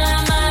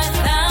time I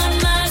found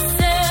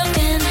myself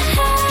in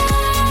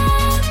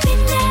happiness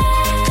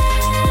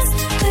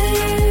with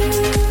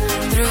you.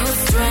 Through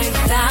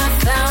strength I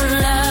found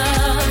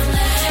love.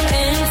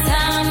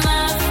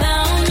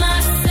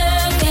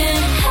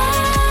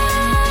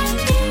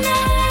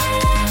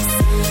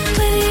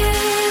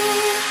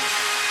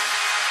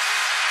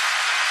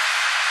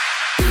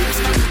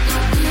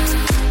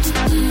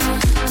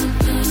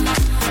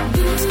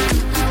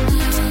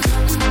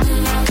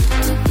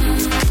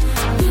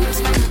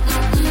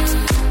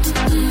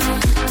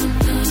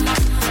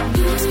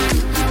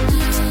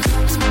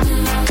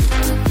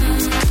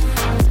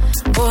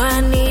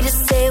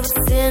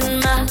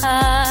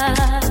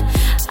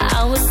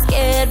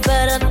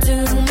 but I'll do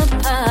my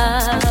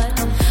part.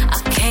 I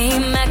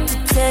came back to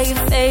tell you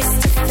face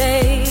to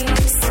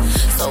face,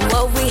 so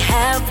what we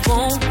have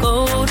won't go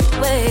to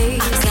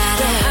waste. I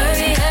gotta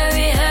hurry,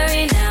 hurry,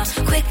 hurry now.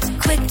 Quick,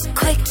 quick,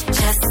 quick.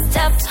 Just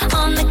step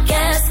on the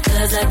gas,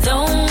 'cause I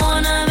don't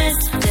wanna miss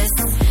this.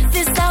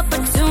 This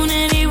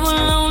opportunity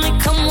will only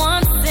come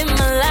once in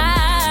my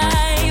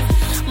life.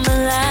 My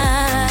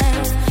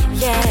life,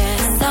 yeah.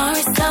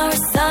 Sorry, sorry,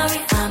 sorry,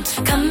 I'm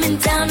coming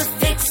down to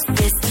fix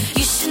this.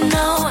 You should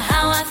know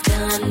how I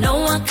feel, I know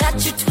I got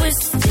you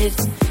twisted.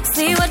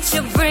 See what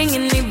you're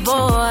bringing me,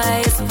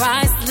 boy, it's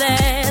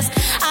priceless.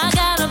 I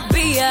gotta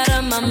be out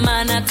of my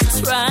mind not to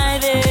try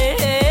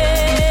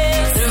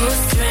this. Through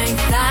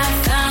strength I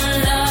found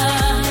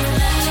love.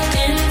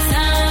 In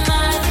time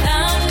I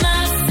found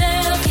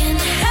myself in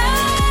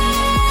happiness.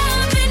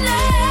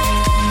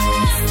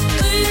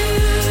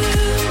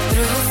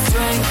 Through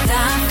strength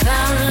I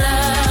found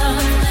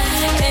love.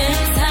 In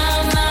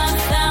time I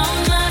found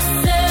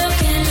myself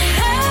in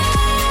happiness.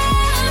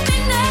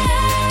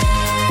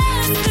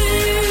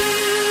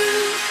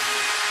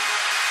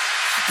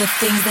 The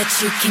things that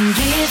you can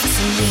give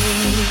to me,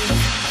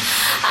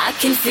 I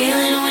can feel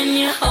it when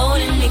you're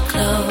holding me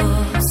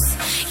close.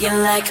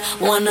 You're like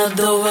one of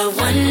the world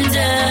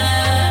wonders.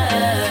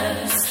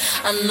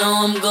 I know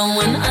I'm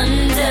going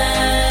under.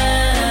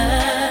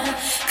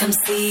 Come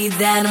see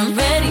that I'm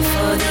ready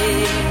for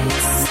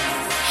this.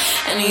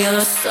 And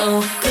you're so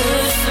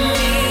good for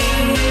me.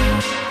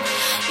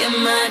 You're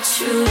my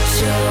true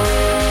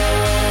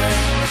joy.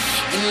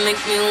 You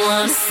make me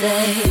wanna say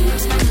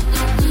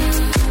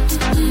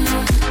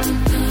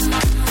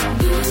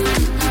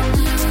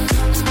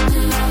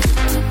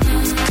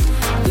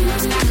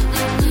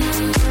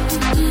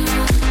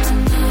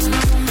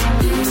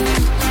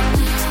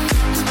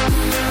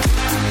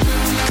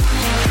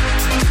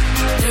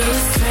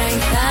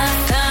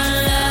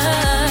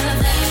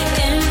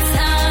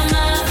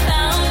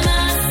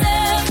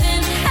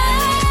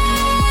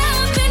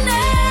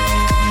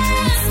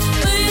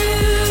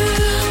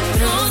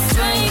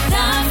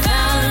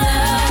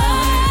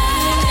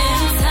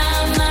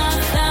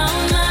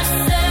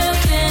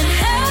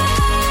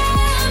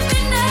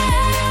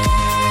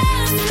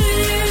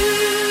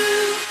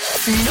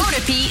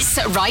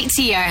right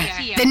here.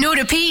 The no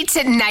repeat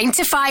 9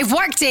 to 5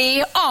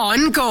 workday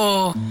on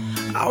Go.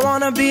 I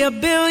wanna be a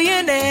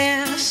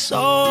billionaire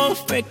so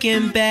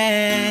freaking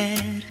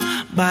bad.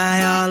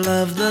 Buy all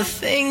of the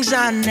things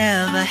I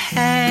never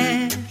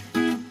had.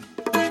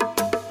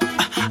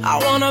 I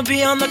wanna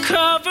be on the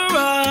cover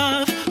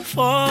of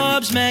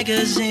Forbes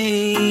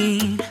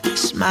magazine,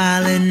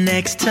 smiling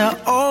next to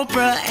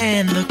Oprah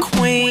and the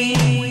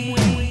Queen.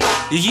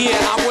 Yeah,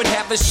 I would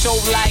have a show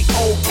like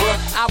Oprah.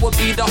 I would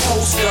be the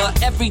host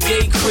of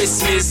Everyday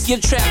Christmas. Give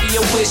Travi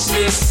a wish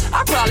list.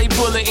 I'd probably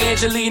pull an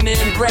Angelina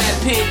and Brad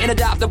Pitt and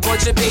adopt a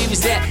bunch of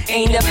babies that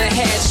ain't never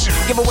had shit.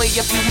 Give away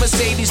a few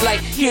Mercedes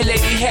like, here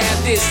lady, have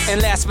this.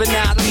 And last but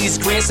not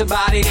least, grant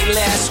somebody their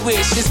last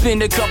wish. It's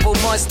been a couple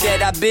months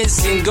that I've been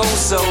single,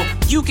 so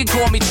you can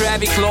call me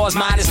Travi Claus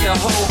minus the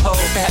ho-ho.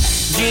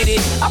 Get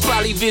it? I'll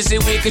probably visit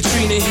where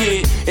Katrina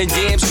hit, and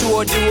damn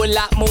sure do a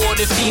lot more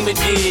than FEMA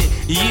did.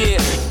 Yeah,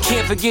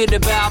 can't forget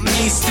about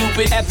me,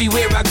 stupid.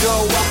 Everywhere I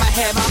go, I'ma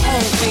have my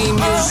own theme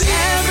music.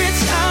 Oh, every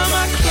time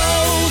I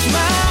close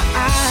my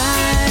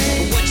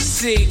eyes, what you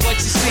see, bro?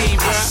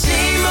 I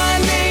see my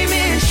name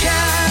in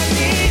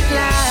shining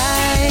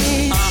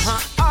lights.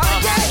 Oh,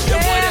 yeah.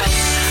 What else?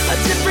 A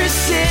different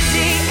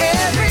city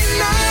every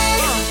night.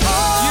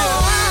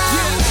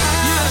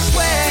 I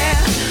swear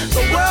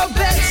the world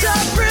better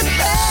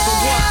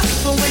prepare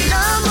for when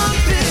I'm a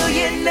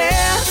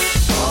billionaire.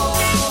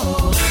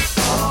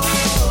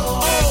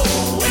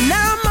 When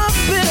I'm a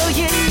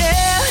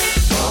billionaire.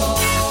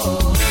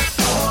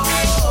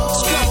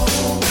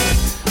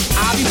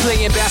 I'll be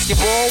playing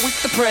basketball with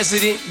the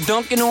president,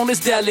 dunking on his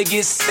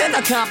delegates. Then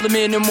I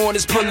compliment him on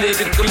his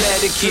political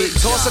etiquette.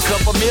 Toss a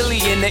couple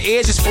million, the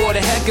air just for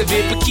the heck of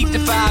it, but keep the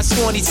 5s,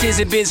 20s, 10s,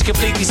 and bins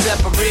completely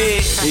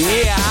separate.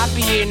 Yeah, I'll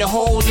be in a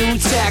whole new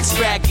tax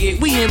bracket.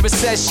 We in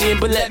recession,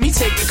 but let me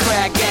take a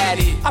crack at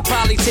it. I'll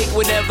probably take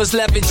whatever's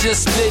left and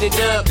just split it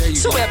up,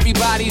 so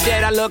everybody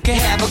that I love can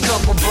have a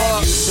couple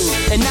bucks.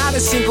 And not a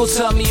single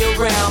tummy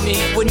around me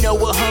would know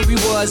what hungry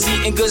was,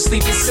 eating good,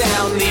 sleeping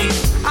soundly.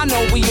 I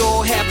know we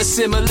all have a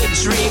similar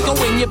dream. Go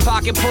in your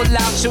pocket, pull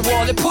out your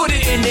wallet, put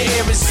it in the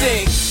air and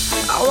sing.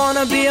 I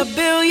wanna be a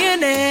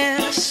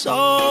billionaire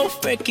so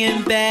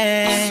freaking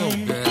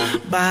bad.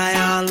 Buy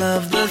all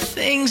of the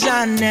things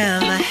I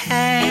never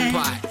had.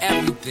 Buy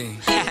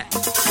everything.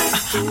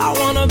 I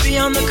wanna be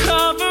on the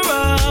cover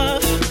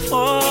of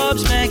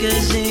Forbes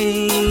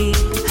magazine,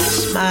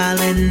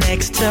 smiling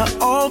next to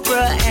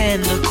Oprah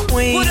and the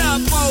Queen. What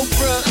up,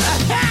 Oprah?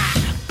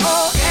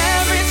 Oh,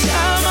 every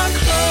time I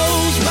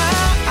close my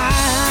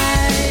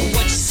eyes,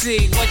 what you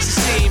see, bro?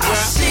 I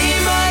see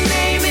my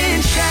name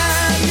in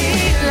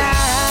shining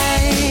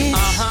lights.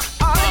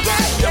 Oh,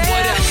 yeah.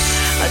 What else?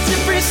 A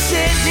different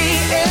city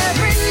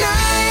every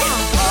night.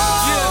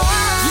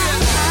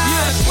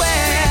 I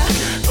swear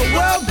the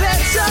world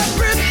better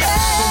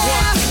prepare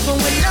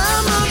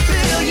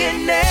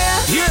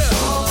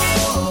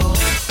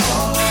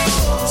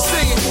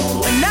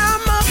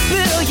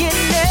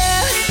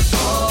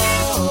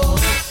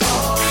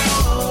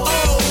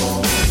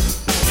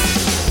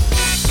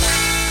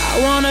I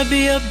wanna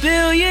be a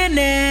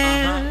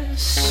billionaire,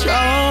 so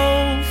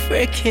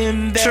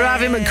freaking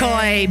bad. Gina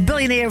McKie,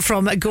 billionaire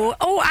from Go.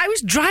 Oh, I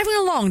was driving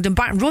along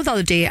Dumbarton Road the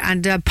other day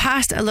and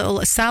passed a little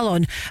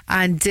salon,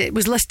 and it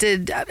was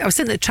listed. I was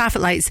sitting at the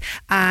traffic lights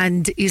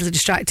and easily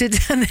distracted,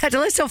 and they had a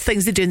list of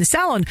things they do in the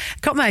salon.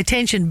 Caught my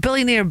attention.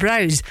 Billionaire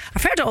brows.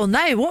 I've heard it all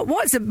now.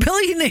 What's a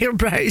billionaire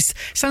brows?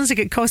 Sounds like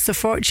it costs a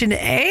fortune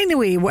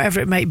anyway,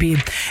 whatever it might be.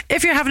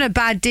 If you're having a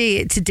bad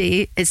day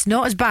today, it's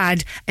not as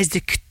bad as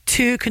the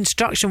two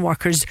construction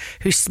workers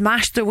who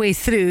smashed their way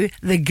through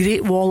the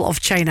Great Wall of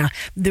China.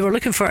 They were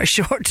looking for a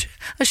short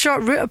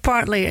route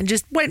apparently, and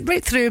just went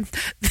right through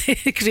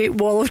the Great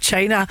Wall of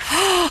China.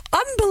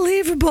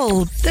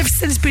 Unbelievable. They've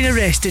since been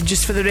arrested,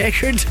 just for the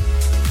record.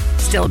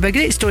 Still, it'll be a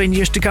great story in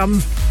years to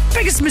come.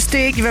 Biggest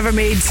mistake you've ever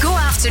made. Go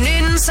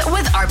afternoons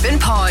with Urban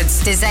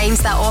Pods.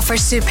 Designs that offer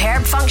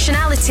superb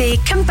functionality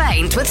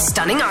combined with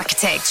stunning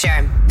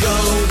architecture.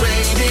 Go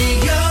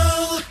radio.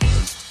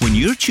 When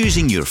you're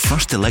choosing your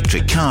first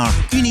electric car,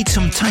 you need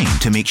some time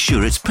to make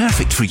sure it's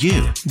perfect for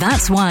you.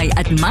 That's why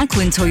at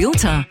Macklin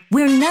Toyota,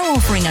 we're now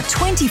offering a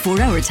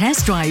 24-hour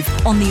test drive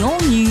on the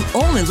all-new,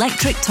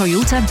 all-electric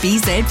Toyota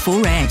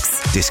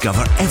BZ4X.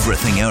 Discover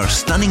everything our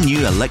stunning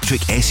new electric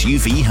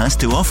SUV has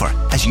to offer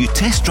as you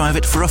test drive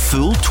it for a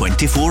full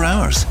 24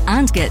 hours.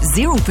 And get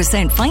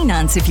 0%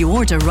 finance if you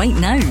order right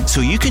now.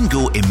 So you can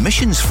go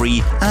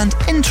emissions-free and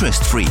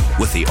interest-free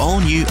with the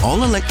all-new,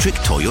 all-electric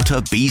Toyota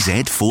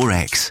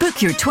BZ4X.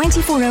 Book your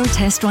 24-hour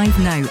test drive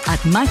now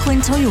at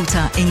Macklin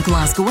Toyota in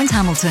Glasgow and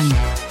Hamilton.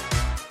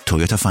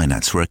 Toyota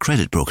Finance. We're a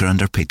credit broker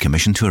under paid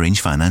commission to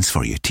arrange finance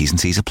for you. T's and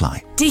C's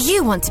apply. Do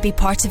you want to be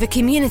part of a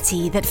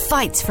community that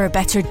fights for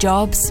better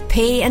jobs,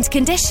 pay and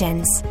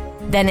conditions?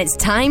 Then it's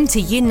time to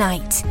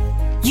unite.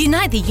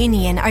 Unite the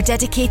Union are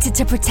dedicated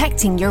to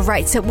protecting your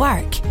rights at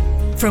work.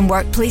 From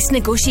workplace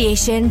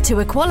negotiation to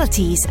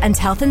equalities and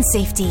health and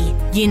safety,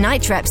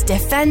 Unite reps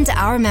defend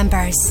our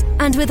members.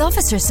 And with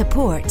officer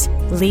support,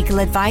 legal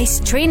advice,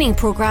 training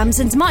programmes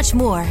and much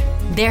more,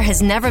 there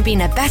has never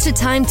been a better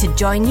time to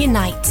join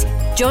Unite.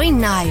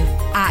 Join now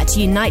at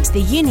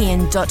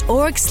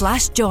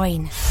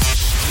unitetheunion.org/join.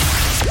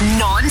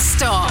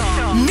 Non-stop,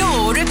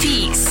 no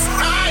repeats.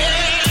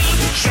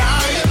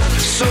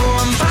 So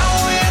I'm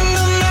bowing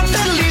the knot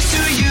that leads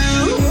to you.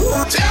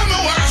 Tell me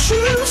what I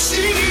should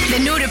see. The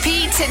no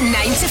repeat 9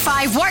 to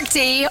 5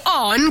 workday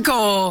on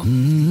Go.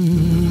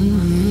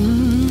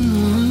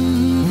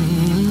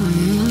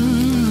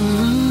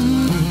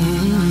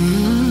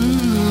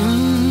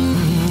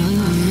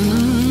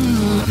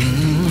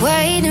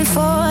 Waiting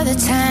for the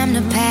time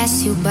to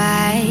pass you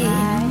by.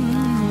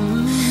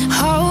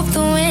 Hope the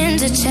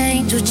winds of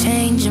change will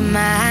change your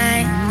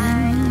mind.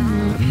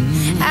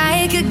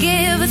 I could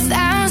give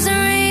 1,000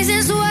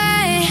 reasons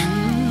why,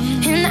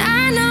 and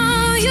I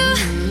know you,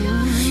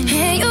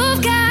 and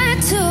you've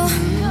got to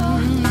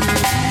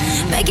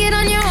make it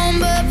on your own,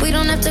 but we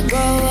don't have to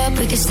grow up,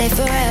 we can stay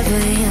forever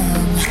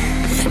young.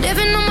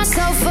 Living on my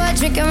sofa,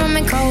 drinking rum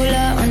and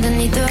cola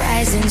underneath the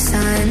rising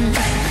sun.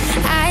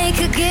 I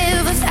could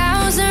give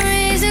 1,000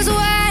 reasons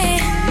why,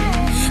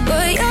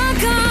 but you're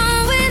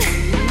going,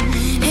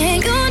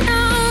 and you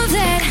know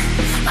that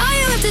all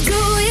you have to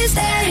do is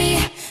stay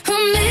a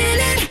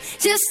minute.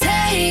 Just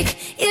take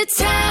your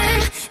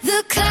time.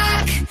 The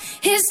clock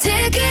is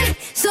ticking,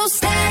 so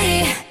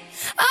stay.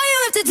 All you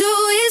have to do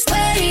is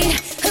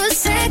wait a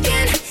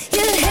second.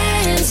 Your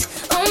hands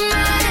on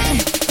mine.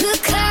 The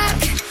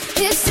clock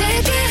is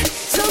ticking,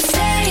 so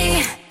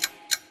stay.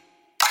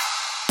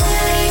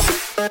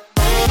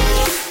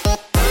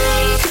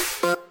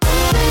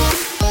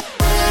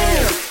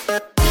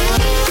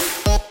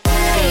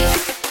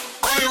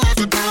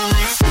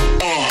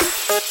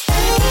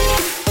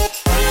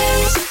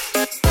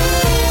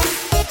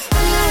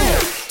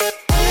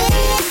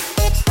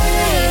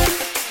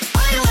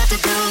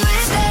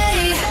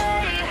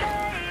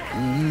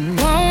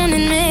 Won't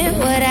admit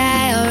what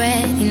I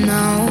already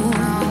know.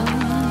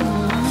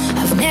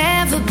 I've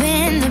never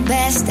been the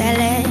best at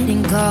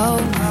letting go.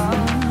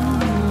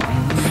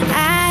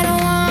 I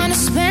don't wanna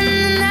spend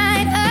the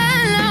night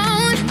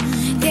alone.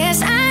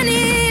 Yes, I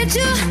need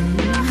you,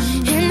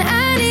 and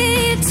I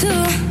need to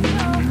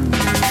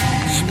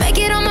make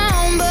it on my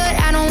own, but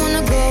I don't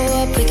wanna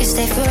grow up. We can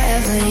stay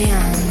forever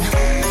young.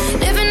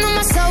 Living on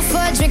my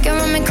sofa, drinking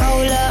rum and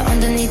cola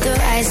underneath the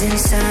rising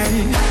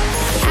sun.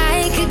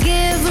 I could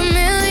give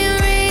 1,000,000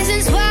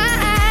 reasons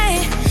why,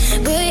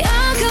 but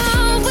you're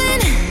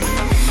going,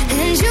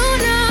 and you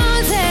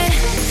know that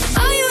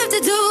all you have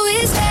to do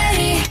is stay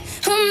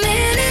a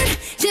minute.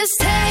 Just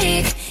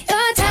take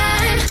your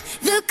time.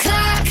 The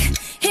clock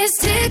is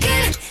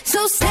ticking,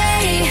 so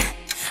stay.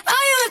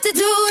 All you have to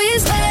do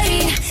is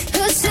wait a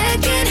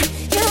second.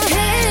 Your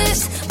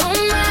hands on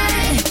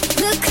mine.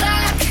 The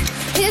clock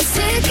is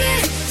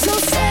ticking, so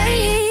stay.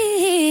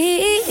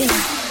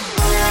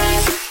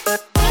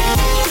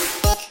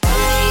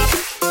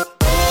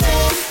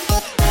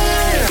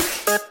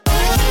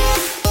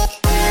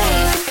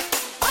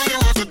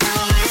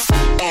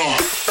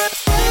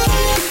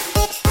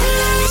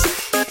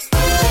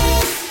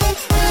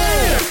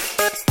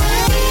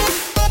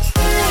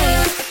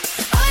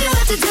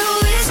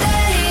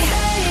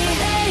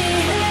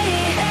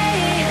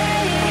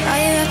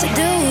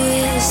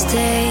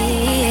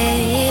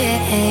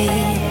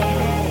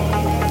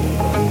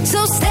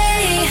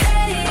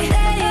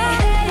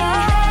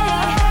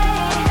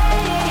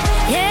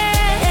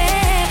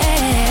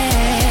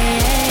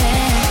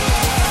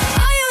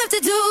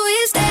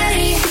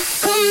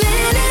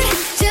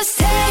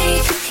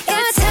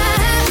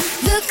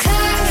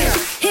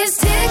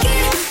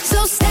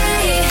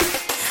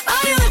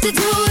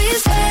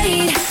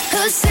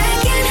 The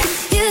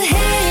second your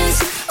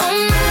hands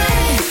on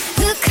mine,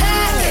 the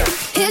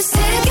clock is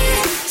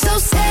ticking. So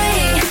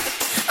say,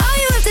 all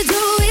you have to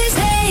do is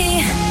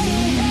hey.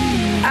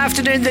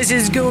 Afternoon, this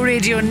is Go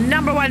Radio,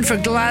 number one for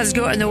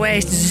Glasgow and the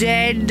West.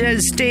 Zed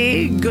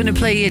Stay going to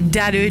play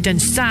Darude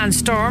and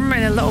Sandstorm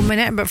in a little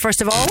minute, but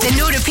first of all, the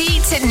No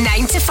Repeat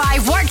 9 to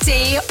 5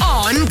 workday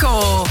on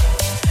Go.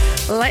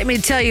 Let me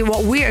tell you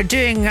what we are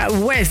doing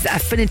with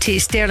Affinity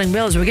Sterling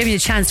Bills. We're giving you a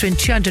chance to win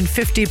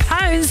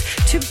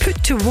 £250 to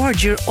put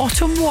towards your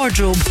autumn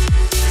wardrobe.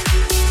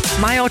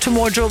 My autumn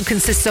wardrobe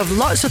consists of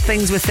lots of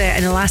things with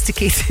an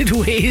elasticated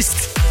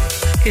waist.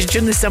 Because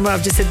during the summer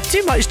I've just had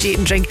too much to eat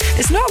and drink.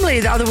 It's normally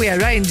the other way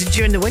around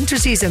during the winter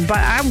season, but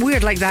I'm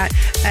weird like that.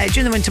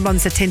 During the winter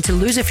months I tend to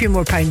lose a few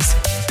more pounds.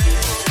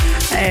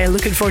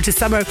 Looking forward to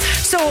summer.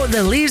 So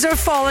the leaves are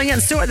falling,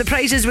 and so are the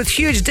prices, with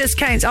huge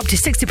discounts up to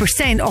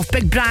 60% off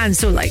big brands.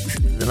 So like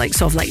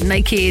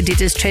Nike,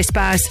 Adidas,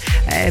 Trespass,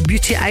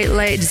 Beauty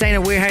Outlet,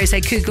 Designer Warehouse. I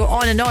could go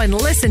on and on.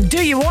 Listen,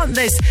 do you want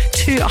this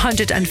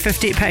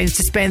 £250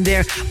 to spend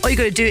there? All you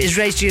got to do is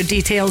register your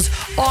details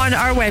on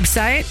our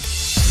website,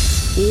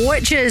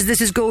 which is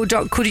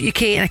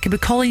thisisgo.co.uk, and I could be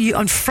calling you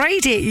on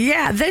Friday.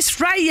 Yeah, this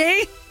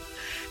Friday,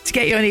 to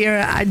get you on air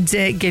and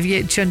give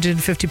you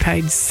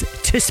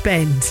 £250 to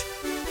spend.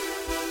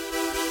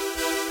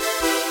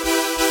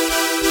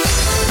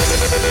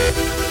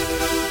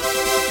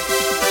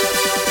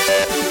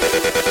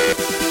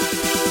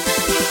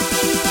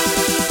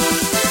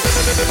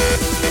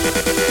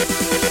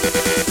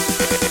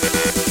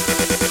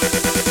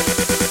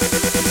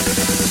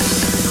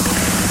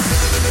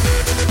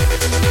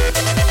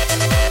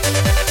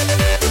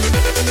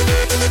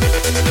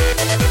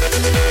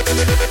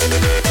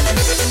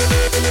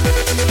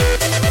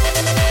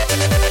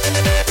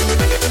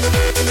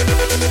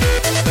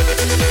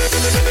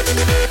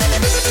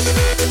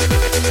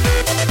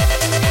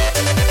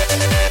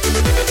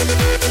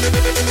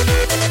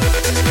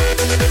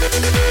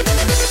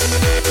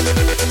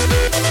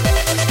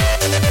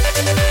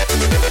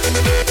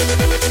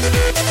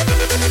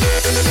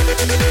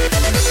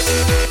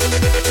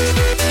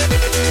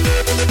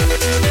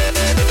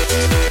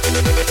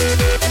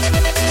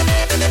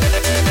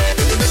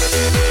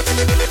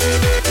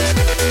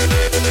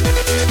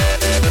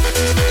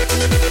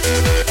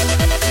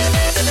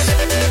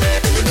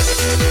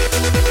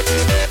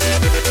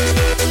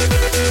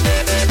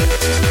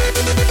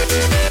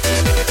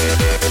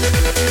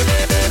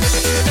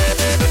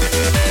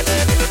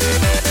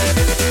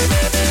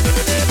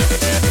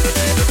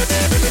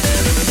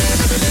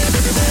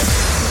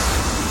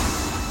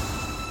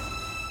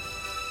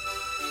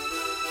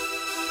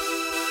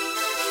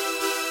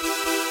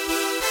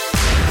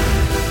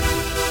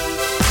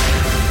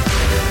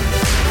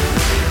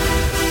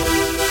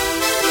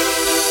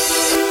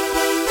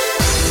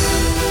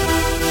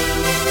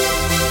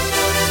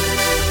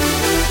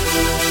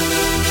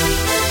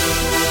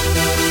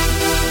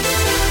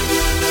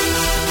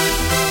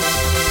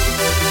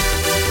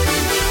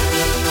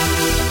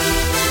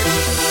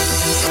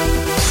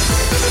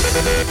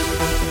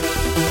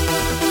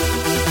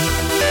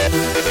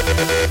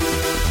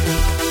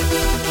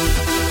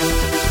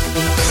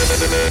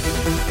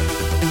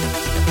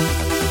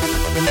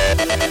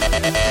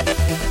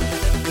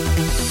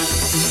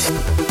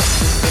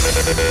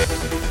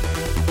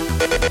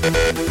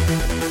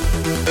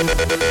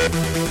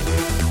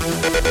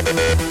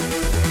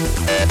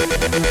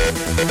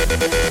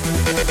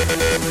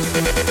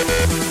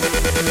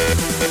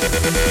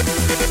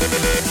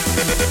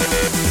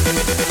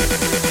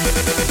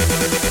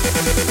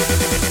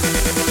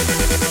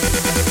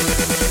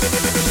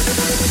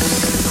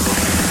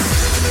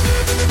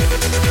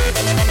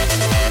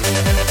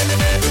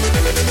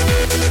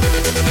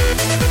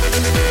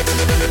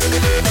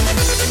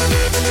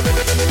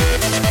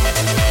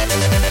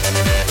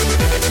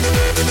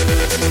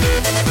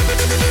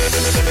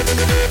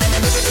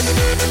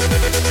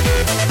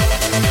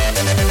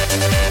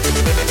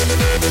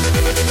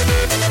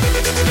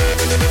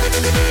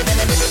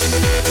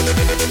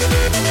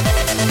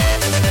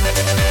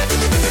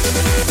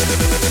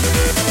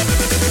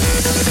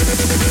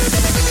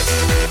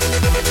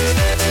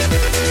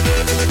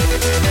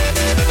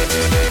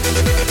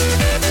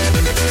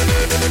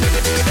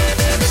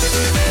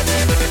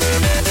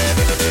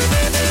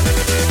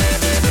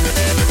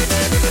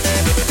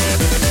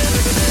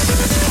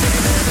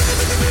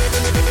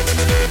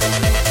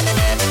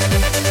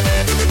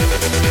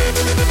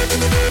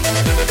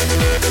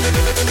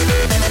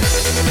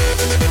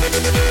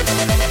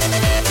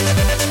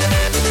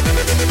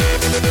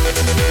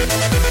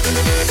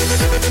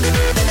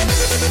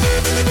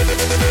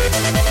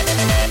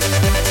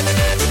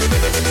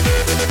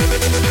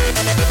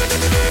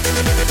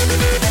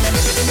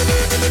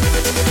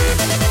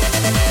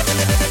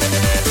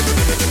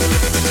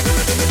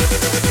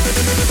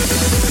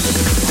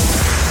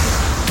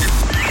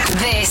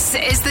 This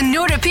is the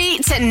No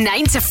Repeat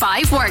 9 to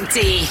 5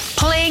 workday,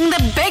 playing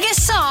the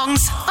biggest songs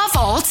of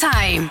all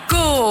time.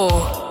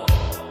 Go!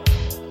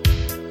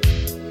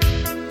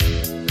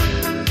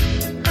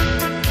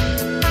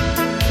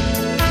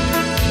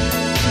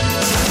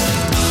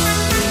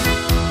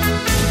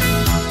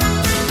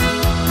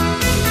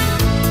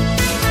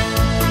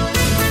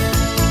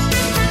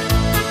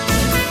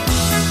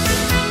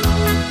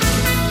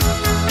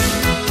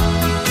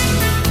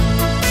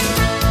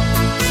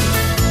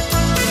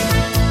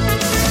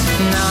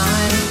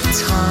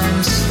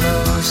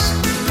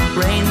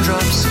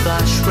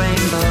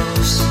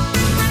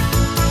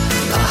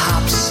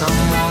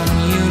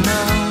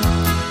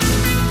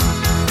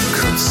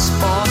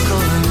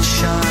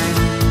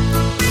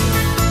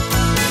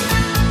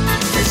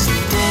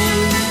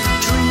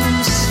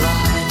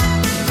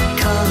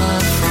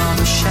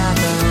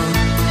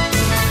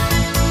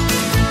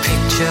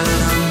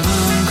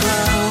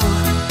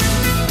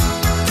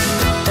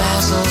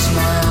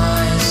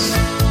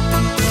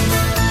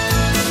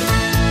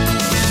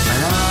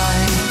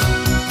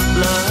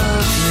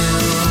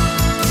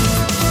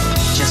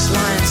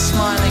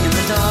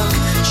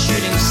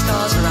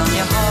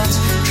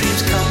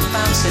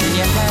 bouncing in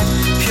your head,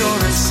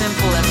 pure and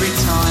simple every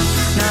time.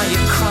 Now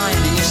you're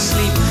crying in your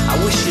sleep,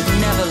 I wish you'd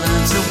never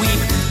learn to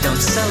weep.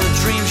 Don't sell the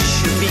dreams you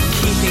should be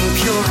keeping,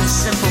 pure and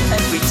simple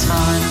every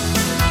time.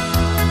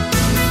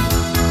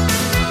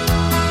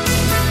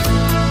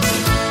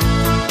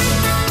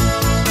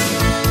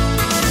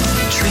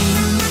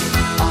 Dream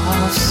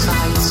of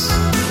sights,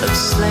 of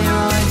sleigh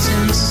rides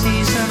in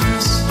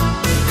seasons,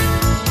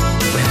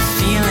 where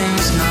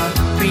feelings not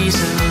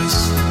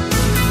reasons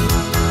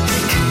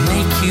can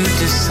make you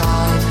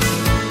decide.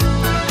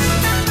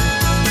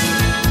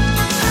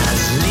 As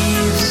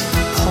leaves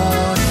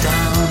pour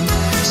down,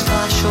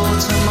 splash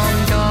autumn on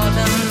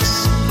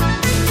gardens,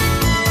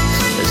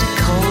 as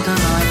colder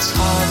nights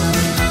harden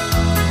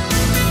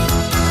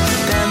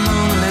their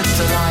moonlit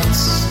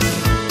delights.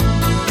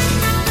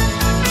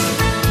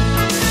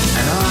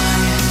 And I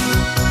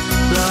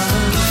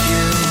love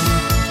you,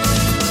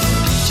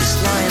 just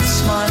lying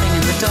smiling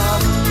in the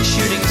dark,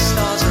 shooting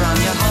stars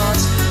around your heart.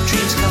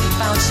 Dreams come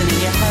bouncing in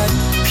your head,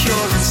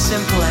 pure and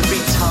simple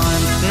every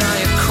time. Now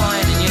you're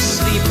crying in your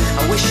sleep,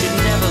 I wish you'd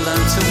never learn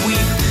to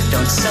weep.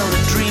 Don't sell the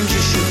dreams you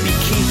should be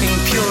keeping,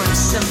 pure and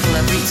simple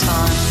every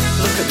time.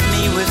 Look at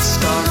me with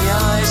starry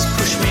eyes,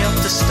 push me up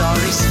to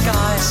starry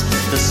skies.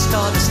 The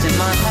stardust in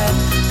my head,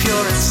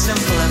 pure and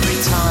simple every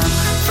time.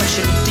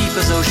 Fresh and deep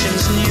as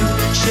oceans new,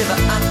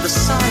 shiver at the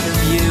sight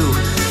of you.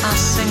 I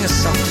sing a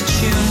soft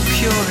tune,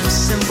 pure and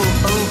simple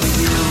over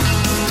you.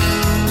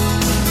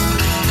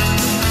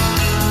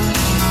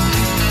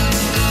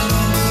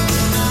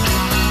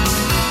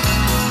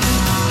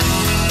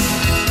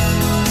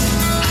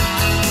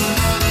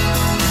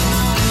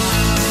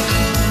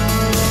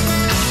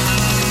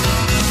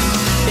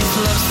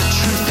 Love's the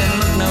truth, then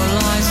look no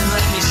lies and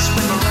let me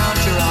swim around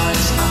your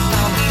eyes. I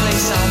found a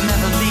place I'll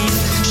never leave.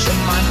 Shut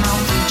my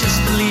mouth and just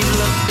believe.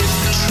 Love is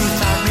the truth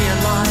I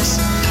realize,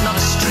 not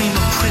a stream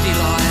of pretty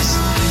lies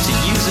to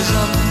use us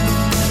up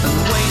and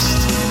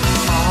waste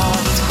our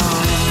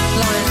time.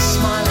 Lying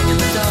smiling in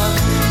the dark,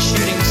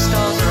 shooting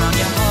stars around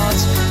your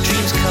heart.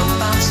 Dreams come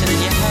bouncing in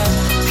your head,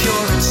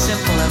 pure and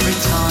simple every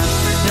time.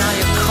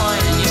 Now you're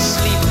crying in your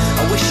sleep,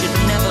 I wish you'd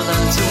never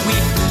learn to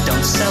weep.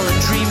 Don't sell the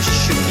dreams you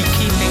should be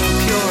keeping,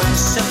 pure and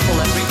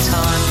simple every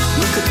time.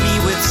 Look at me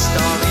with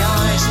starry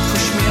eyes,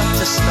 push me up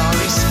to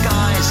starry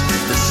skies.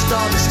 The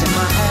stardust in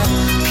my head,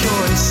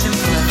 pure and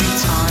simple every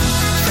time.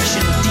 Fresh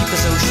and deep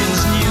as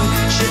oceans new,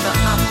 shiver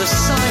at the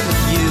sight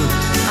of you.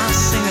 I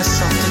sing a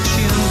softer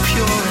tune,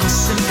 pure and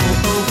simple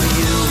over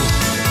you.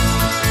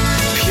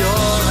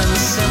 Pure and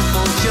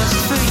simple just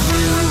for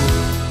you.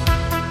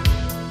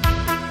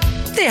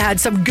 They had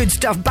some good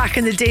stuff back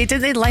in the day,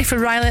 didn't they? Life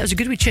of Riley, that was a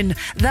good wee tune.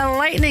 The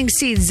Lightning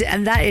Seeds,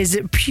 and that is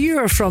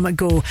pure from a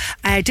Go.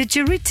 Did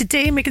you read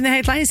today, making the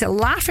headlines, that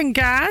laughing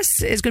gas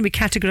is going to be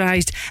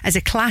categorised as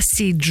a Class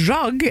C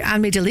drug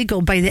and made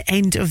illegal by the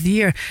end of the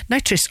year?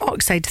 Nitrous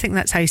oxide, I think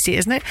that's how you say it,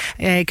 isn't it?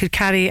 It could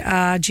carry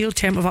a jail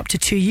term of up to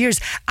 2 years.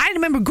 I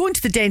remember going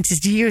to the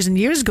dentist years and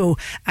years ago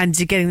and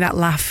getting that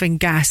laughing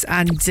gas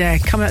and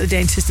coming out of the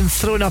dentist and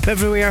throwing up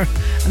everywhere.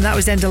 And that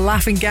was the end of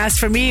laughing gas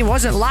for me.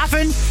 Wasn't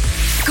laughing.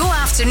 Go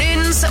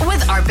afternoons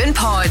with Urban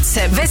Pods.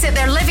 Visit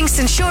their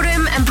Livingston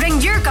showroom and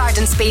bring your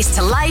garden space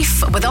to life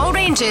with all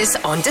ranges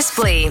on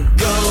display.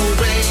 Go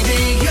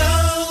Radio.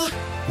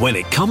 When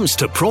it comes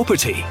to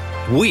property,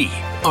 we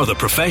are the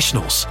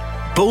professionals.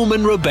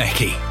 Bowman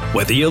Rebecki.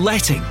 Whether you're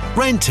letting,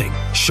 renting,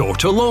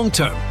 short or long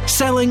term,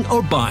 selling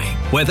or buying,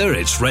 whether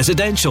it's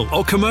residential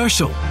or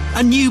commercial,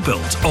 a new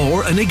build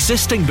or an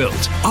existing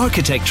build,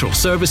 architectural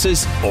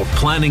services or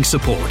planning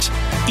support,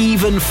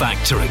 even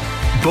factoring.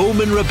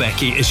 Bowman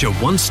Rebecki is your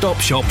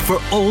one-stop shop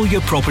for all your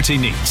property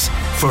needs.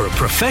 For a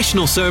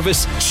professional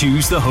service,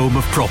 choose the home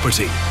of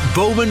property.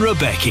 Bowman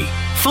Rebecki.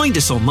 Find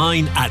us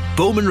online at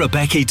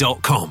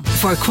bowmanrebecki.com.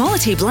 For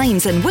quality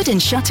blinds and wooden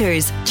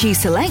shutters, choose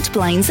Select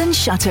Blinds and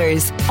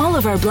Shutters. All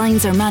of our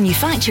blinds are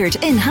manufactured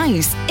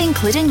in-house,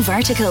 including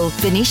vertical,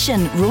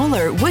 Venetian,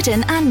 roller,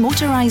 wooden and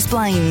motorised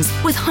blinds,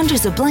 with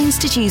hundreds of blinds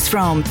to choose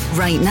from.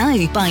 Right now,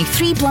 buy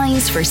 3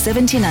 blinds for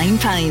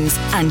 £79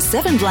 and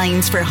 7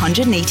 blinds for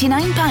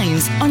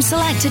 £189 on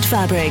selected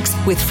fabrics,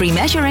 with free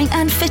measuring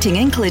and fitting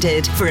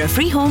included. For a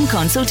free home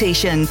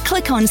consultation,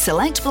 click on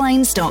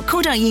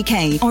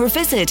selectblinds.co.uk or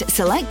visit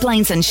Select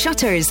Blinds and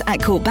Shutters at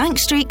Coatbank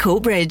Street,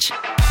 Coatbridge.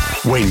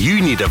 When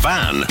you need a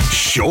van,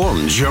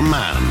 Sean's your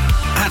man.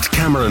 At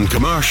Cameron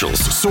Commercials,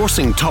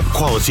 sourcing top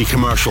quality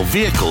commercial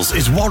vehicles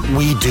is what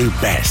we do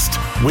best.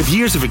 With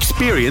years of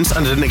experience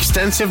and an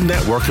extensive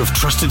network of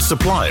trusted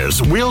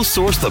suppliers, we'll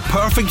source the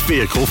perfect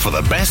vehicle for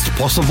the best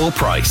possible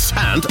price.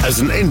 And as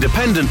an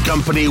independent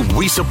company,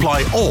 we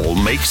supply all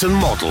makes and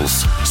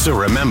models. So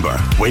remember,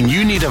 when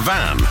you need a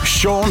van,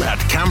 Sean at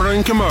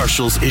Cameron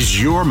Commercials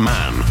is your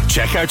man.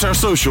 Check out our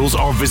socials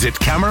or visit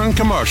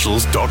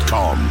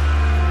CameronCommercials.com.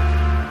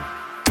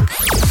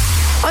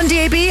 On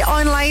DAB,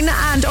 online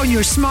and on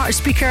your smart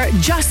speaker,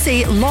 just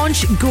say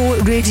Launch Go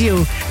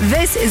Radio.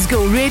 This is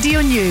Go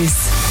Radio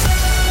News.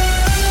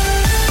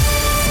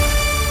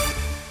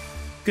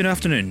 Good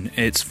afternoon,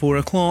 it's 4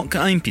 o'clock,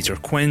 I'm Peter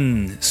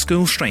Quinn.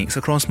 School strikes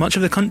across much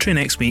of the country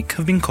next week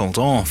have been called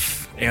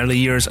off. Early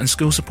years and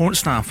school support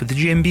staff with the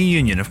GMB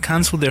union have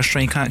cancelled their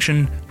strike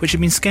action, which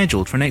had been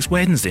scheduled for next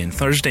Wednesday and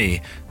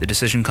Thursday. The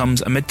decision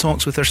comes amid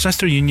talks with their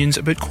sister unions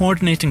about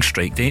coordinating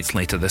strike dates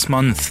later this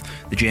month.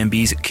 The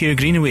GMB's Keir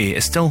Greenaway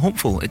is still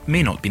hopeful it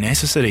may not be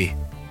necessary.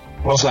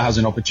 Rosler has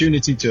an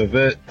opportunity to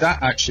avert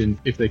that action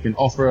if they can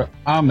offer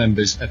our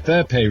members a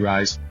fair pay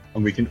rise,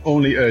 and we can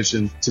only urge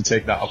them to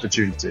take that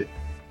opportunity.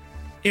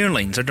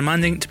 Airlines are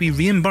demanding to be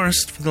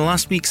reimbursed for the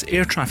last week's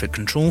air traffic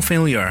control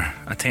failure.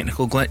 A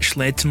technical glitch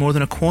led to more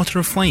than a quarter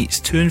of flights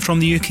to and from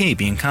the UK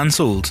being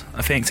cancelled,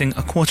 affecting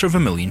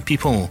 250,000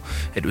 people.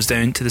 It was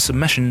down to the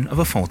submission of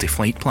a faulty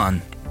flight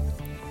plan.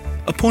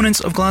 Opponents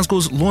of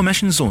Glasgow's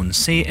low-emission zone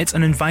say it's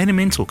an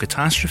environmental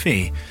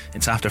catastrophe.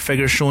 It's after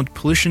figures showed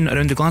pollution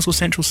around the Glasgow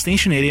Central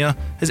Station area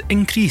has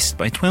increased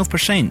by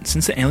 12%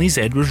 since the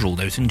LEZ was rolled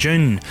out in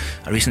June.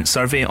 A recent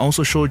survey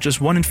also showed just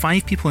 1 in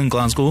 5 people in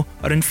Glasgow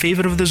are in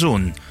favour of the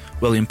zone.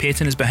 William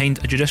Payton is behind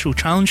a judicial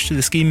challenge to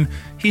the scheme.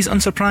 He's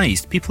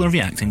unsurprised people are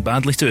reacting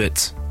badly to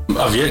it.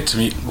 I've yet to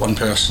meet one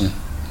person.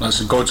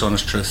 That's God's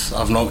honest truth.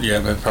 I've not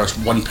yet met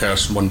one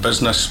person, one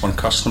business, one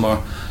customer,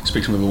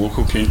 speaking with the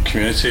local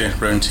community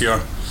around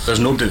here. There's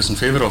nobody that's in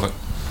favour of it.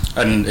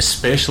 And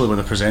especially when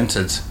they're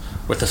presented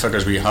with the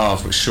figures we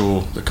have, which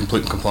show that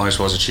complete compliance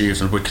was achieved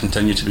and would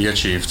continue to be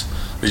achieved,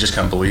 they just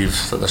can't believe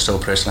that they're still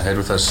pressing ahead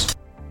with this.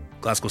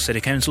 Glasgow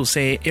City Council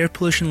say air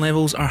pollution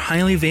levels are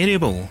highly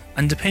variable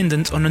and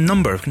dependent on a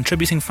number of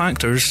contributing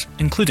factors,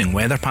 including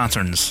weather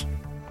patterns.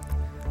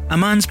 A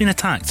man's been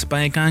attacked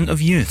by a gang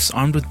of youths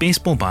armed with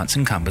baseball bats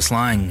in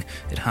Cambuslang.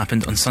 It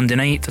happened on Sunday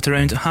night at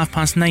around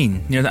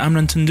 9:30 near the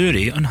Amran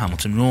Tandoori on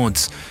Hamilton Road.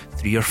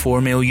 3 or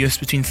 4 male youths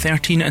between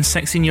 13 and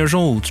 16 years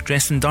old,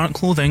 dressed in dark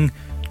clothing,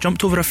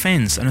 jumped over a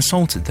fence and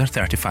assaulted their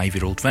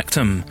 35-year-old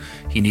victim.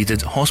 He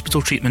needed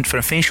hospital treatment for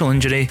a facial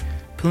injury.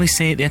 Police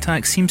say the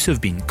attack seems to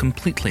have been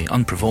completely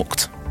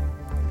unprovoked.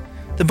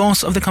 The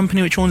boss of the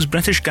company which owns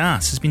British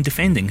Gas has been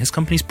defending his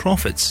company's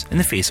profits in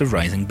the face of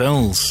rising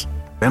bills.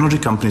 Energy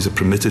companies are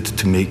permitted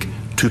to make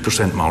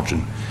 2%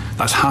 margin.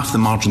 That's half the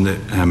margin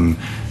that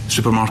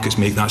supermarkets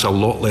make. That's a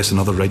lot less than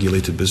other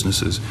regulated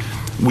businesses.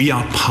 We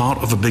are part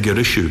of a bigger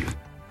issue.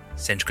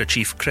 Centrica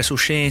Chief Chris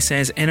O'Shea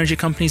says energy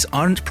companies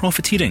aren't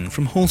profiteering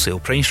from wholesale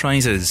price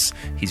rises.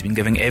 He's been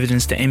giving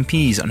evidence to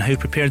MPs on how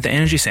prepared the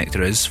energy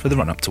sector is for the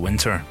run-up to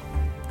winter.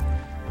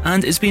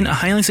 And it's been a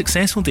highly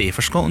successful day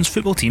for Scotland's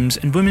football teams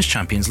in Women's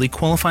Champions League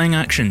qualifying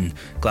action.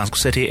 Glasgow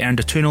City earned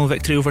a 2-0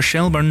 victory over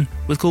Shelburne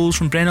with goals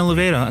from Brenna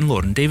Oliveira and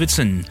Lauren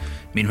Davidson.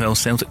 Meanwhile,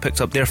 Celtic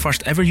picked up their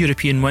first ever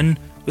European win,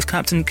 with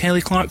captain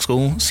Kelly Clark's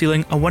goal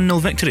sealing a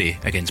 1-0 victory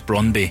against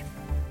Brøndby.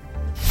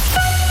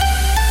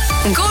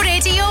 Go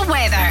Radio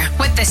weather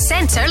with the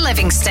Centre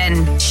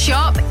Livingston.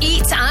 Shop,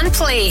 eat and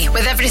play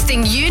with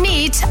everything you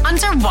need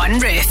under one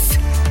roof.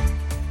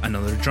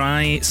 Another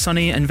dry,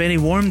 sunny and very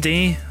warm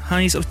day.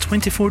 Highs of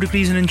 24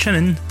 degrees in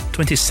Inchinnan,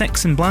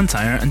 26 in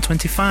Blantyre and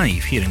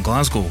 25 here in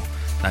Glasgow.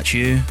 That's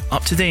you,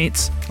 up to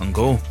date on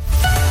Go.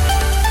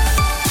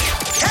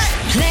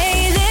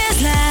 Play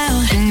this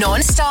loud.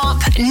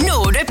 Non-stop,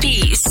 no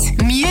repeats.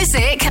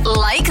 Music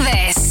like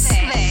this.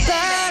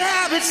 Bad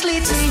habits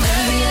lead to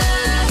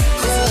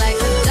it's like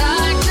the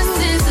darkness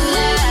is the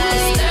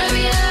light.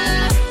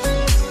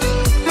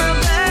 My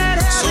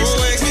bad habits. So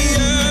wake me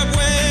up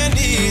when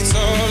it's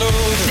all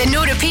over. The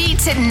no repeat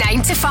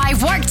 9 to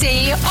 5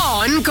 workday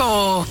on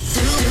Go.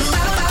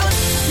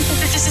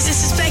 This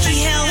is Becky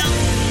Hill.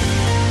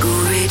 Go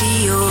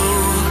Radio.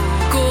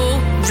 Go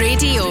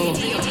Radio.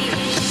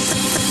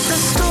 The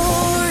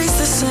story's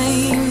the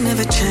same,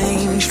 never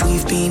changed.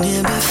 We've been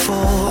here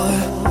before.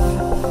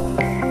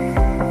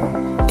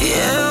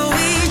 Yeah,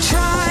 we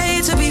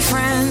try to be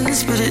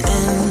friends, but it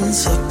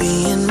ends up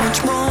being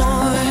much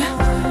more.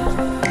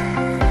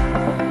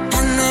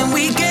 And then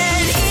we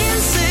get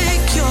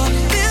insecure,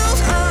 build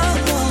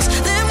up walls,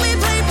 then we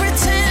play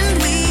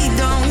pretend we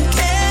don't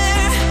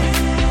care.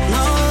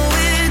 No,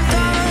 it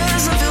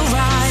doesn't feel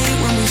right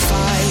when we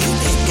fight,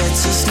 it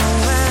gets us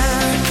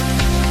nowhere.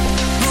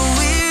 But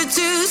we're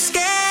too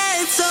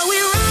scared, so we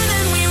run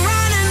and we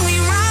run and we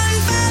run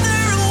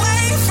further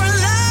away from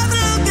love.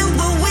 Look at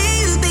what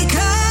we've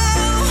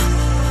become.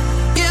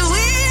 Yeah,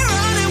 we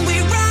run and we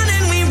run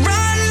and we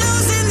run,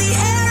 losing the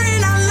air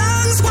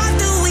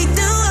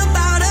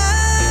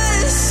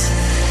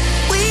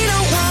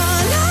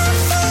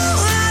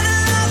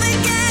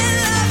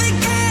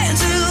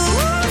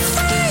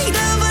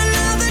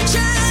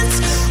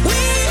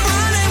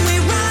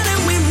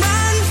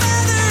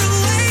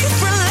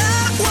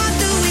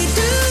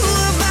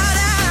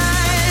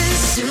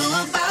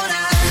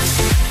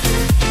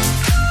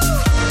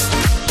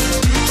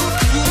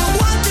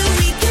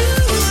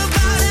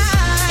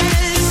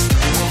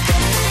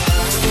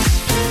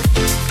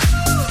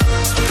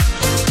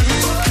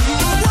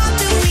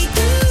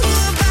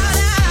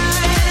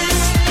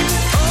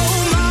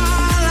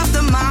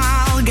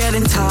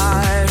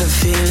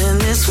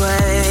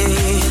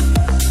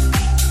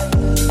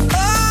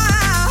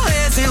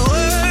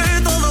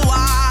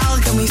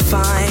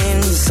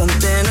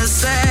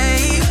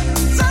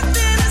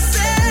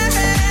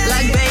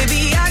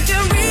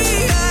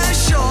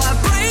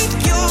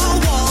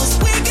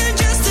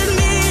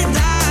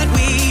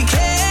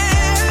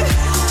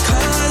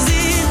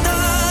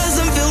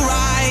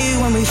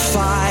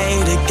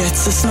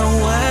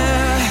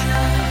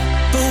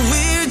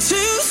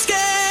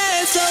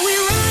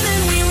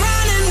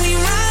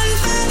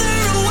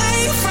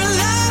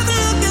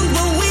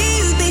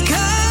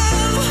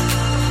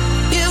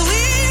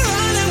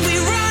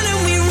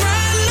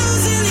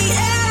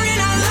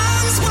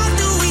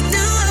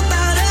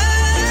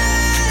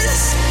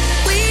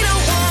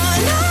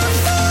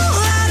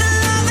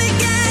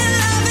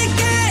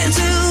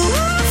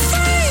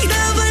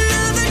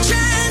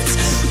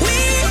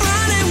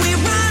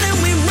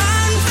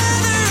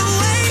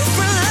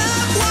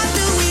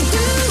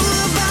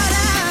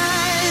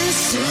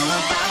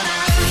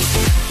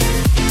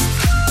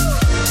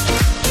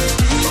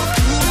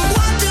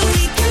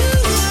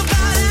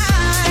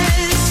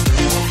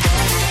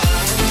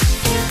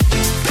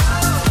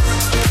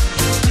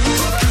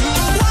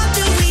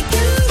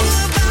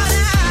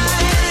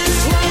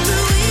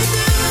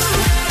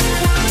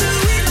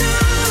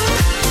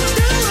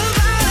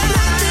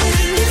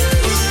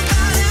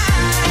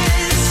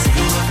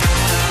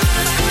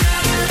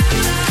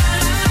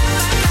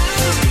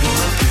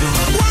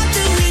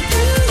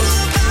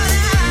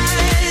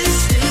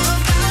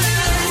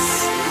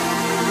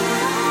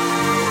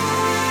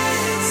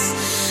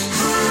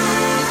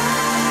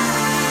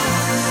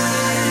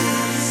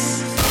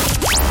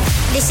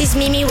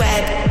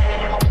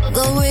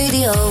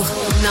radio.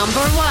 Number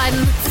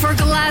 1 for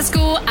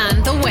Glasgow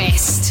and the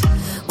West.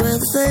 Well,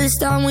 the first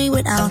time we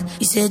went out,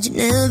 you said you'd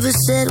never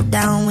settle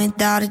down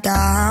without a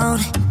doubt.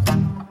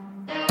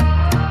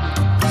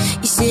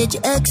 You said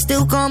your ex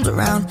still comes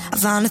around. I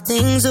found the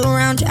things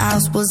around your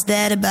house, what's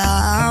that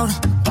about?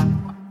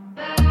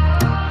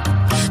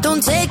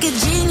 Don't take a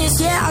genius,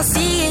 yeah, I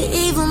see it.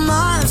 Even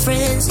my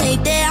friends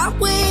hate that I'm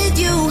with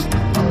you.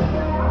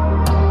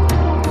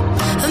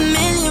 A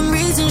million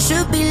reasons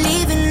should be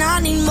leaving. I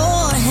need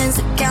more hands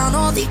to count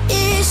all the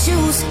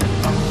issues.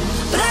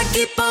 But I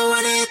keep on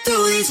running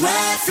through these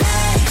red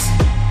flags.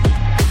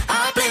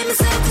 I blame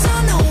myself cause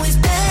I know it's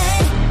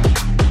bad.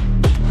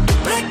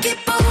 But I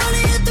keep on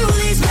running through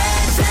these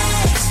red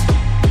flags.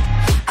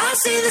 I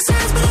see the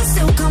signs but I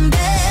still come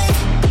back.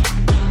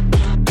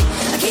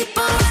 I keep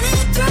on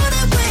running through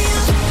the way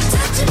I'm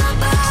touching my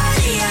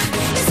body, yeah.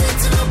 Listen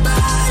to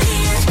nobody,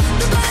 yeah.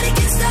 Nobody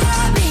can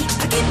stop me.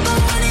 I keep on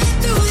running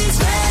through these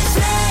red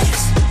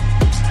flags.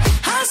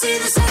 I see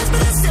the signs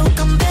but I still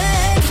come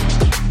back.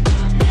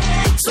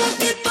 So I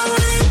keep on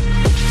running.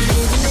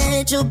 Living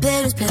at your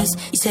parents' place.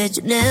 You said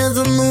you'd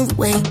never move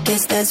away.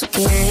 Guess that's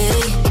okay.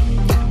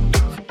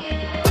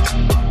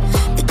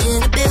 The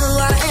dinner bill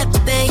I have to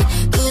pay.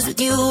 Cause with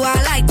you I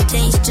like the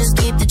taste. Just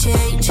keep the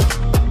change.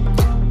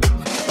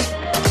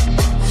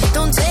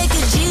 Don't take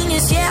a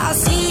genius, yeah, I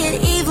see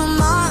it. Even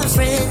my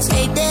friends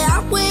hate that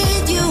I'm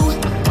with you.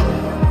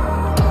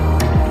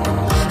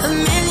 A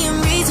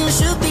million reasons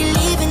should be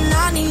leaving.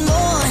 I need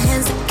more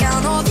hands to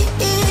count all the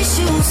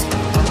issues.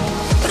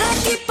 But I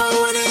keep on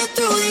running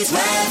through these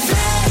red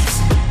flags.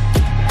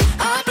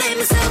 I blame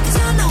myself cause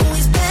I know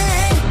it's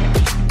bad.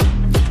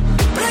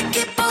 But I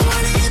keep on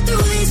running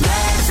through these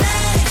red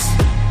flags.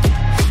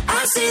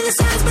 I see the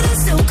signs but I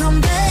still come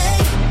back.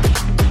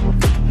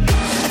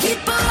 I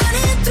keep on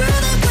running through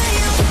the way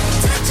I'm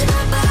touching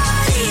my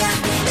body, yeah.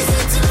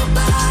 Listen to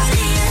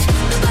nobody, yeah.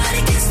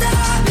 Nobody can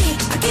stop me.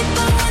 I keep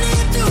on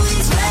running through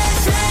these red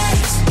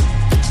flags.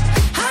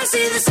 I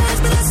see the signs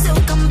but I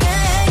still come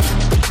back.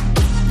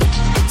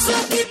 So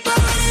I keep on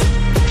running.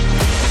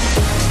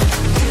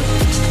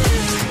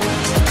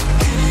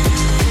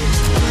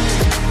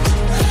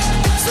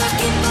 So I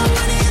keep on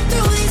running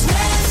through these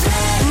red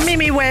flags.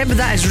 Mimi Webb,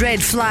 that is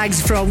Red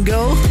Flags from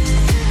Go. So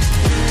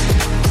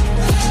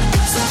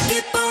I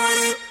keep on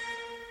running.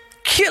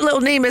 Cute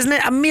little name, isn't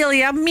it?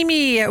 Amelia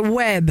Mimi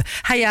Webb.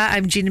 Hiya,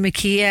 I'm Gina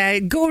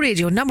McKie. Go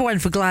Radio, number 1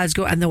 for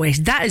Glasgow and the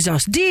West. That is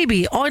us.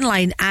 DAB,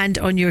 online and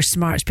on your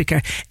smart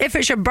speaker. If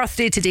it's your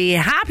birthday today,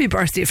 happy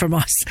birthday from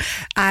us.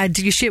 And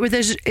you share it with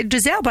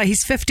Idris Elba.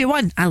 He's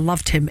 51. I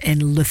loved him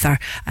in Luther.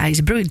 He's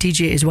a brilliant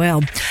DJ as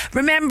well.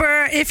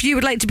 Remember, if you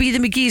would like to be the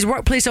McGee's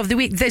Workplace of the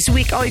Week this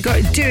week, all you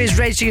got to do is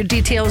register your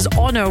details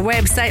on our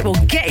website. We'll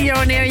get you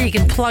on air. You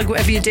can plug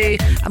whatever you do.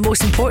 And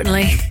most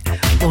importantly,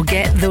 we'll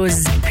get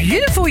those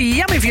beautiful,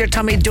 yummy for your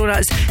tummy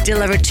donuts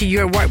delivered to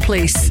your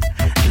workplace.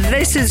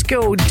 This is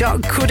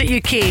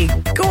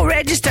go.co.uk. Go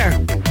register.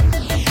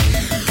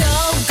 Go,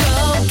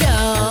 go,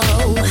 go.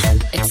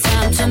 It's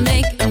time to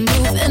make a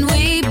move and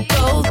we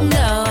both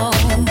know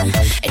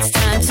it's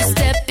time to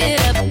step it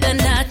up a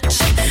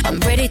notch. I'm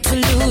ready to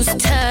lose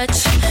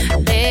touch.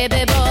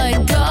 Baby boy,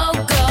 go,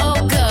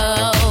 go,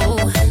 go.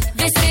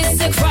 This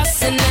is a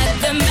crossing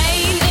at the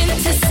main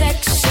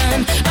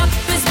intersection. Up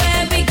is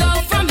where we go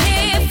from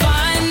here.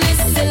 Find this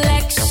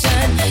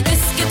selection.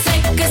 This could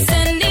take us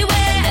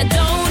anywhere.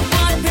 Don't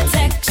want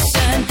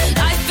protection.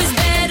 Life is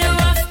better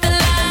off the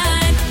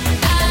line.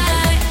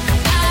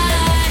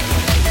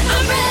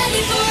 I'm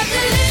ready for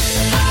the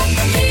lift.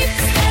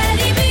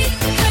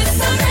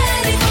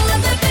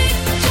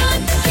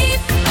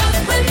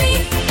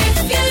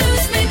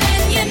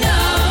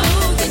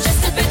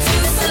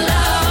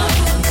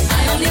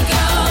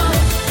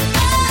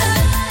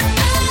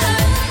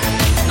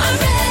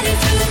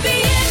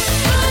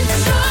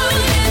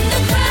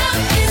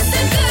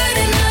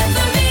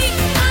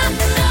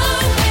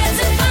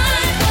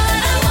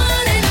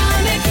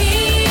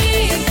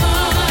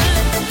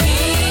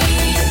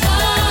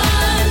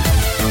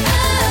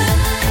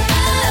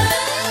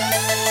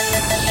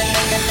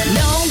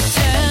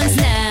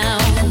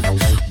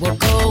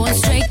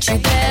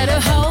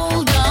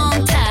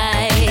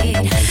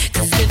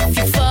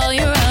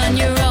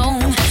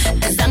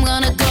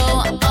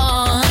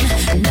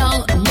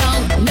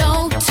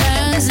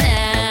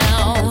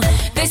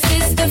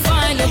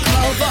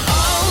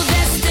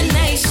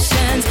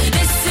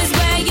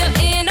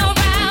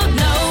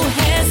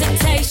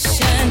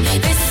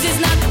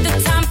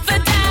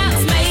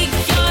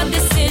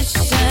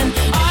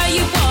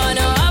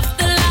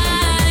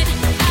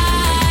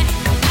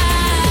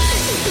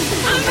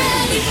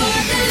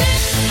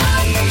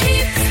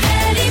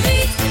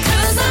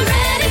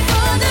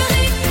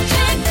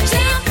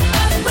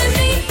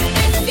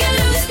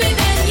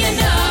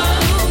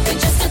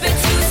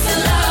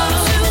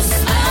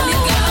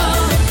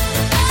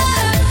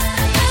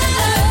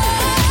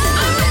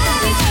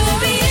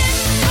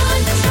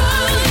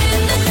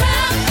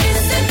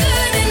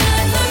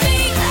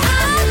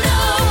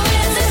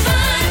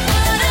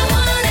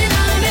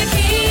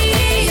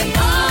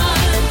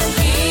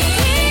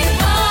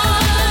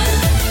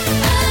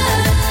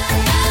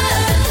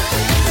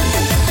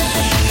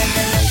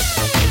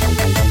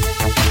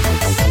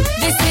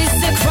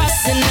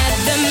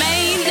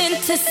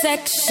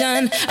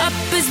 direction. Up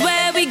is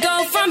where we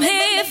go from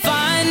here.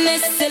 Find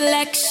this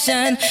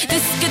selection.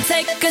 This could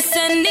take us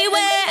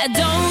anywhere. I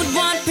don't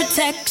want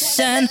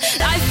protection.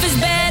 Life is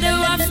better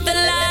off the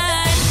line.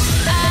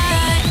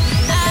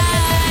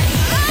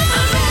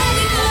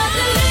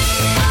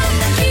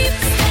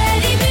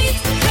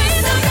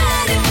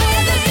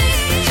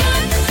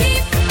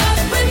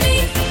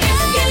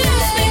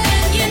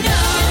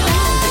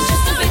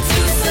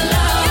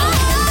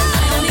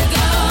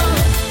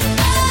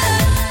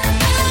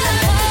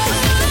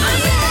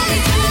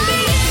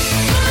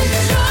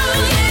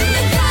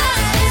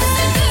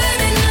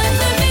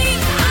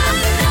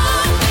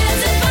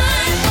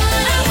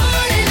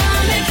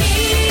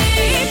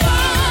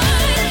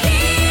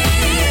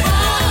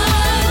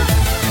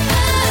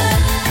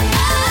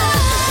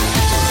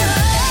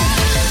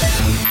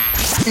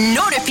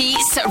 No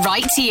repeats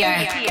right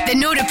here. The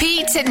No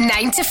Repeat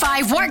 9 to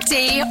 5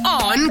 workday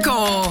on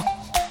Go.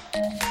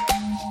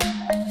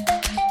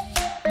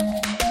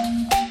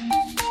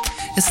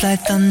 It's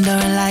like thunder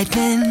and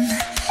lightning.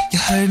 You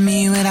heard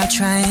me without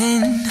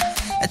trying.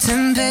 A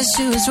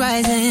tempestuous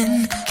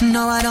rising.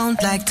 No, I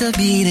don't like to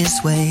be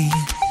this way.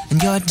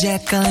 And you're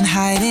Jekyll and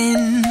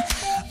hiding.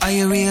 Are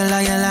you real,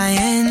 are you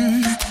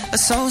lying?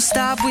 So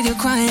stop with your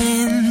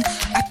crying.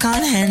 I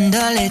can't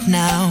handle it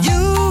now.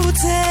 You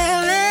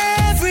tell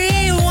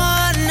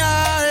everyone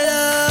our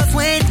love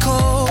went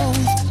cold.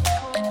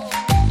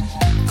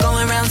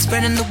 Going around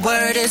spreading the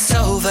word it's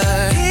over.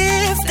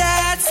 If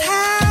that's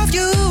how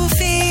you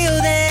feel,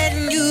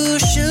 then you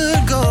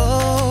should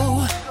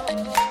go.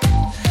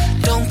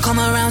 Don't come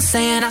around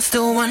saying I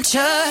still want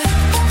you.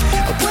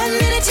 1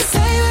 minute you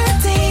say we're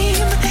a team,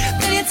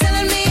 then you're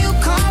telling me you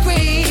can't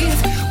breathe.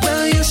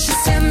 Well, you should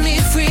set me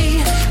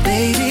free,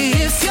 baby,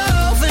 if you're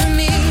over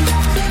me.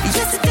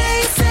 Yesterday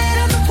you said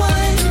I'm the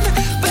one,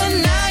 but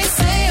now you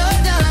say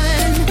you're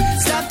done.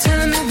 Stop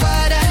telling me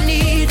what I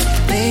need,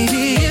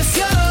 baby, if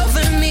you're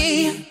over me.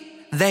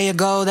 There you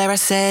go, there I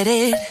said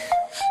it.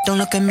 Don't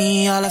look at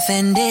me all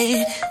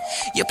offended.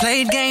 You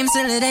played games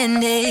till it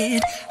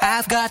ended.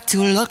 I've got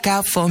to look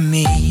out for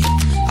me.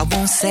 I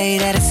won't say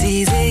that it's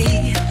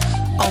easy.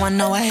 Oh, I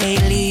know I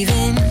hate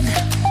leaving,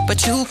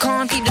 but you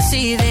can't keep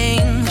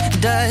deceiving.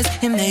 Does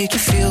it make you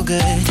feel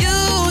good?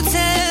 You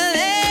tell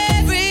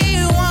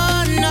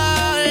everyone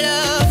our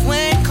love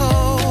went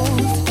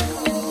cold.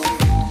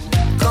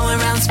 Going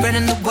around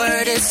spreading the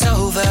word it's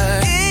over.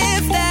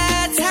 If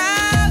that's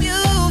how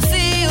you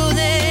feel,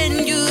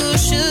 then you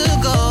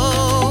should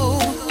go.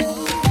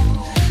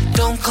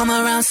 Don't come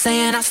around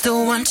saying I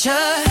still want you.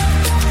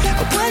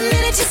 1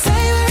 minute you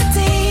say we're a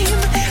team,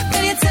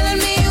 then you're telling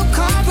me you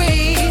can't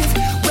breathe.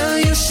 Well,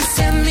 you should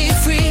set me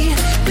free,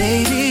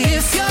 baby,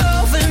 if you're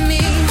over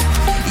me.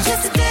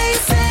 Yesterday you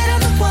said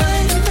I'm the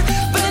one,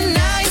 but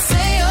now you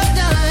say you're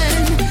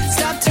done.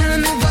 Stop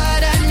telling me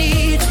what I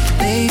need,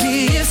 baby,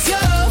 if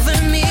you're over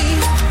me.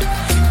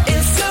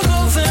 If you're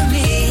over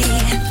me,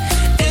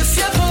 if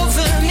you're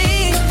over me.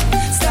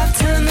 Stop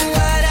telling me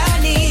what I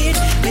need,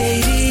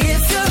 baby,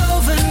 if you're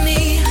over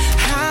me.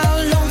 How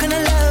long can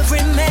the love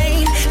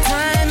remain?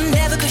 Time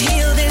never could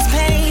heal this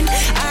pain.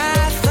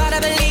 I thought I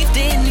believed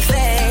in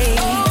fate.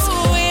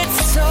 Oh, it's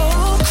so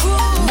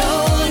cruel. No,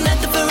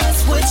 nothing for us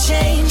would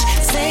change.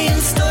 Same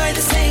story,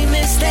 the same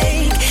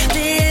mistake.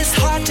 This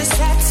heart just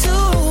had to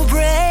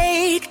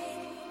break.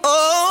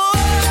 Oh,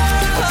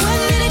 1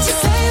 minute you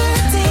say we're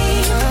a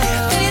team,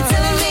 then you're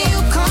telling me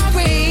you can't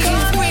breathe.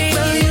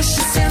 Well, you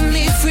should set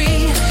me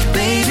free,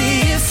 baby,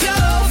 if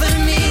you're over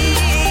me.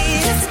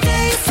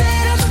 Yesterday you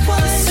said I'm the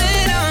one,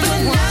 but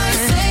now you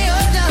say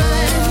you're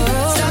done.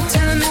 Stop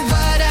telling me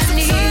what I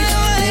need,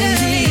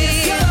 baby, if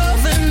you're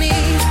over me.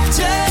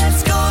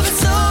 Just go,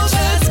 it's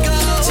over.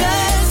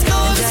 Just go,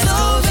 it's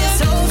over.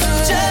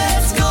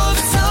 Just go,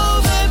 it's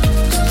over.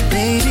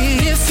 Baby,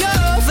 if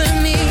you're over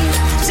me.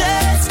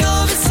 Just go,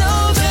 it's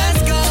over.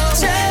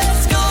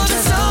 Just go,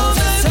 it's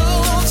over.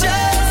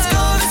 Just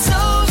go, it's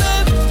over.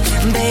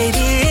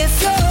 Baby, if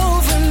you're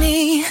over me.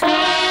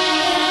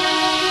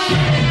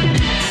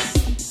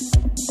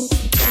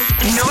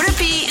 No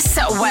repeats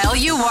while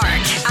you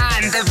work,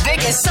 and the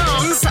biggest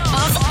songs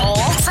of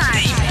all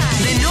time.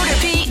 The No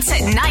Repeat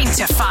 9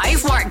 to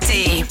 5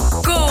 workday.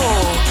 Go.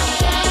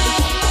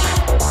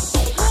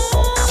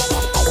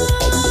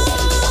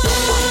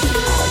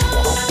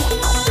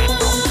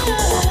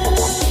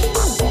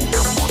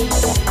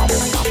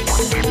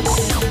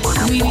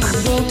 We've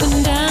broken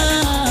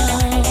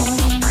down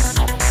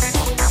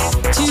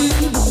to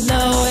the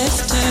lowest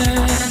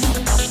turn.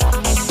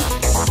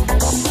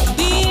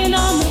 Being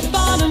on the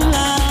bottom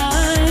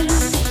line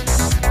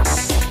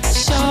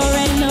sure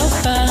ain't no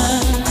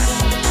fun.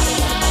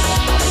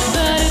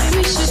 But if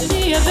we should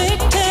be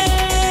evicted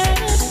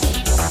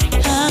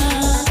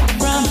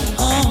from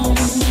home,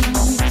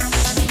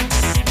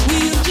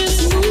 we'll just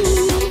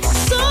move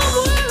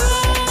somewhere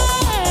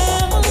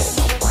else,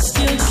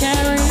 still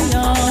carry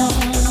on.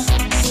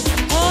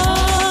 Oh,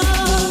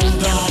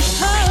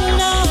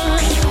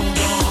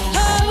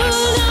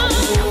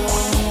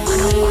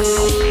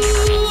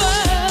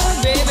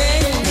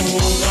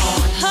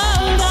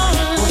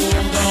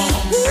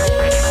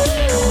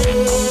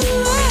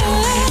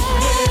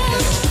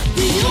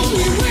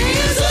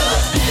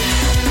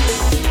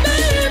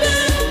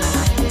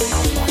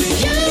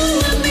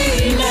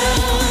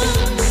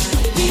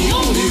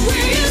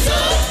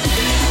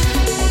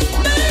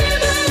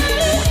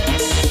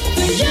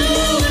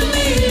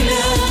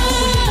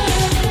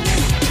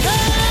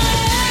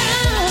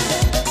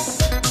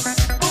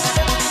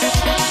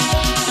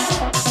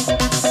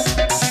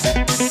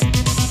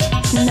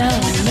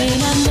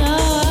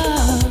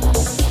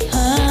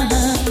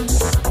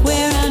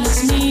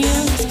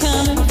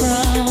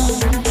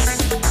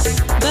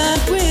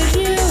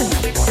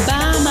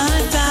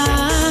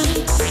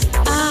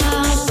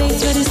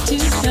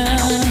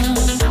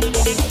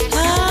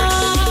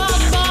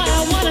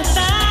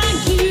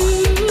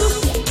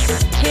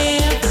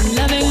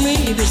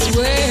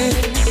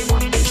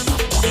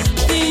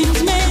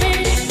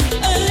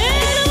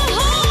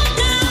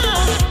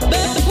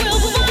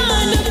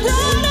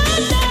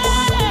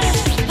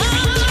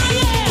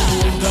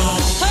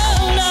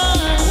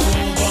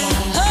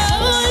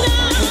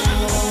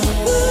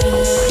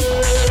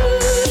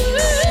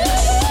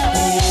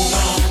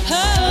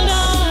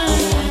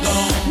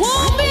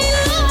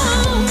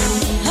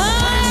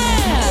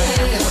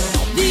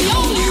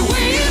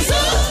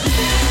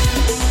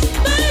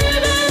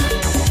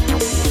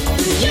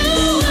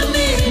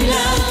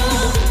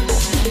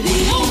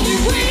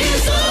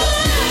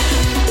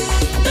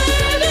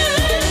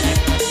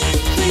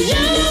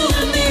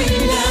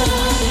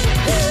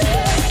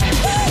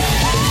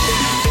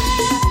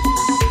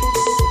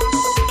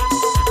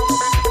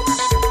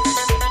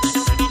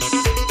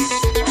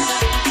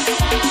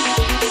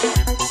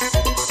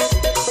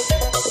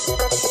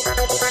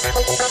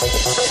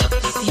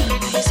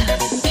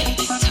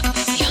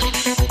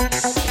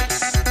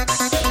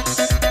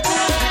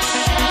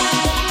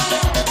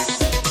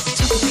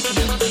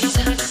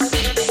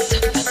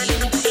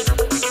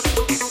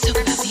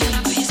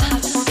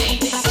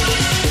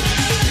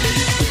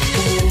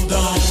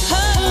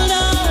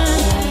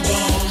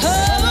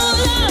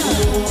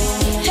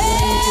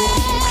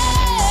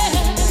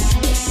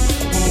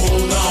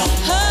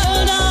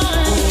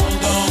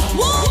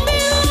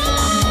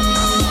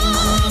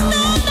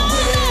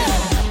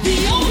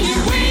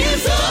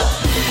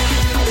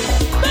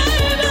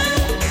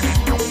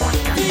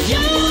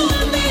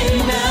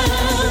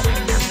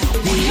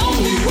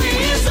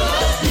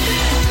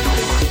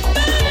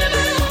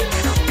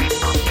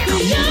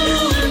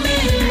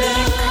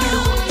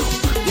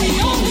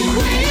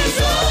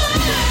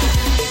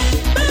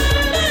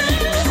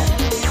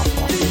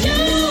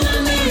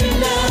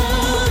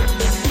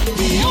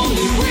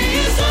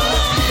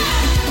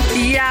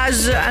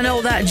 cars and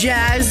all that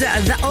jazz.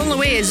 The only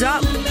way is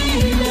up.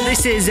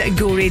 This is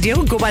Go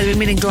Radio. Go by the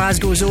remaining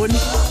Glasgow zone.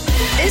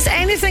 Is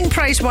anything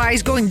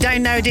price-wise going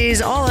down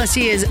nowadays? All I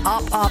see is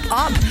up, up,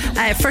 up.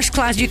 First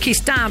class UK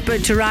stamp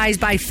to rise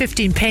by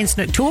 15 pence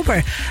in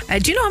October.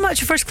 Do you know how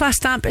much a first class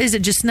stamp is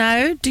just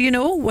now? Do you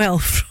know? Well,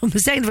 from the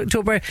 2nd of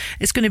October,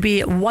 it's going to be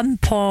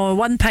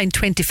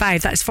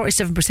 £1.25. That's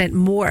 47%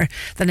 more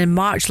than in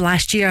March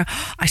last year.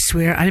 I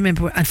swear, I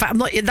remember. In fact,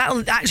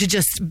 that'll actually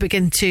just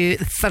begin to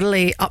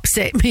thoroughly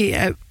upset me.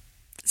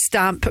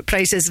 Stamp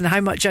prices and how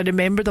much I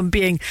remember them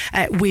being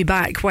way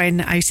back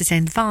when I used to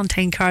send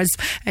Valentine cards.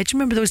 Do you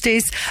remember those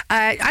days?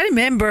 I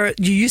remember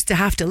you used to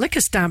have to lick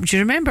a stamp. Do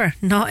you remember?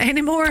 Not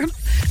anymore.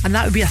 And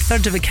that would be a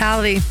third of a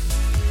calorie.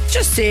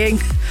 Just saying.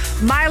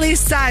 Miley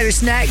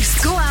Cyrus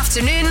next. Go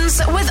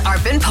afternoons with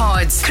Urban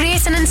Pods.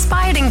 Create an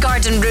inspiring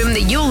garden room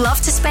that you'll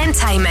love to spend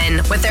time in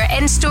with their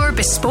in-store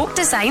bespoke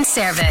design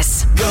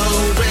service.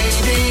 Go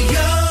Radio.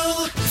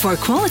 For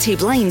quality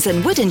blinds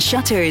and wooden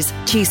shutters,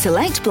 choose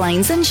Select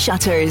Blinds and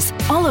Shutters.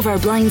 All of our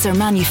blinds are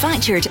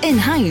manufactured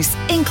in-house,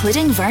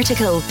 including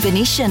vertical,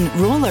 Venetian,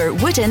 roller,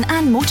 wooden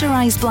and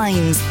motorised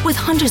blinds, with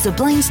hundreds of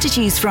blinds to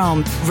choose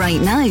from.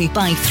 Right now,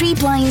 buy 3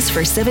 blinds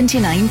for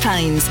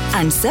 £79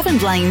 and 7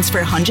 blinds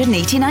for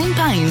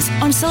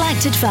 £189 on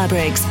selected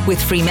fabrics, with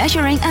free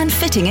measuring and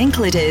fitting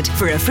included.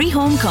 For a free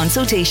home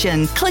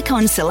consultation, click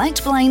on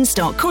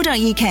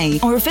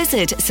selectblinds.co.uk or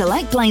visit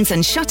Select Blinds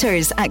and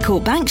Shutters at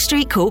Coatbank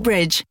Street,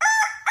 Coatbridge.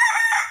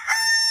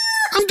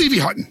 I'm Davy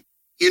Hutton.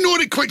 You know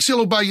that Quicksale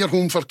will buy your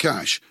home for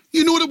cash.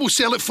 You know that we'll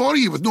sell it for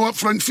you with no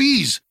upfront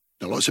fees.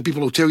 Now, lots of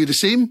people will tell you the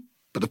same,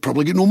 but they've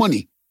probably got no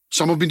money.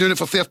 Some have been doing it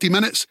for 30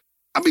 minutes.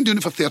 I've been doing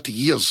it for 30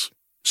 years.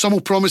 Some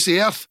will promise the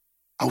earth.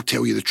 I'll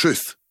tell you the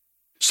truth.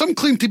 Some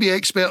claim to be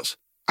experts.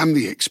 I'm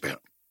the expert.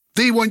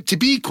 They want to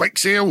be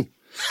Quicksale.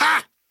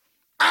 Ha!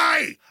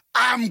 I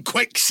am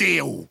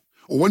Quicksale.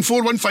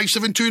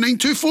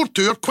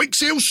 01415729242 or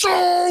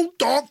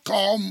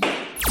quicksalesold.com.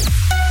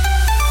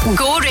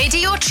 Go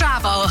Radio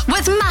Travel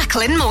with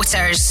Macklin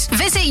Motors.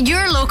 Visit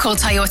your local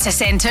Toyota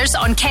centres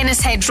on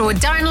Kennishead Road,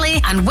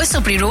 Darnley and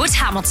Whistlebury Road,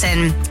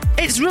 Hamilton.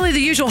 It's really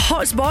the usual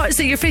hotspots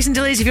that you're facing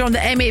delays if you're on the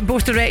M8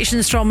 both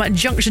directions from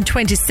Junction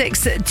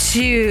 26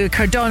 to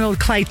Cardonald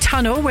Clyde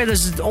Tunnel, where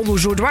there's all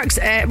those roadworks.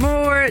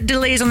 More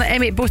delays on the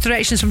M8 both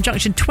directions from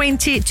Junction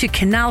 20 to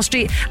Canal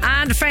Street.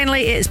 And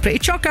finally, it's pretty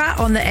chocker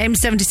on the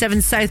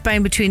M77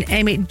 southbound between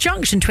M8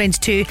 Junction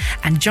 22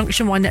 and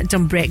Junction 1 at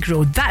Dumbreck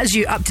Road. That is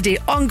you up to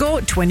date on Go,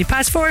 4:20.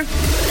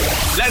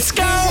 Let's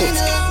go!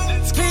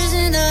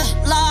 Prisoner,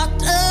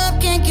 locked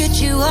up, can't get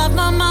you off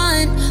my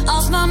mind,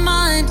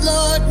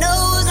 Lord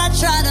knows I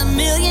tried a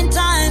million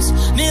times,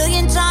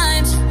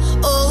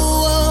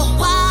 oh,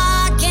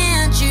 why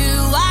can't you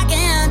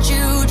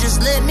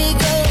just let me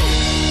go?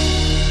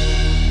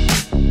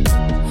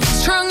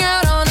 Strung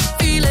out on a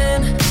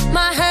feeling,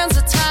 my hands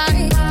are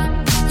tied,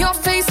 your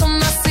face on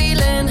my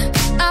ceiling,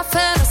 I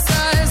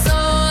fantasize,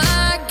 oh,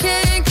 I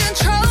can't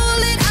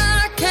control it,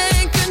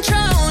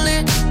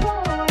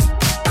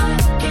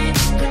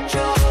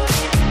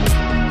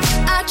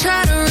 I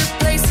try to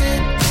replace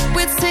it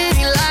with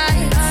city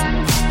lights,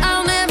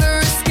 I'll never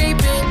escape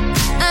it,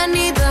 I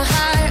need the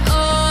high,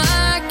 oh,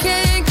 I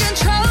can't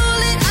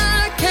control it,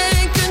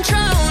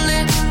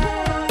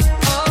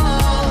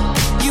 oh,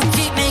 You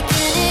keep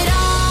making it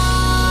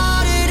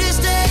harder to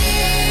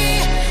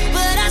stay,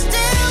 but I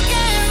still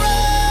can't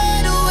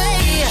run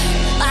away.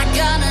 I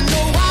gotta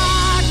know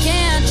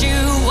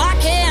why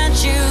can't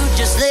you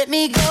just let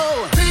me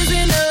go?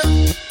 Prisoner,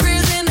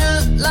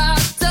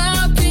 locked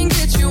up, can't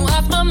get you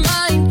off my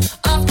mind,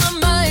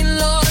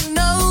 Lord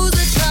knows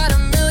I tried a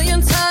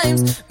million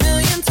times,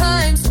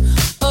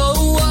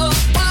 oh,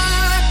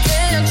 why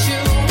can't you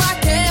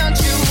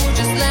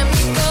just let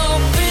me go?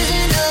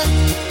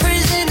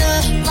 Prisoner,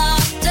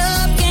 locked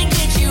up, can't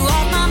get you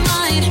off my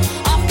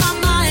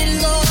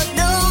mind, Lord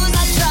knows I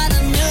tried a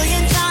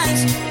million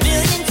times,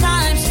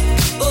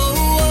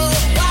 oh,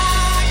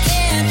 why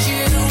can't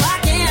you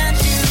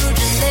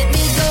just let me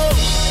go?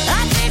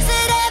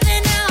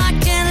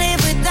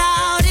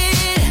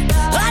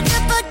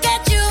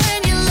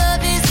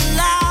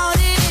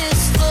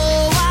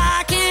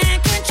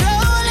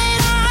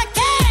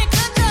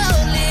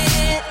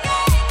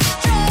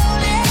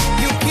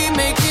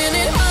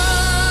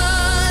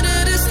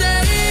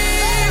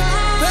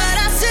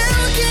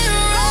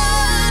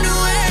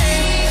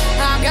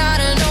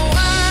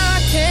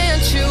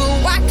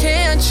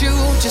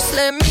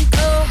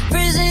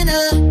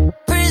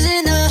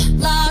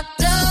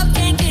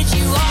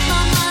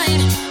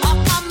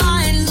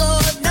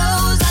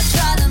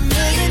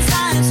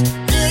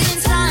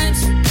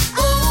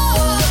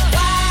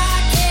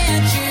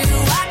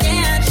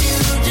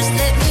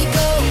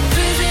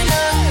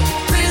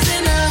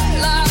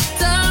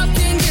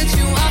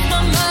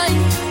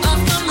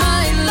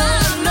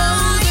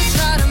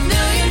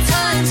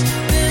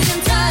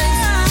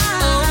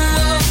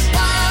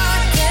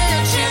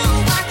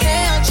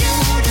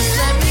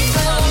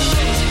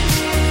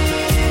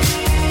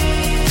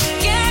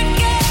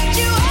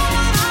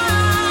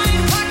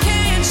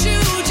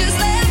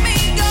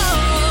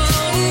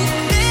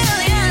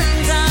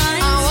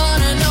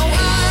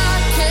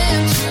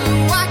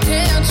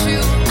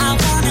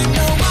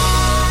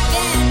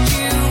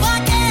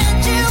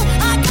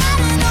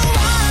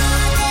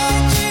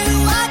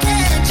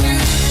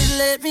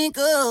 think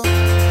of.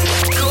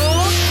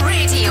 Go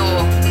Radio.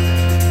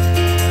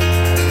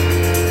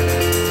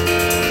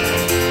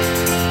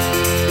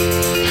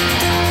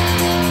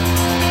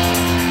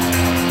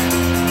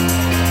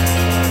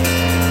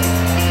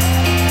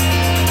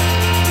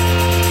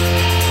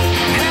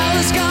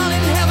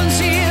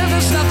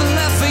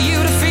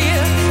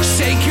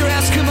 Shake your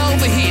ass, come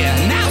over here,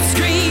 now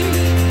scream.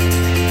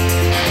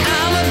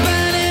 I'm a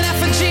burning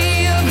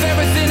effigy of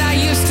everything I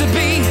used to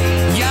be.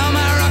 You're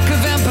my rock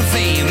of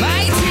empathy,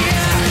 my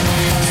dear.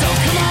 So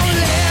come on,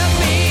 let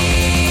me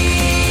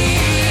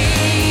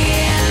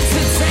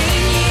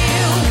entertain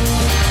you.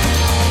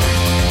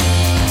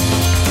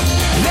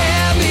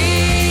 Let me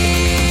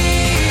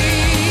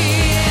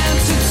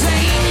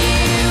entertain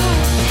you.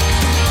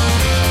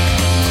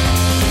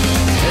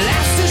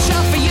 Life's too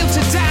short for you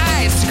to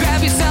die, so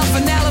grab yourself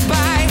an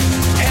alibi.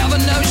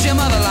 Heaven knows your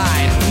mother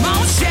lied.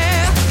 Won't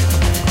share.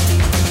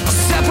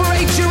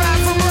 Separate your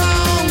right from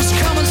wrongs.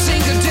 Come and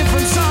sing a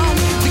different song.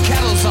 The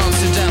cattle songs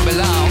that don't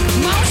belong.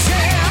 Won't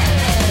share.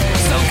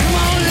 So come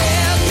on,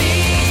 let me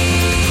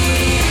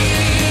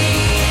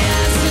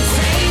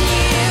entertain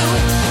you.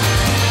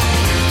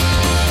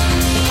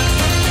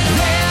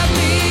 Let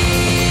me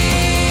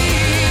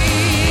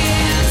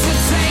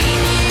entertain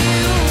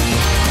you.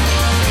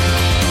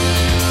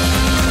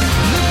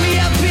 Look me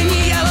up in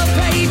your yellow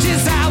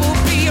pages. I will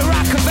be a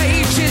rock of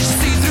ages.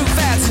 See through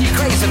fats and your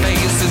crazy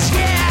faces.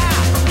 Yeah.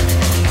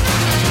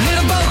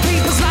 Little Bo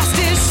Peep's lost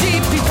his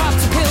sheep. He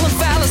popped a pill and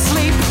fell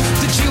asleep.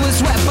 The Jew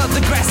is wet, but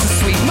the grass is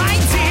sweet. My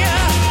dear,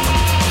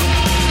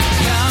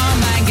 your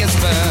mind gets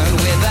burned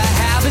with the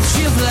habits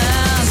you've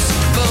learned,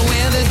 but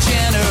with a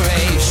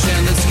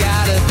generation that's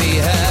gotta be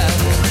heard.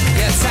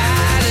 Get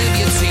tired of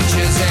your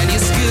teachers and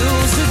your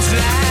schools are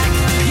drag.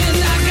 You're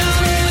not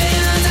gonna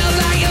win, not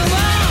like your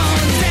mom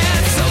and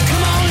dad. So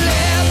come on,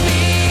 let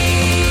me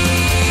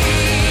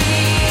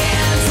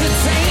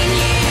entertain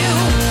you.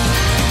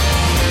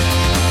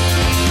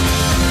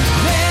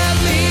 Let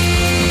me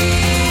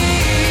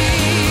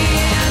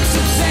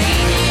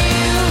entertain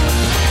you.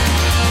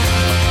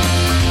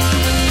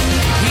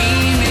 He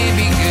may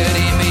be good,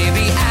 he may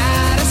be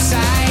out of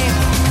sight,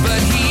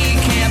 but he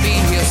can't be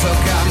here, so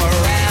come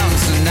around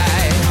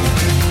tonight.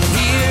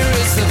 Here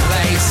is the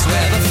place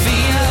where the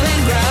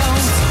feeling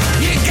grows.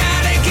 You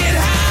gotta get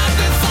high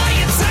before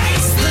you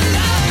taste the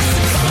love.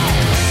 Come on.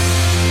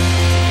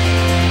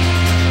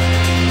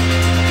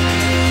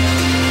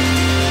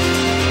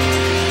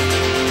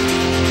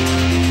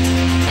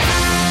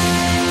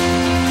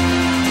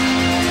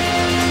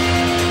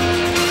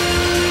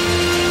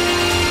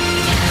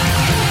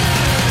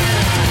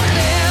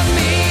 Let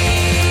me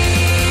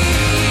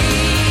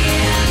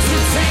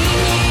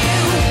entertain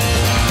you.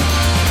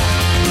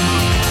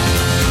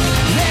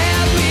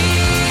 Let me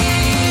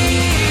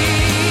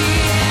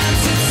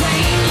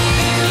entertain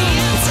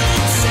you.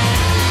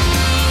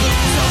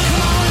 So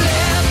come on,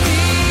 let me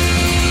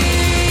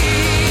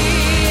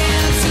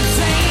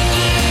entertain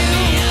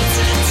you.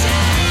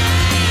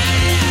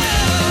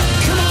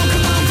 Come on,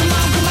 come on, come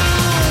on, come on.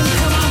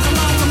 Come on, come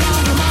on, come on,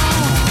 come on.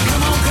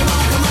 Come on, come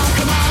on, come on,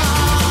 come on.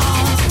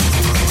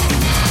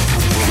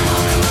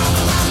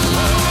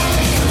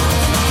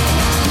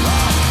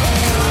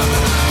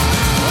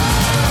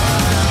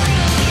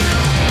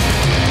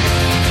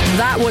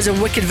 That was a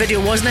wicked video,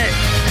 wasn't it?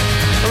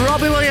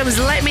 Robbie Williams,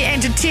 Let Me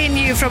Entertain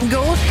You from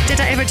Go. Did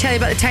I ever tell you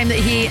about the time that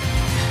he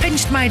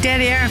pinched my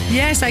derriere?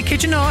 Yes, I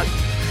kid you not.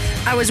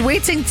 I was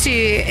waiting to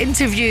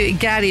interview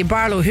Gary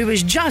Barlow, who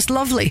was just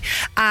lovely.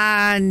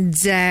 And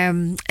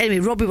anyway,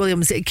 Robbie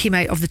Williams came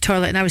out of the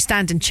toilet and I was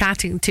standing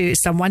chatting to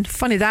someone.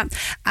 Funny that.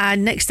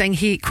 And next thing,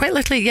 he quite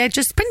literally,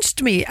 just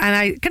pinched me. And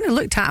I kind of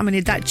looked at him and he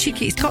had that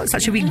cheeky, he's got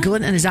such a wee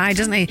glint in his eye,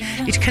 doesn't he?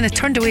 He kind of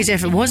turned away as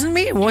if it wasn't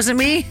me. It wasn't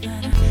me.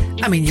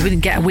 I mean, you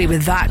wouldn't get away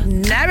with that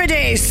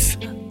nowadays.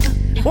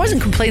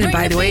 Wasn't complaining,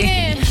 by the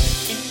way.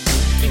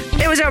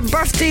 It was her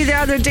birthday the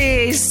other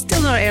day. Still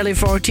in her early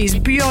 40s.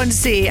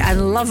 Beyonce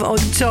and Love on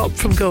Top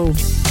from Go.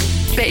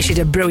 Bet she had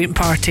a brilliant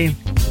party.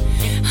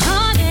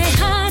 Honey,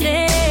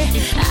 honey,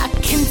 I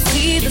can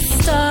see the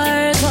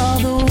stars all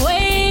the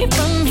way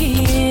from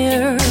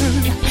here.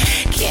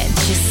 Can't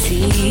you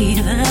see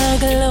the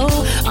glow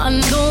on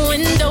the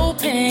window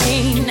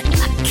pane?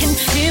 I can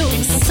feel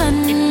the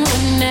sun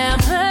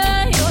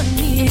whenever you're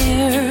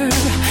near.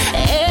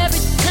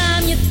 Every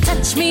time you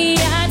touch me,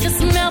 I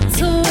just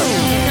melt away.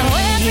 Now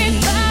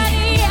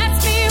everybody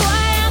asks me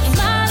why I'm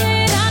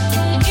smiling out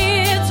from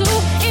ear to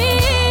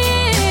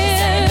ear,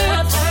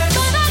 but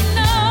I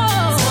know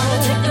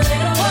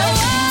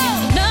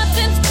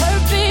nothing's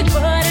perfect,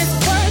 but it's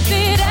worth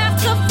it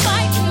after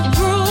fighting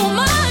through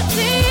my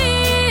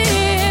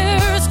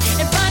tears.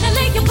 And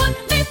finally you put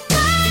me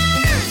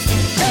first.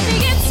 Baby,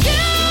 it's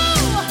you.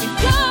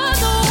 You're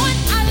the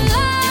one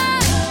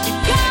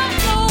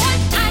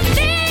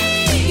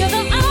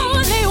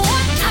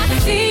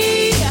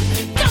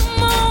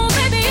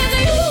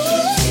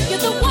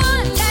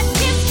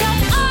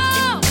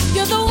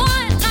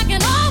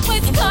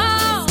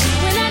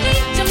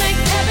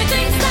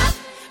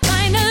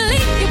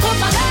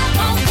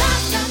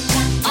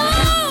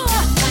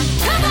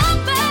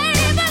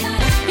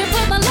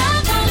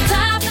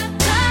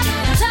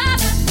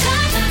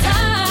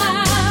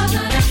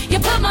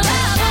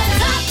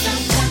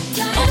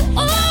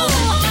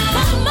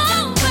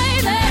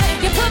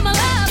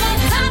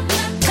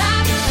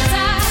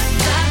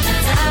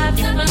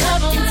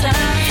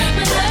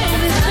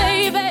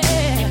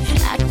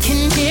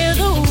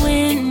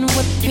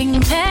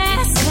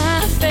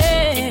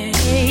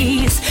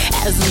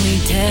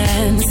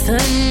dance the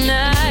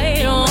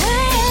night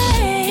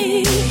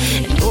away.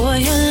 And boy,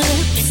 your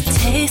lips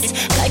taste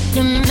like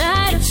the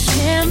night of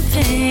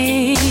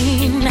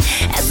champagne.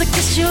 As I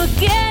kiss you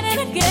again and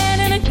again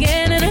and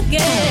again and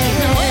again.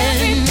 Now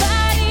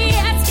everybody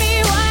asks me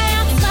why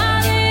I'm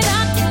smiling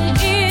out from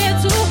ear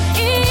to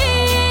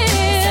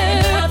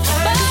ear,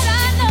 but I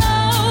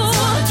know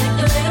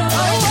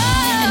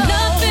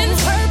nothing's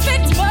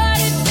perfect, but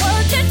it's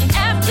worth it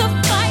after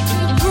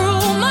fighting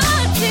through my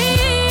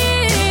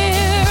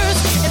tears.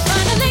 And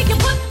finally you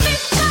put me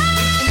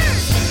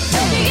first,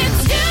 baby,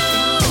 it's you.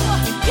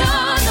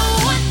 You're the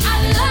one I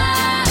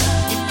love.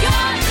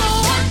 You're the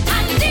one I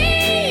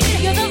need.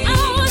 You're the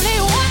only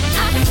one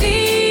I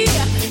see.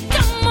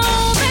 Come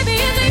on, baby.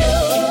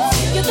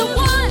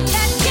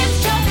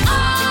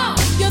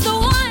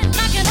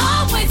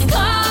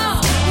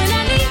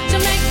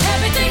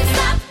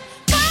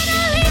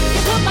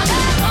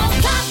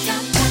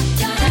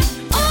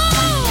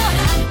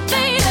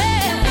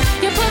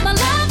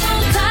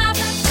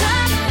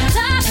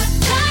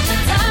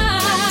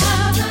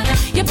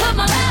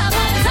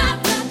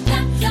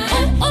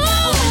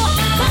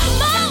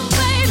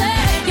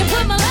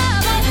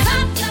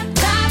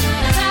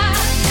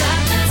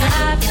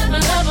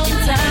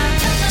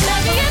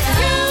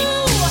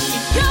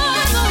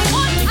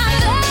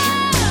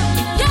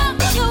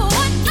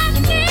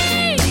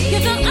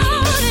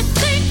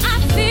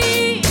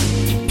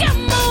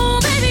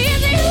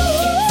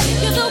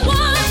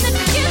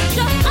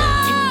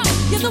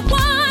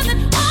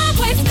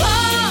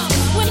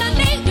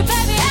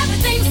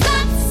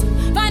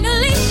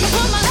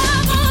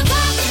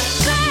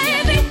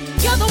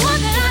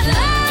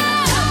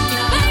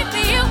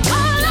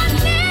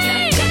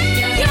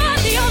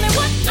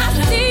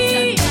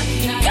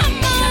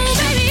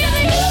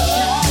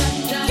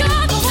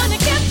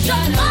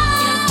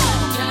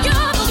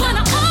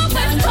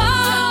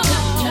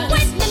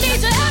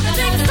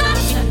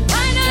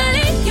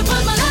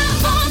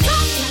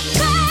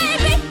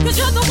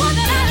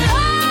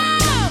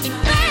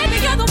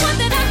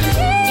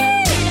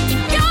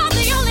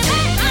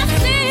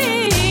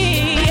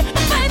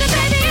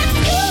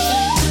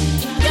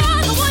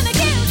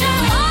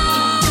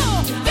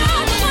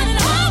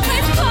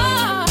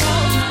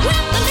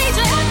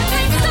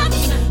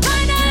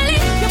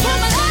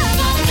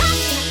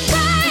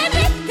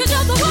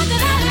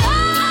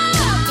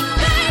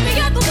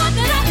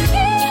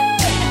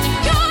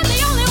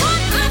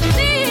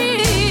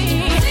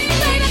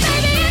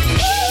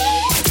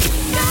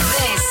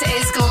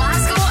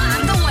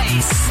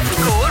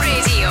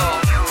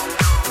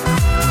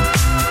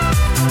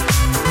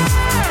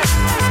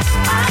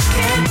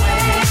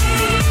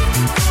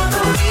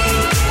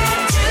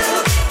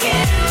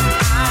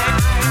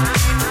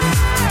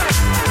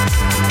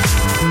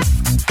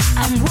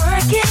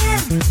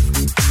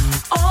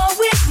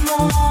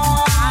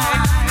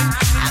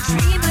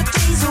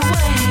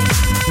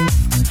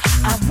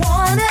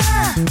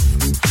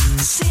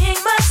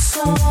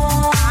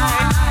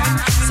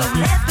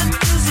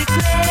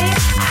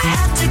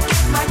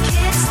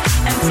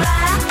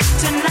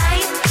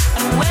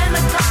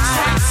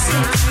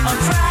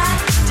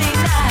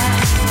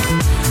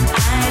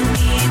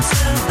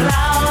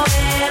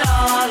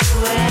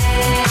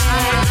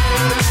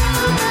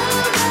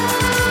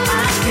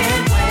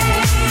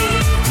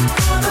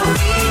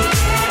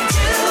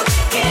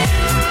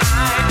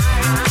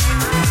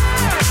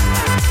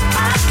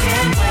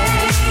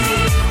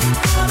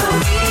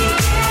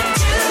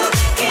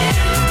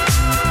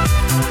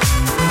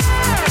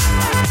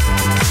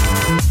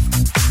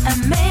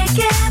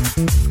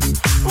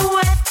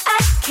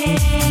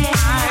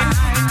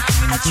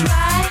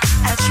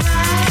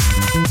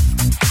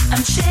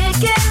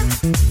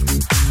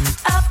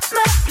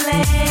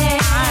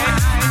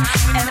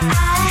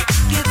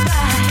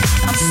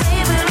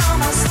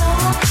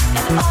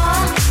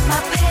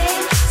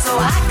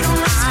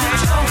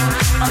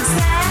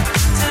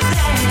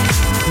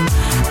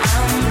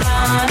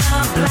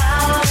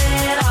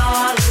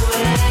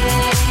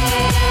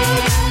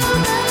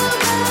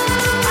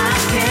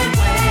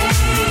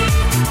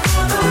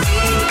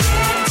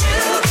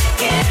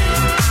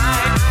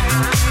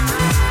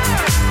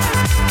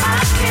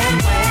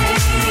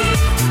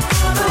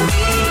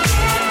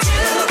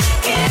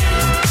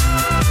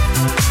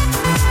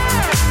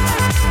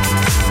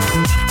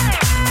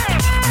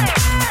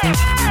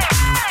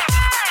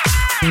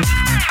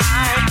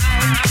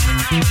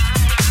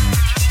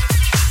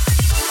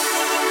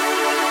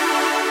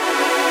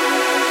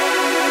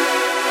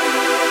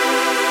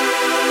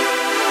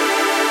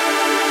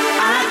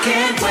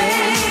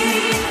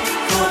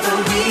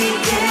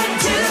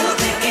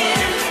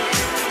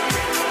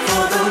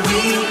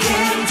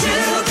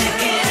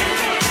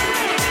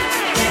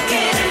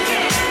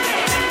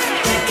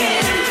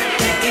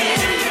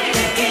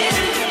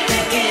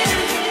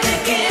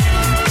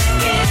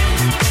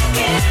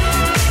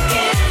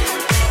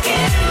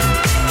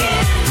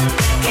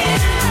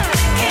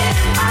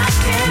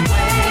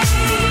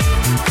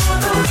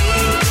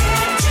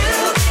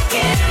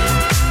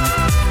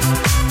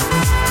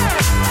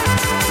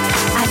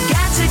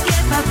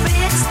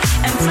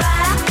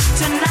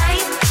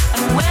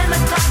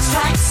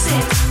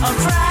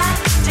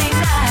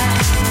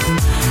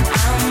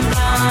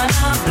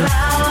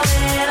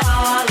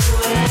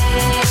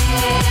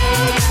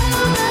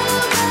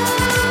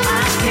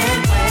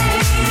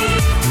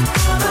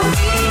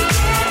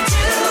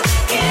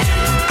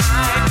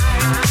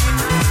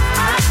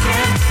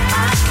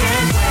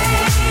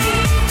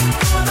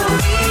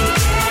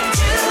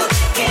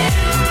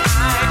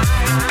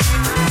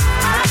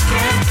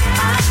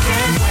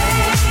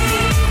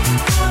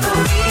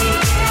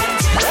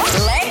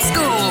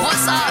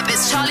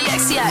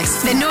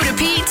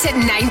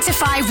 9 to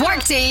 5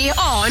 workday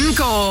on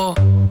Go.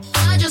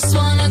 I just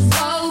wanna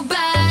go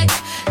back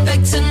to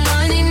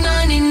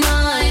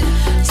 1999.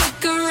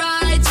 Take a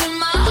ride to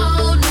my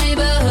old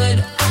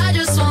neighborhood. I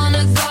just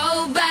wanna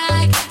go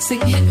back.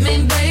 Sing hit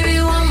me baby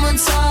one more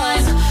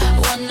time.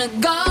 Wanna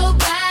go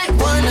back,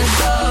 wanna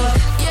go.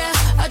 Yeah,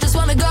 I just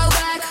wanna go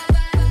back.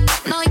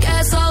 No, you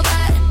can't solve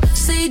that.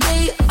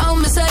 CD, oh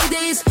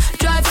Mercedes.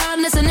 Drive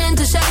around listening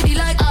to Shady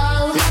like,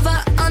 oh,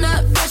 never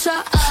under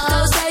pressure.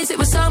 Those days it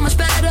was so much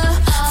better.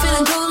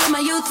 Feeling cool in my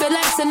youth,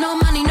 relaxing, no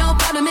money, no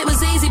problem. It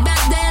was easy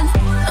back then.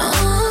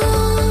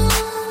 Oh,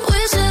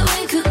 wish that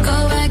we could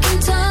go back in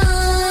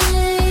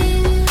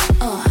time.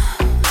 Oh,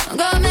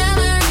 got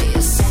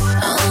memories.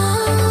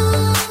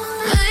 Oh,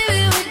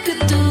 maybe we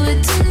could do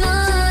it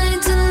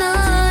tonight,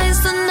 tonight,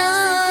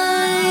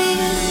 tonight.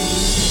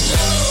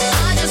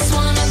 I just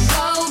wanna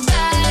go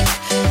back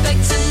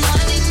to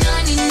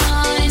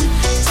 1999.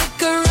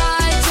 Take a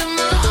ride to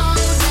my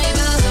old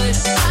neighborhood.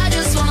 I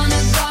just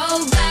wanna go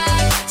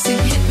back. Sing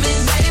hit me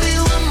baby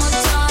one more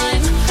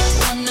time.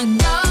 Wanna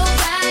go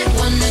back,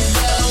 wanna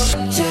go.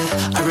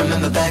 Yeah, I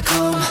remember back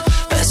home.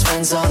 Best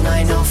friends all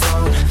night, no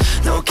phone.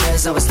 No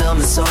cares, I was dumb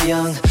and so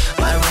young.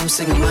 My room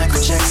singing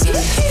Michael Jackson.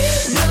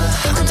 Never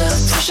under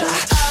pressure.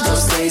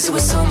 Those days it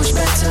was so much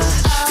better.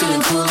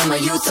 Feeling cool in my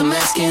youth, I'm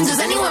asking, does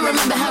anyone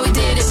remember how we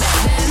did it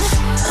back then?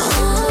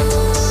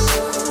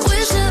 Oh,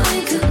 wish that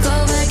we could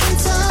go back in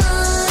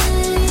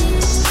time.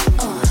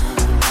 Oh,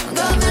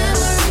 got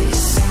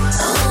memories.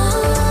 Oh,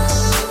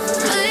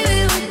 maybe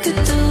we could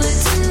do it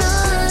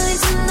tonight,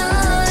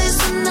 tonight,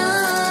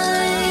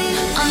 tonight.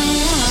 I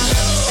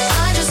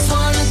just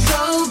wanna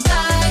go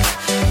back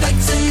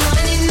to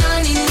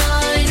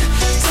 1999.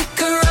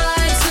 Take a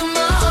ride to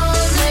my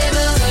old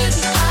neighborhood.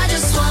 I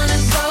just wanna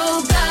go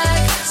back.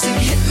 Sing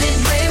hit me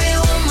baby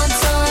one more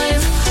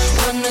time.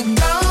 Wanna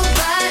go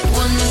back,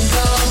 wanna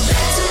go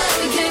back to where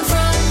we came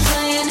from.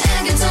 Playing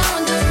air guitar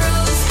on the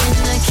roof. In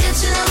the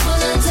kitchen up on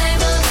the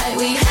table like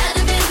we had a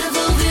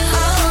beautiful view. I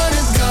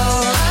wanna go,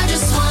 I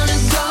just wanna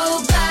go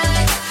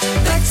back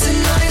to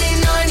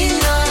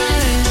 1999.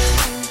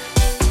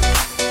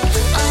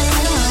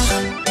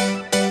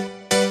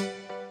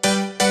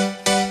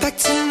 Back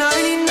to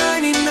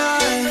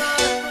 1999.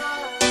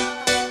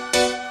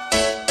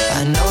 I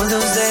know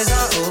those days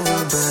are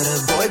over, but a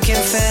boy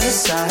can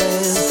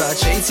fantasize about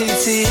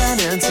JTT and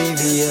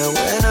MTV. Yeah,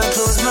 when I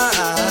close my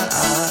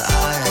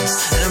eyes,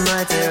 and I'm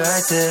right there,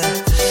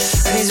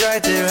 and he's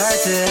right there, I'm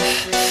right there.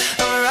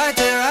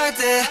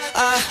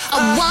 I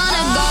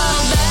wanna go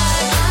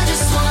back. I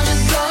just wanna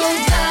go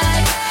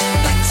back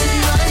to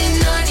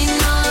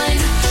 1999.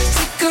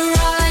 Take a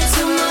ride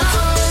to my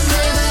old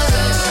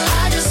neighborhood.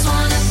 I just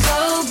wanna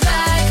go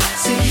back.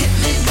 Sing hit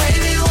me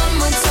baby one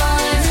more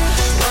time.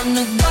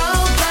 Wanna go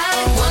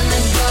back, wanna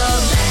go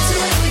back to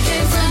where we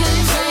came from.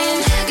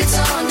 Playing air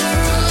guitar on the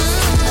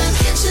roof. In the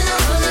kitchen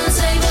up on the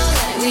table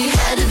like we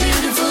had a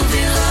beautiful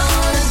view. I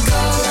wanna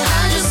go.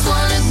 I just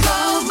wanna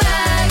go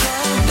back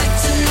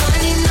to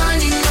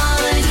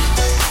 1999.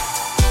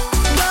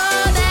 Go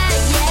back,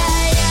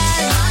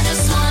 yeah. I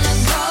just wanna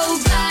go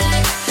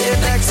back,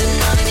 back to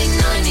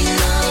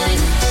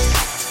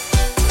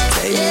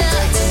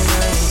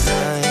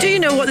 1999. Do you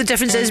know what the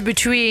difference is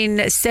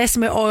between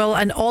sesame oil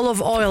and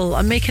olive oil?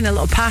 I'm making a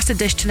little pasta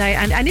dish tonight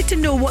and I need to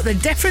know what the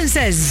difference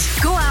is.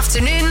 Go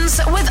afternoons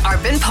with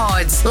Urban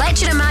Pods. Let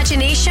your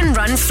imagination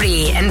run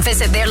free and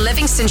visit their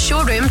Livingston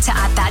showroom to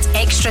add that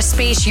extra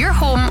space your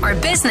home or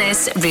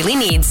business really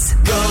needs.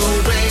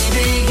 Go,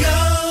 baby,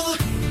 go.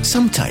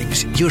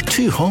 Sometimes you're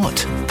too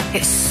hot.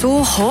 It's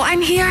so hot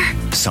in here.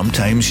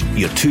 Sometimes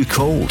you're too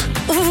cold.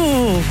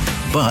 Ooh.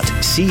 But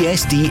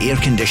CSD Air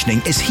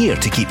Conditioning is here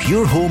to keep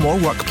your home or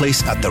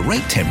workplace at the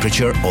right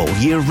temperature all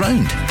year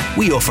round.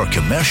 We offer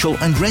commercial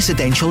and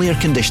residential air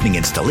conditioning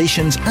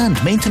installations and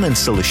maintenance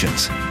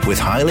solutions. With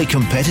highly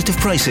competitive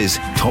prices,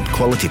 top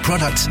quality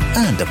products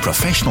and a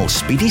professional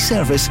speedy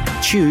service,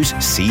 choose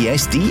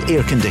CSD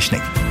Air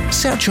Conditioning.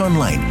 Search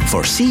online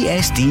for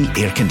CSD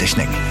Air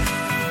Conditioning.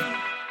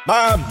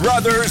 My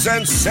brothers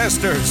and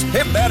sisters,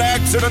 if that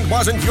accident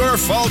wasn't your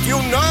fault, you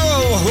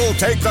know who'll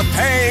take the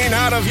pain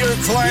out of your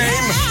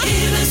claim.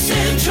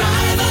 Innocent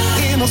driver.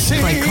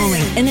 By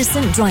calling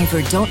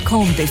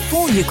innocentdriver.com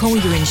before you call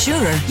your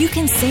insurer, you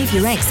can save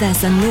your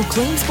excess and no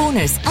claims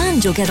bonus,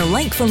 and you'll get a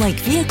like-for-like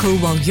vehicle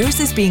while yours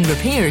is being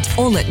repaired,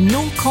 all at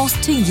no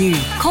cost to you.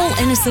 Call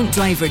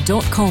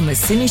innocentdriver.com as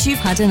soon as you've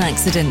had an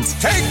accident.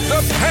 Take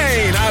the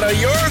pain out of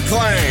your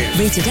claim.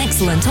 Rated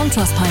excellent on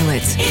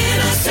Trustpilot.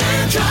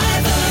 Innocent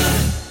driver.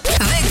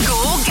 The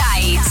Go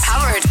Guide,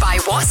 powered by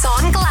What's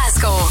On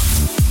Glasgow.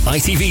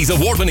 ITV's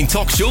award-winning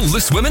talk show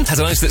Loose Women has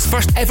announced its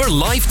first ever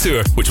live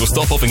tour, which will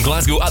stop off in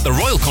Glasgow at the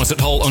Royal Concert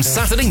Hall on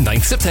Saturday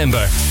 9th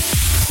September.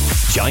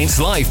 Giants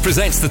Live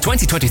presents the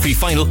 2023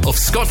 final of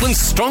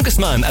Scotland's Strongest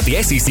Man at the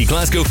SEC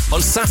Glasgow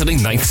on Saturday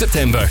 9th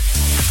September.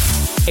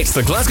 It's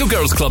the Glasgow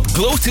Girls Club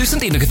Glow to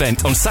St Enoch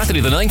event on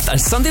Saturday the 9th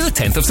and Sunday the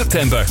 10th of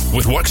September,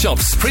 with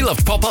workshops,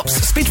 pre-loved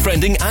pop-ups, speed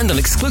friending and an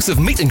exclusive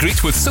meet and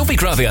greet with Sophie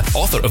Gravia,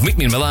 author of Meet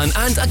Me in Milan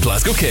and A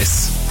Glasgow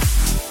Kiss.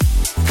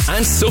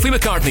 And Sophie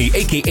McCartney,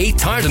 aka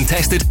Tired and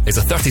Tested, is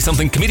a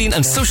 30-something comedian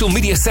and social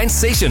media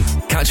sensation.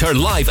 Catch her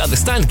live at the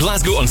Stand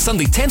Glasgow on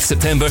Sunday 10th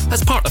September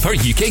as part of her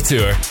UK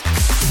tour.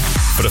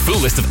 For a full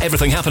list of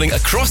everything happening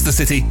across the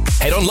city,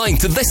 head online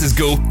to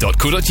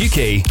thisisgo.co.uk.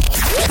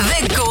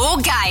 The Go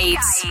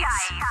Guides.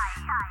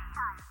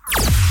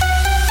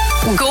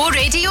 Go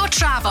Radio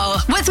Travel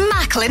with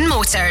Macklin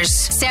Motors.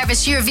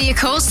 Service your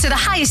vehicles to the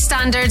highest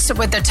standards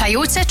with their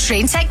Toyota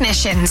trained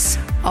technicians.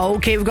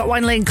 Okay, we've got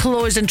one lane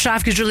closed and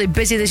traffic is really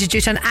busy. This is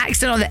due to an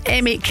accident on the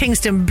M8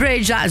 Kingston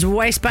Bridge. That is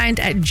westbound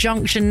at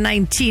junction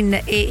 19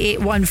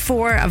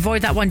 8814.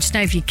 Avoid that one just now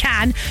if you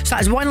can. So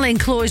that is one lane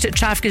closed.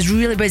 Traffic is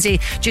really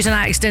busy due to an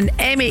accident.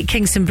 M8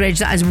 Kingston Bridge.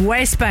 That is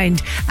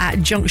westbound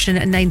at junction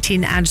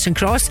 19 Anderson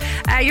Cross.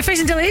 You're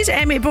facing delays.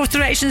 M8 both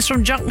directions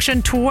from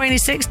junction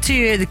 26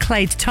 to the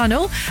Clyde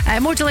Tunnel.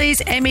 More delays.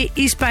 M8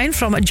 eastbound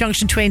from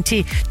junction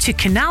 20 to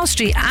Canal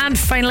Street. And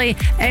finally,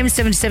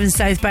 M77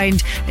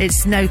 southbound.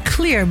 It's now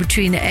clear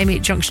between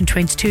M8 junction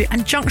 22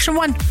 and junction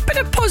 1. Bit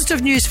of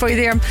positive news for you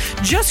there.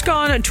 Just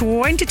gone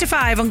 20 to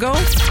 5 on Go.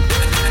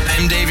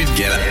 I'm David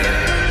Guetta.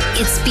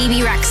 It's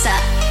BB Rexa.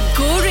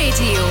 Go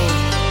Radio.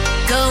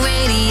 Go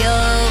Radio.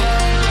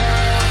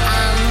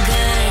 I'm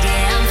good,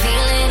 yeah, I'm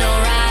feeling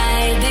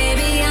alright.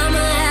 Baby,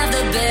 I'ma have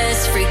the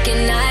best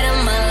freaking night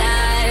of my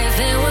life.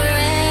 And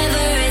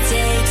wherever it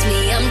takes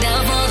me, I'm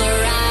down for the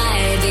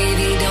ride.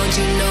 Baby, don't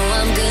you know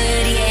I'm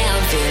good, yeah,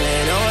 I'm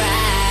feeling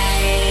alright.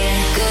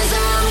 'Cause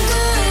I'm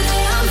good,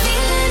 yeah, I'm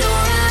feeling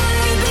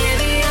alright.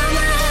 Baby,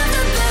 I'ma have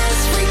the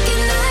best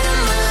freaking night of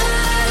my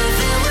life.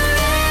 And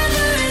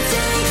wherever it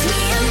takes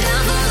me, I'm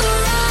down for the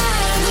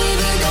ride.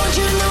 Baby, don't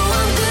you know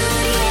I'm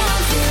good, yeah,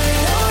 I'm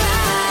feeling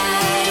alright.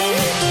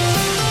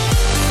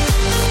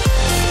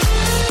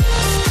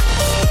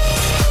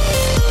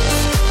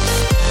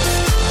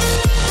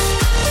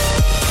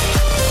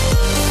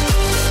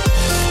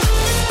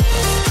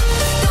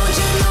 Don't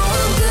you know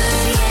I'm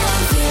good, yeah,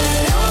 I'm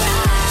feeling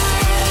alright.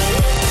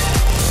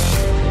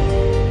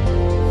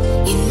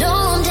 You know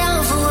I'm down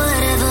for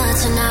whatever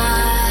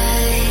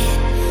tonight.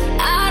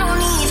 I don't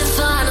need the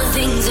final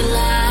things in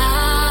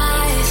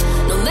life.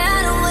 No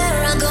matter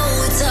where I go,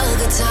 it's a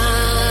good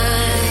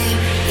time.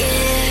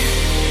 Yeah.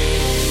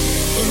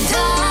 And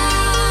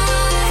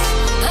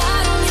I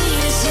don't need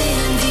to sit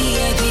in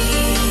VIP.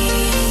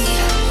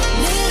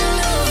 Middle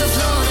of the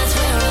floor, that's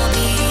where I'll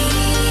be.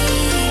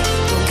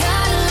 Don't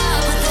got a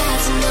lot, but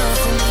that's enough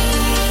for me.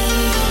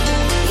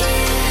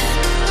 Yeah.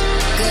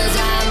 'Cause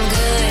I'm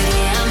good,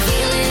 yeah, I'm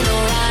feeling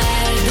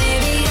alright.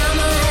 Baby,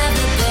 I'ma have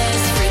the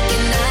best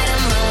freaking night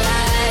of my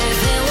life.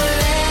 And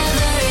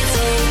wherever it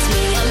takes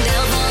me, I'm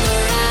down for the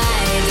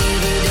ride.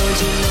 Baby, don't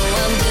you know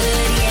I'm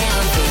good, yeah,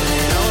 I'm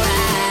feeling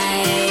alright.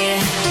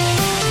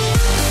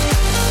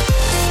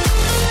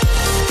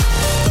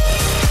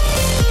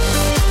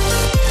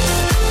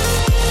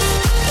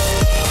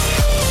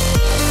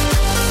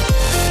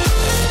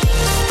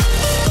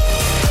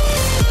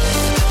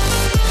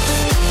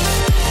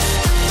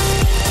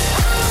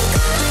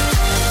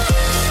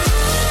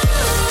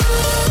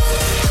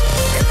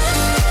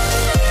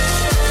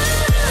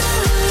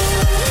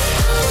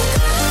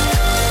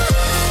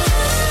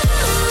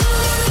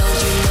 Don't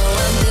you know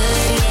I'm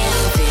good, yeah,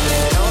 I'm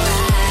feeling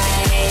alright.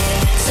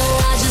 So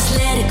I just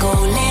let it go,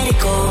 let it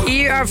go.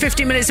 You are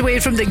 15 minutes away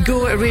from the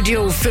Go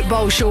Radio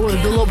football show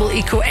with Global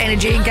Eco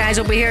Energy. Guys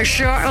will be here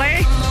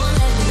shortly.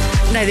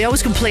 Now, they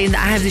always complain that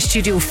I have the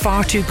studio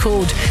far too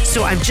cold,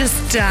 so I've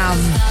just, I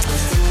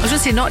was going to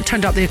say not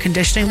turned up the air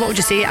conditioning. What would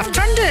you say? I've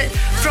turned it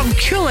from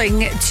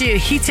cooling to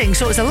heating,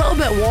 so it's a little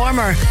bit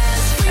warmer.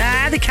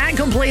 They can't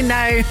complain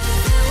now.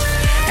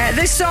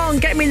 This song,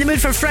 Get Me in the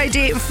Mood for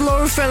Friday,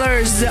 Floor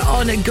Fillers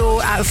on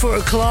Go at 4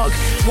 o'clock.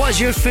 What's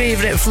your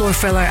favourite floor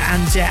filler?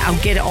 And I'll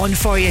get it on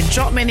for you.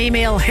 Drop me an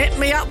email. Hit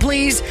me up,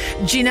 please.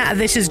 Gina at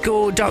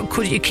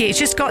thisisgo.co.uk. It's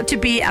just got to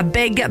be a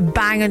big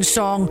banging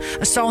song.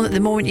 A song that the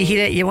moment you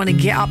hear it, you want to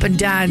get up and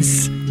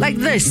dance. Like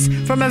this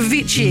from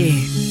Avicii.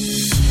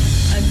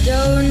 I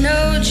don't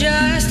know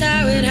just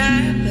how it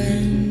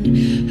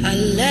happened. I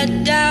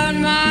let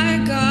down my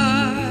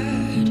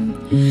guard.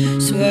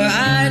 Swore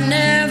I'd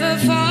never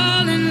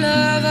fall in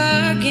love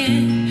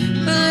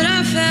again, but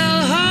I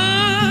fell hard.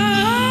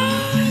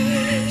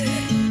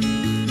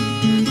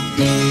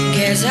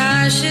 Guess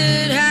I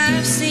should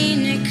have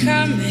seen it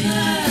coming.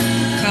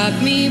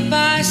 Caught me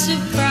by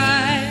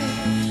surprise.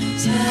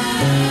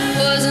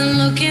 Wasn't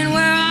looking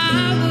where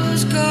I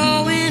was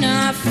going.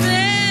 I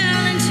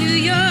fell into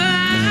your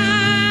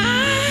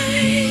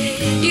eyes.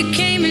 You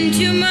came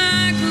into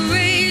my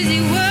crazy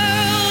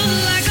world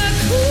like a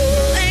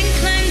cool and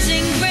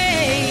cleansing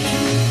rain.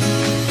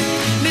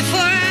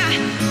 Before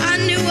I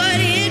knew what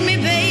hit me,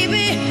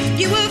 baby,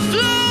 you were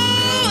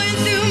flowing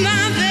through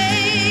my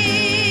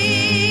veins.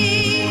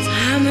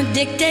 I'm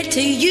addicted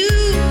to you,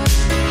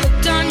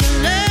 hooked on your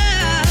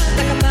love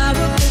like a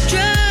powerful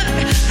drug.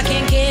 I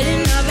can't get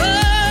enough of.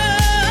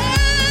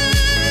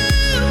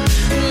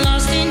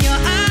 Lost in your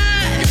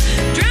eyes,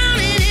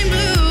 drowning in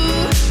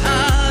blue,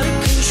 out of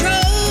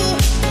control.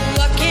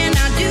 What can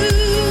I do?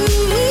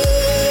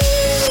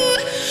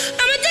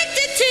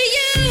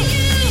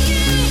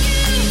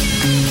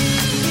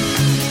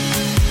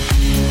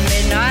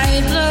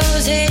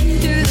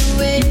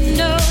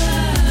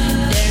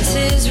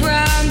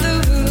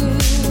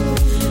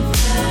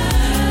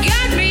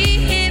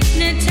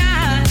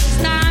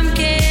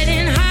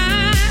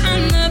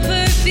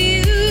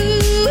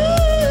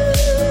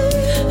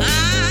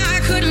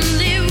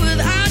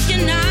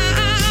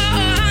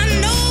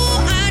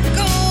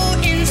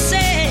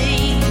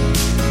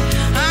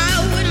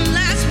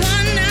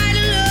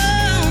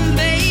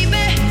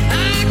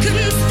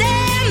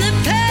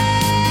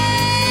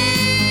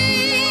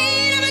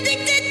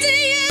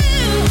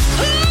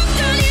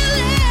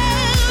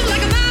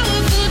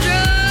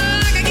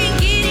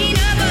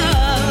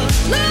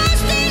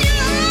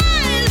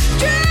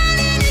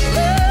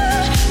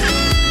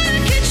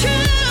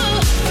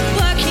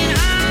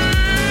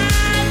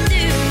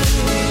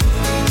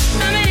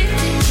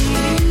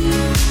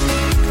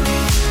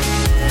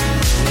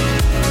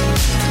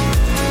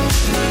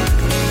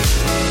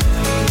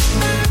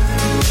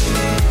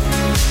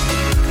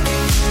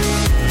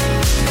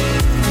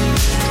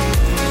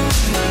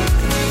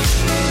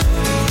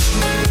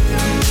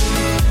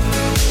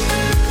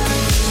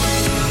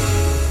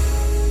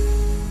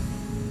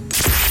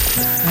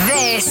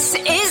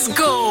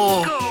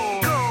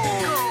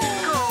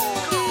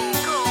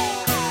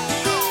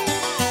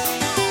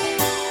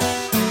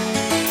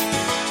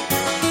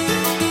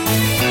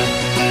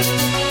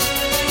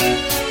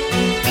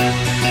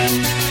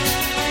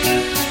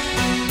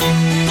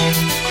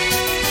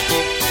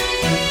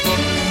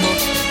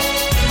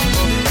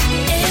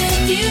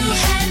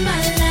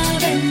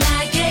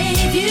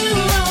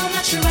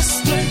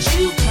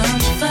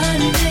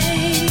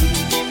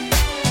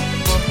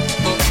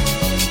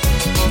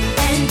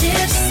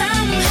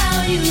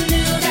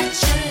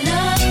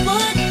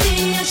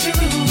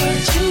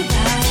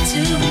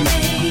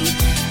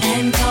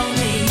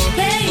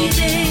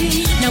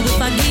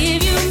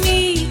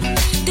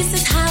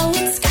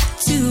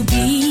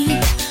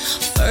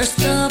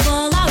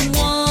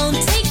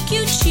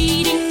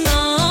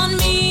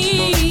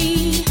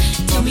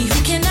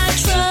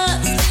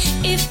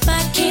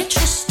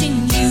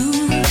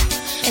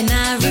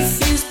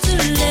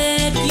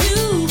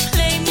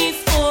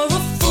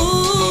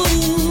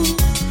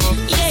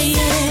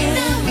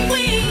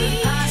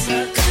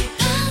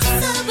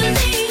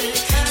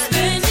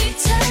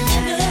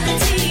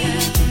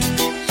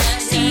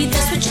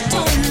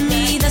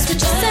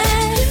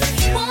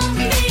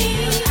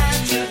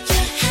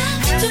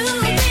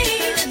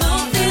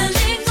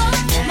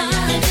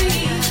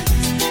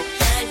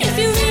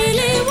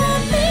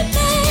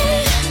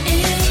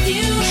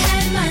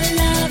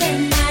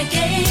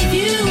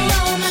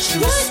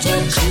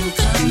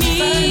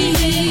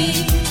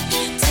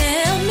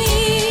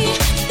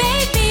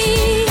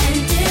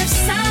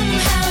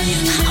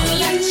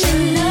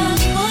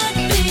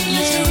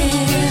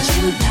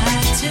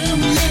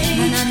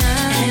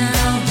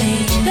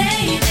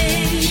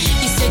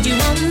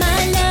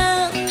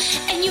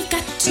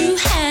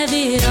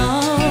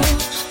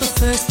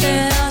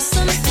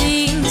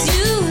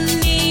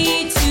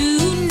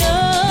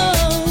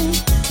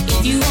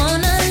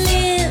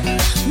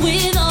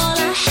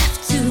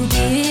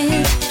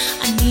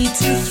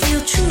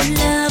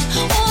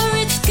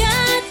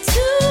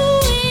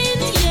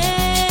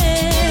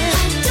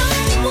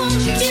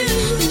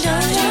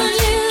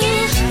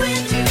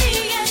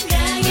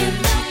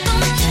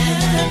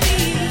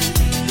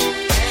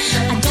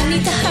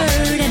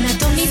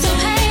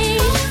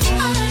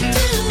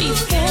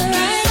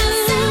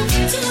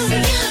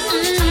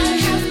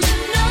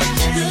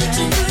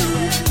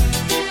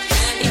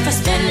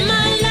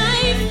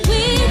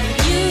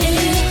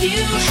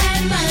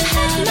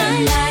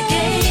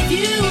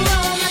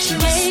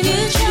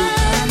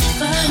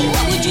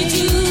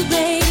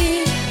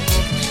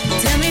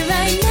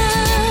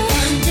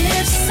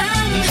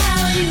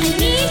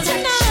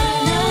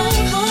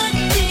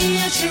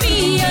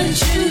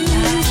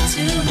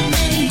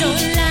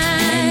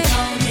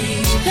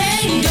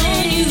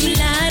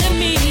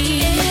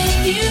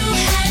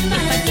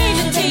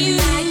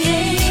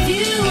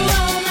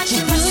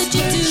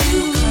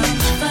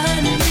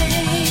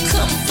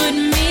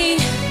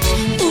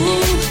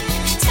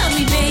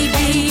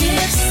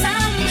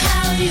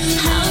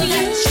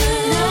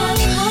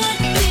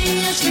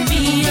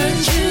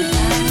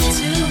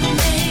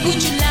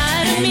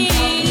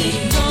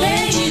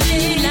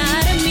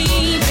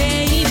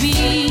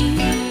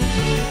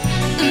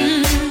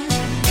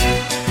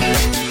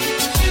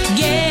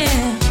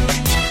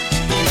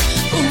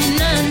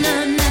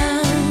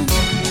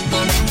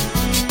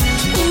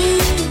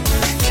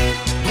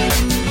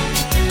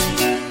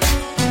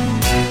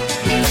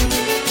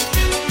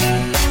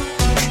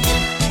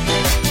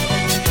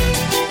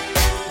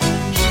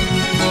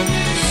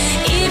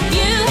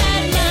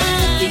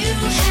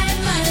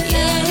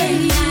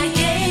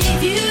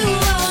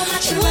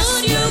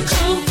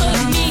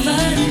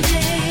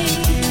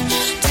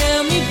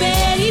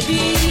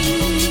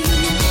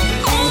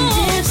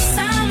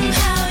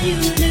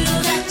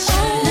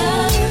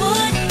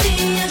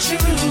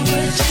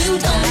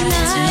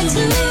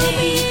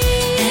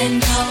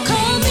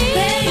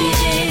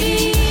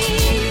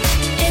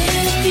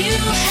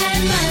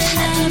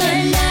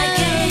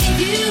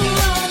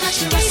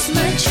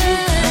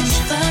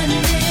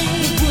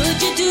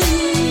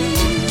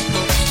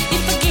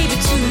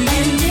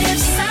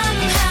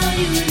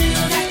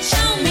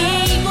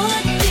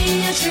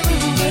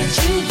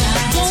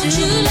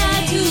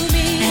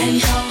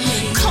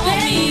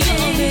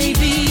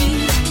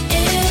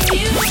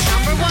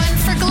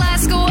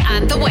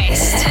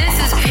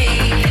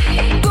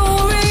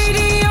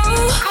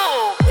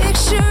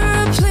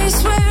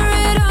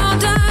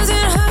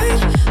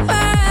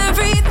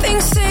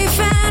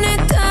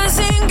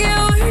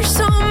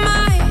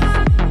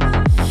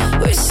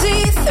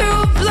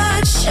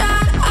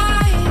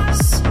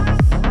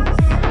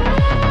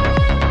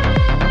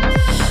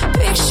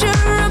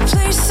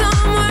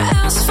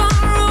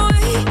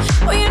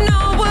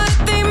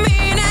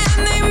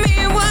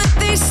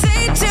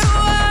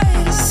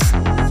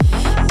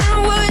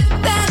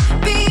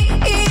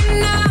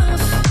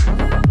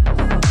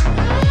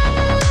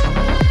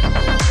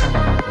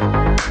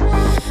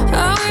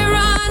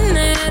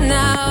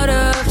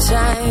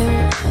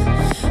 time?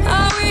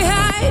 Are we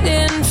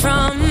hiding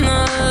from the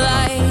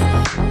light?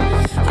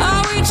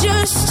 Are we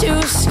just too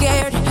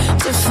scared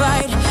to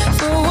fight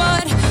for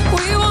what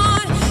we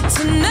want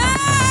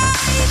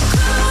tonight?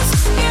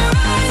 Close your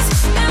eyes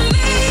and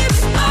leave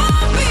it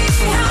all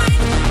behind.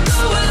 Go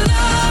where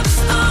love's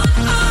on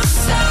our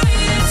side.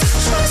 It's a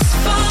trust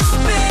fall,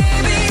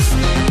 baby.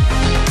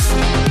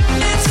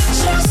 It's a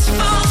trust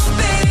fall,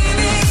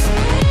 baby.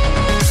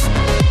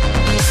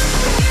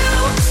 You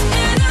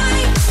and I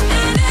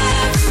and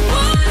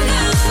everyone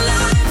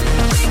alive,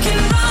 we can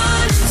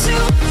run into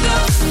the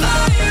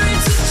fire.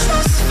 It's a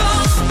trust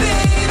fall,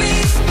 baby.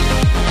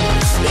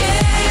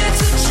 Yeah,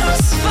 it's a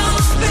trust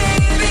fall,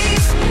 baby.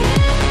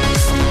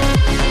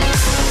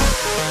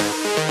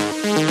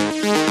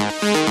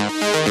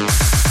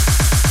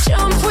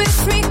 Jump with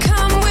me,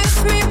 come with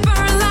me,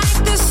 burn like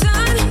the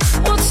sun.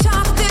 We'll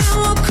talk, then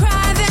we'll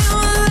cry, then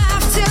we'll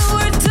laugh till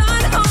we're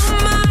done. Oh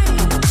my,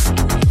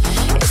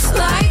 it's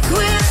like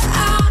we're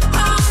out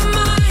our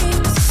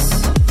minds.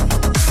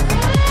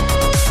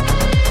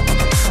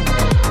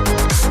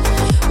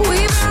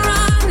 We've been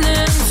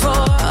running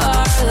for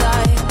our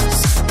lives.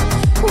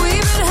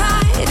 We've been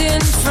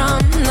hiding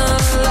from the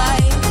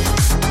light.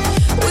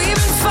 We've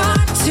been far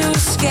too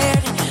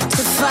scared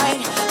to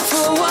fight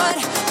for what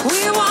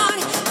we want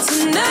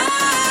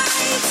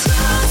tonight.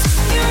 Close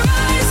your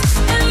eyes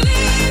and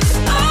leave it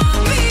all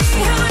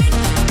behind.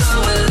 Go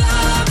where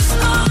love's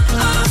on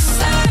our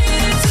side.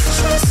 It's a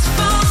trust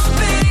fall,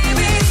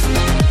 baby.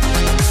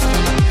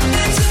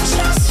 It's a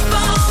trust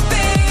fall,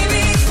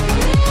 baby.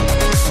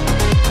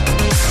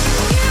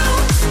 You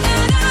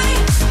and I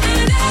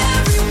and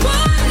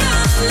everyone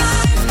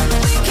alive,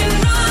 we can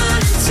run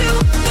into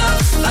the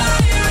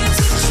fire. It's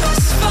a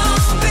trust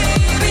fall,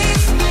 baby.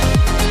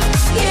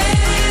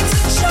 Yeah, it's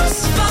a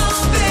trust fall,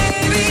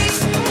 baby.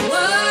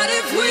 What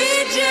if we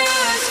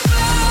just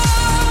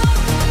fall?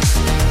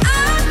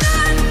 I'm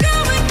not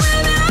going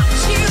without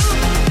you,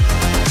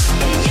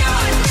 and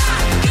you're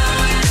not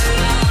going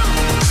alone.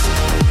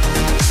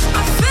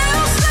 I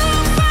feel so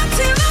far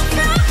till I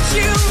found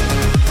you,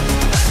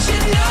 but you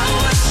know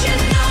what you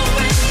know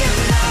when you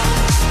know.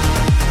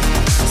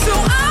 So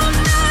I'm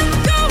not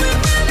going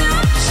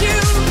without you,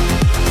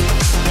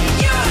 and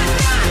you're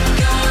not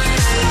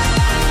going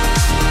alone.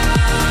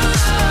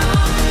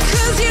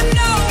 'Cause you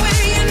know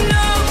when you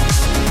know.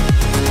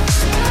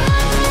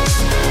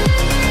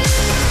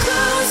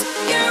 Close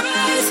your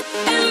eyes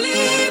and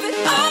leave it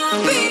all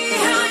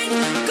behind.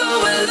 Go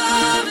where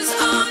love is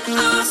on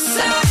our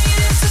side.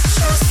 It's a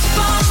trust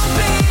fall,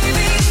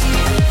 baby.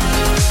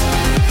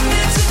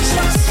 It's a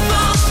trust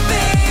fall,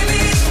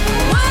 baby.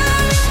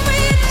 What if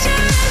we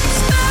just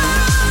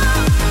fall?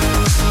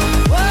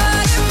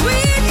 What if we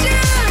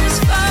just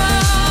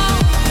fall?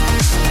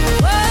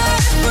 What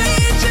if we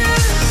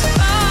just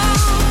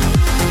fall?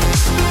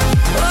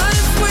 What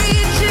if we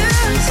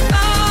just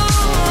fall?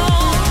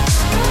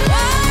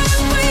 What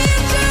if we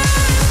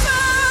just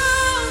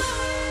fall?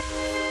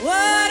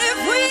 What if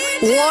we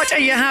What are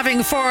you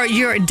having for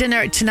your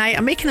dinner tonight?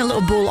 I'm making a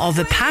little bowl of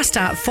the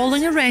pasta,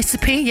 following a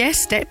recipe,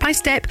 yes, step by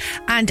step.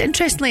 And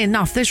interestingly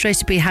enough, this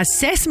recipe has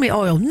sesame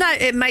oil. Now,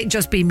 it might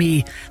just be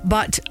me,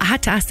 but I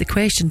had to ask the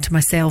question to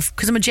myself,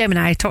 because I'm a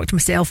Gemini, I talk to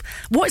myself,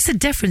 what's the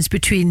difference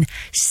between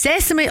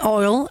sesame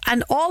oil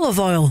and olive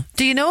oil?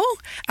 Do you know?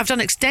 I've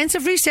done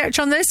extensive research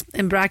on this,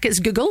 in brackets,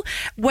 Google.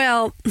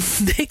 Well,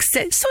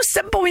 it's so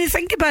simple when you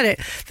think about it.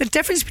 The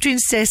difference between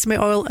sesame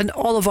oil and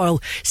olive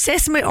oil.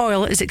 Sesame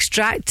oil is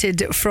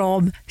extracted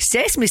from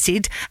sesame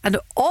seed, and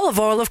olive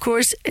oil, of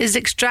course, is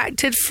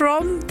extracted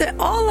from the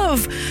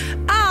olive.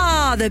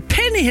 Ah, the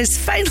penny has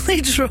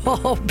finally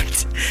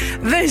dropped.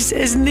 This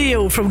is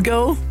Neil from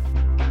Go.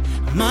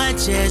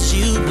 Much as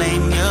you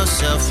blame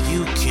yourself,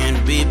 you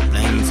can't be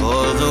blamed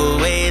for the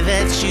way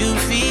that you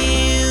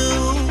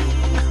feel.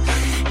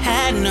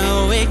 Had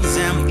no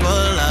example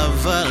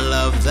of a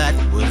love that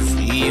was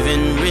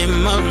even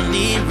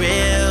remotely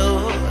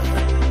real.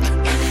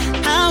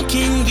 How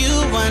can you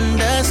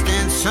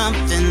understand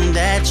something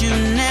that you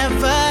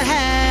never had?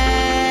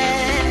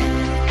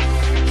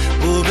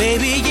 Oh,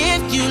 baby,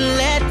 if you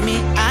let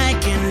me, I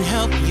can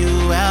help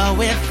you out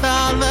with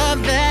all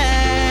of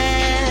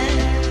that.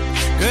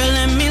 Girl,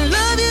 let me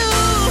love you,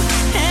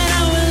 and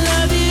I will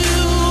love you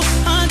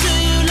until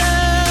you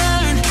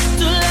learn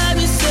to love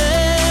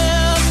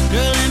yourself.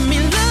 Girl, let me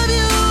love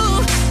you,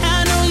 I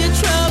know you're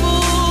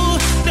trouble,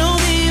 don't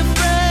be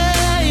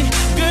afraid.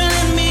 Girl,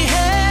 let me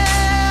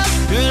help.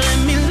 Girl, let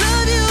me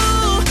love you,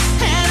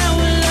 and I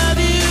will love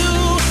you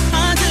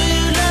until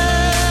you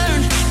learn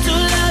to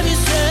love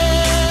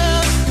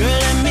yourself. Girl,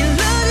 let me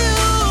love you,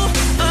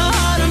 a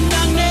heart of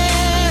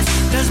darkness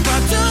that's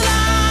brought to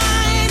life.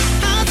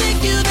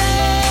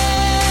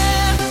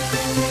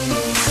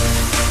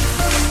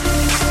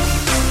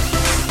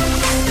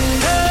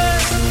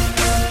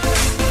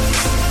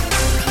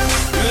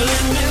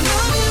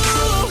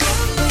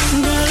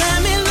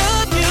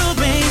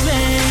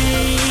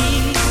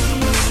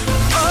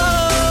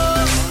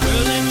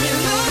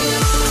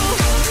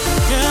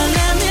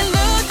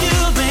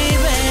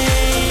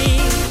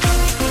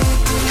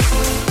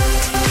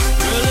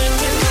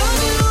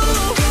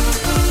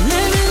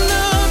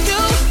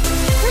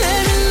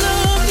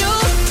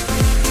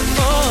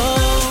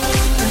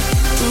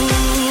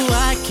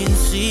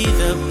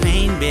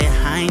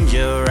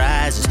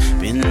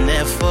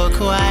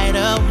 quite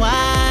a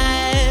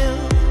while.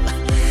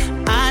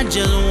 I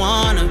just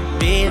wanna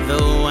be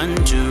the one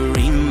to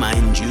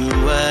remind you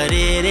what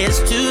it is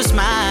to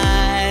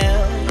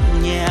smile.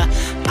 Yeah,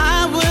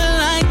 I would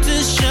like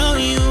to show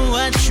you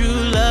what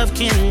true love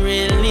can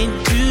really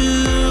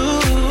do.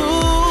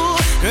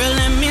 Girl,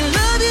 let me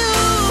love you,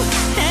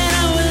 and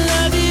I will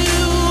love you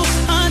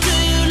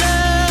until you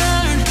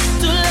learn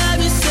to love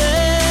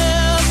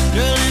yourself.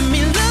 Girl, let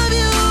me love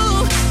you,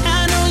 I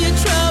know you're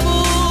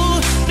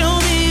trouble,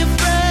 don't be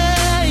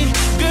afraid.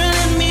 Girl,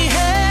 let me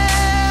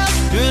help.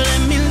 Girl,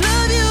 let me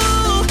love you,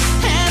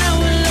 and I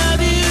will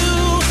love you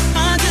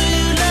until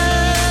you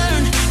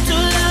learn to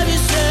love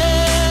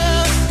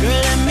yourself.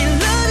 Girl, let me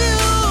love you,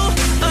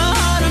 a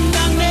heart of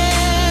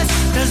darkness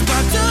that's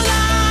brought to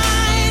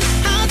light.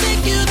 I'll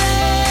take you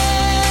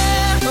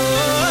there.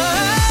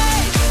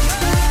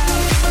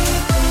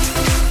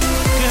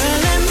 Girl,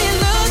 let me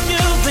love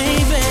you,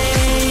 baby.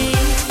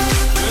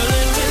 Girl,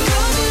 let me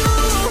love you.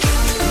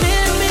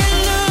 Let me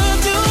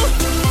love you.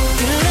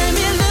 Girl, let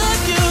me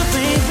love you,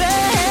 baby.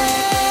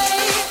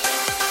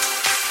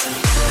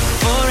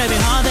 For every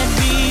heart that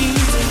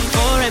beats,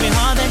 for every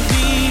heart that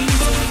beats,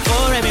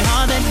 for every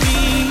heart that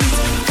beats,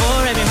 for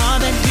every heart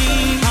that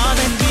beats, heart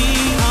that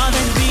beats, heart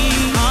that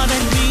beats, heart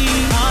that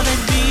beats, heart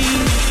that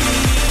beats.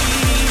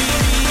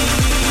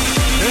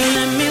 Girl,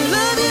 let me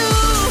love you,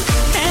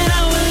 and I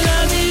will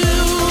love you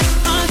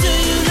until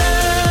you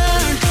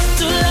learn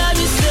to love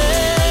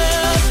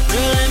yourself.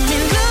 Girl, let me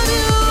love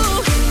you,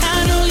 I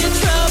know you're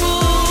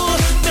trouble,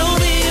 don't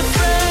be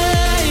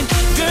afraid.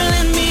 Girl,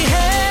 let me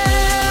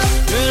help.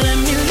 Girl, let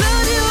me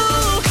love you,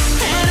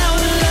 and I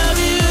will love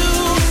you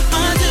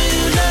until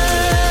you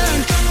learn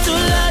to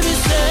love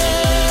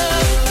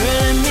yourself. Girl,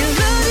 let me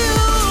love you,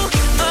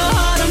 a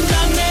heart of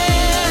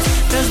darkness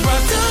that's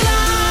brought to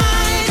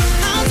light.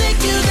 I'll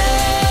take you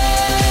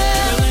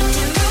there. Let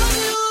me love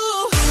you.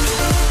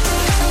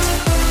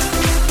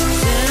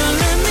 Said I'll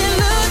let me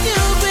love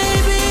you,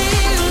 baby.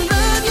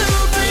 Love you,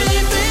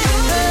 baby.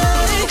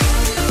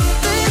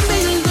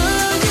 Baby,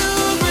 love you,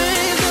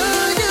 baby.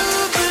 Love you,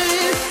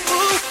 baby.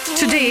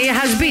 Today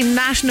has been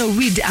National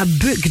Read a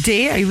Book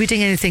Day. Are you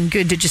reading anything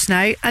good just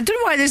now? I don't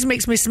know why this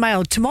makes me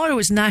smile. Tomorrow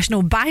is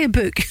National Buy a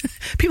Book.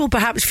 People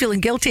perhaps feeling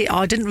guilty. Oh,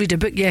 I didn't read a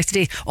book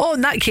yesterday. Oh,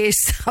 in that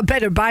case, I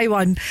better buy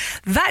one.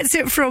 That's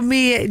it from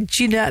me,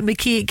 Gina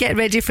McKie. Get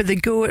ready for the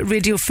Go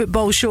Radio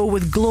Football Show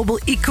with Global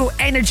Eco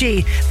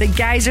Energy. The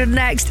guys are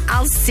next.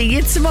 I'll see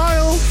you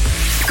tomorrow.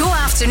 Go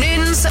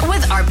afternoons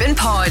with Urban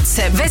Pods.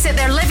 Visit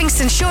their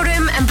Livingston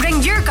showroom and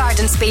bring your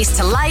garden space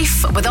to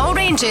life with all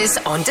ranges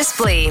on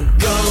display.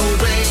 Go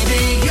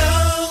Radio.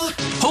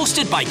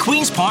 Hosted by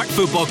Queen's Park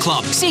Football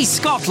Club. See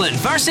Scotland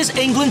versus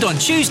England on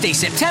Tuesday,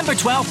 September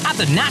 12th at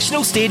the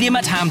National Stadium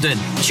at Hampden.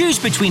 Choose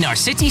between our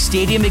City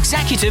Stadium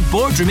Executive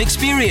Boardroom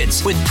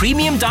Experience with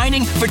premium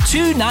dining for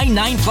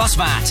 $299 plus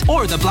VAT,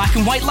 or the Black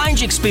and White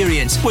Lounge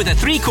Experience with a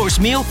 3-course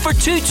meal for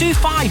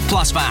 $225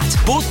 plus VAT.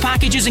 Both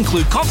packages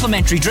include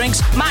complimentary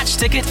drinks, match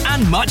ticket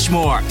and much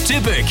more. To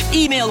book,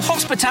 email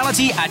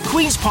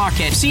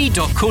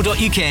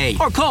hospitality@queensparkfc.co.uk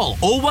or call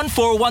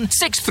 0141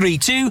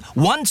 632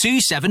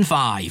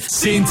 1275.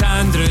 St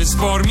Andrews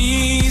for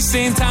me,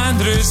 St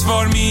Andrews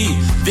for me.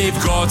 They've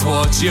got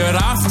what you're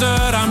after,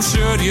 I'm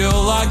sure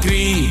you'll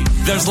agree.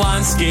 There's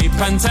landscape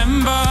and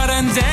timber and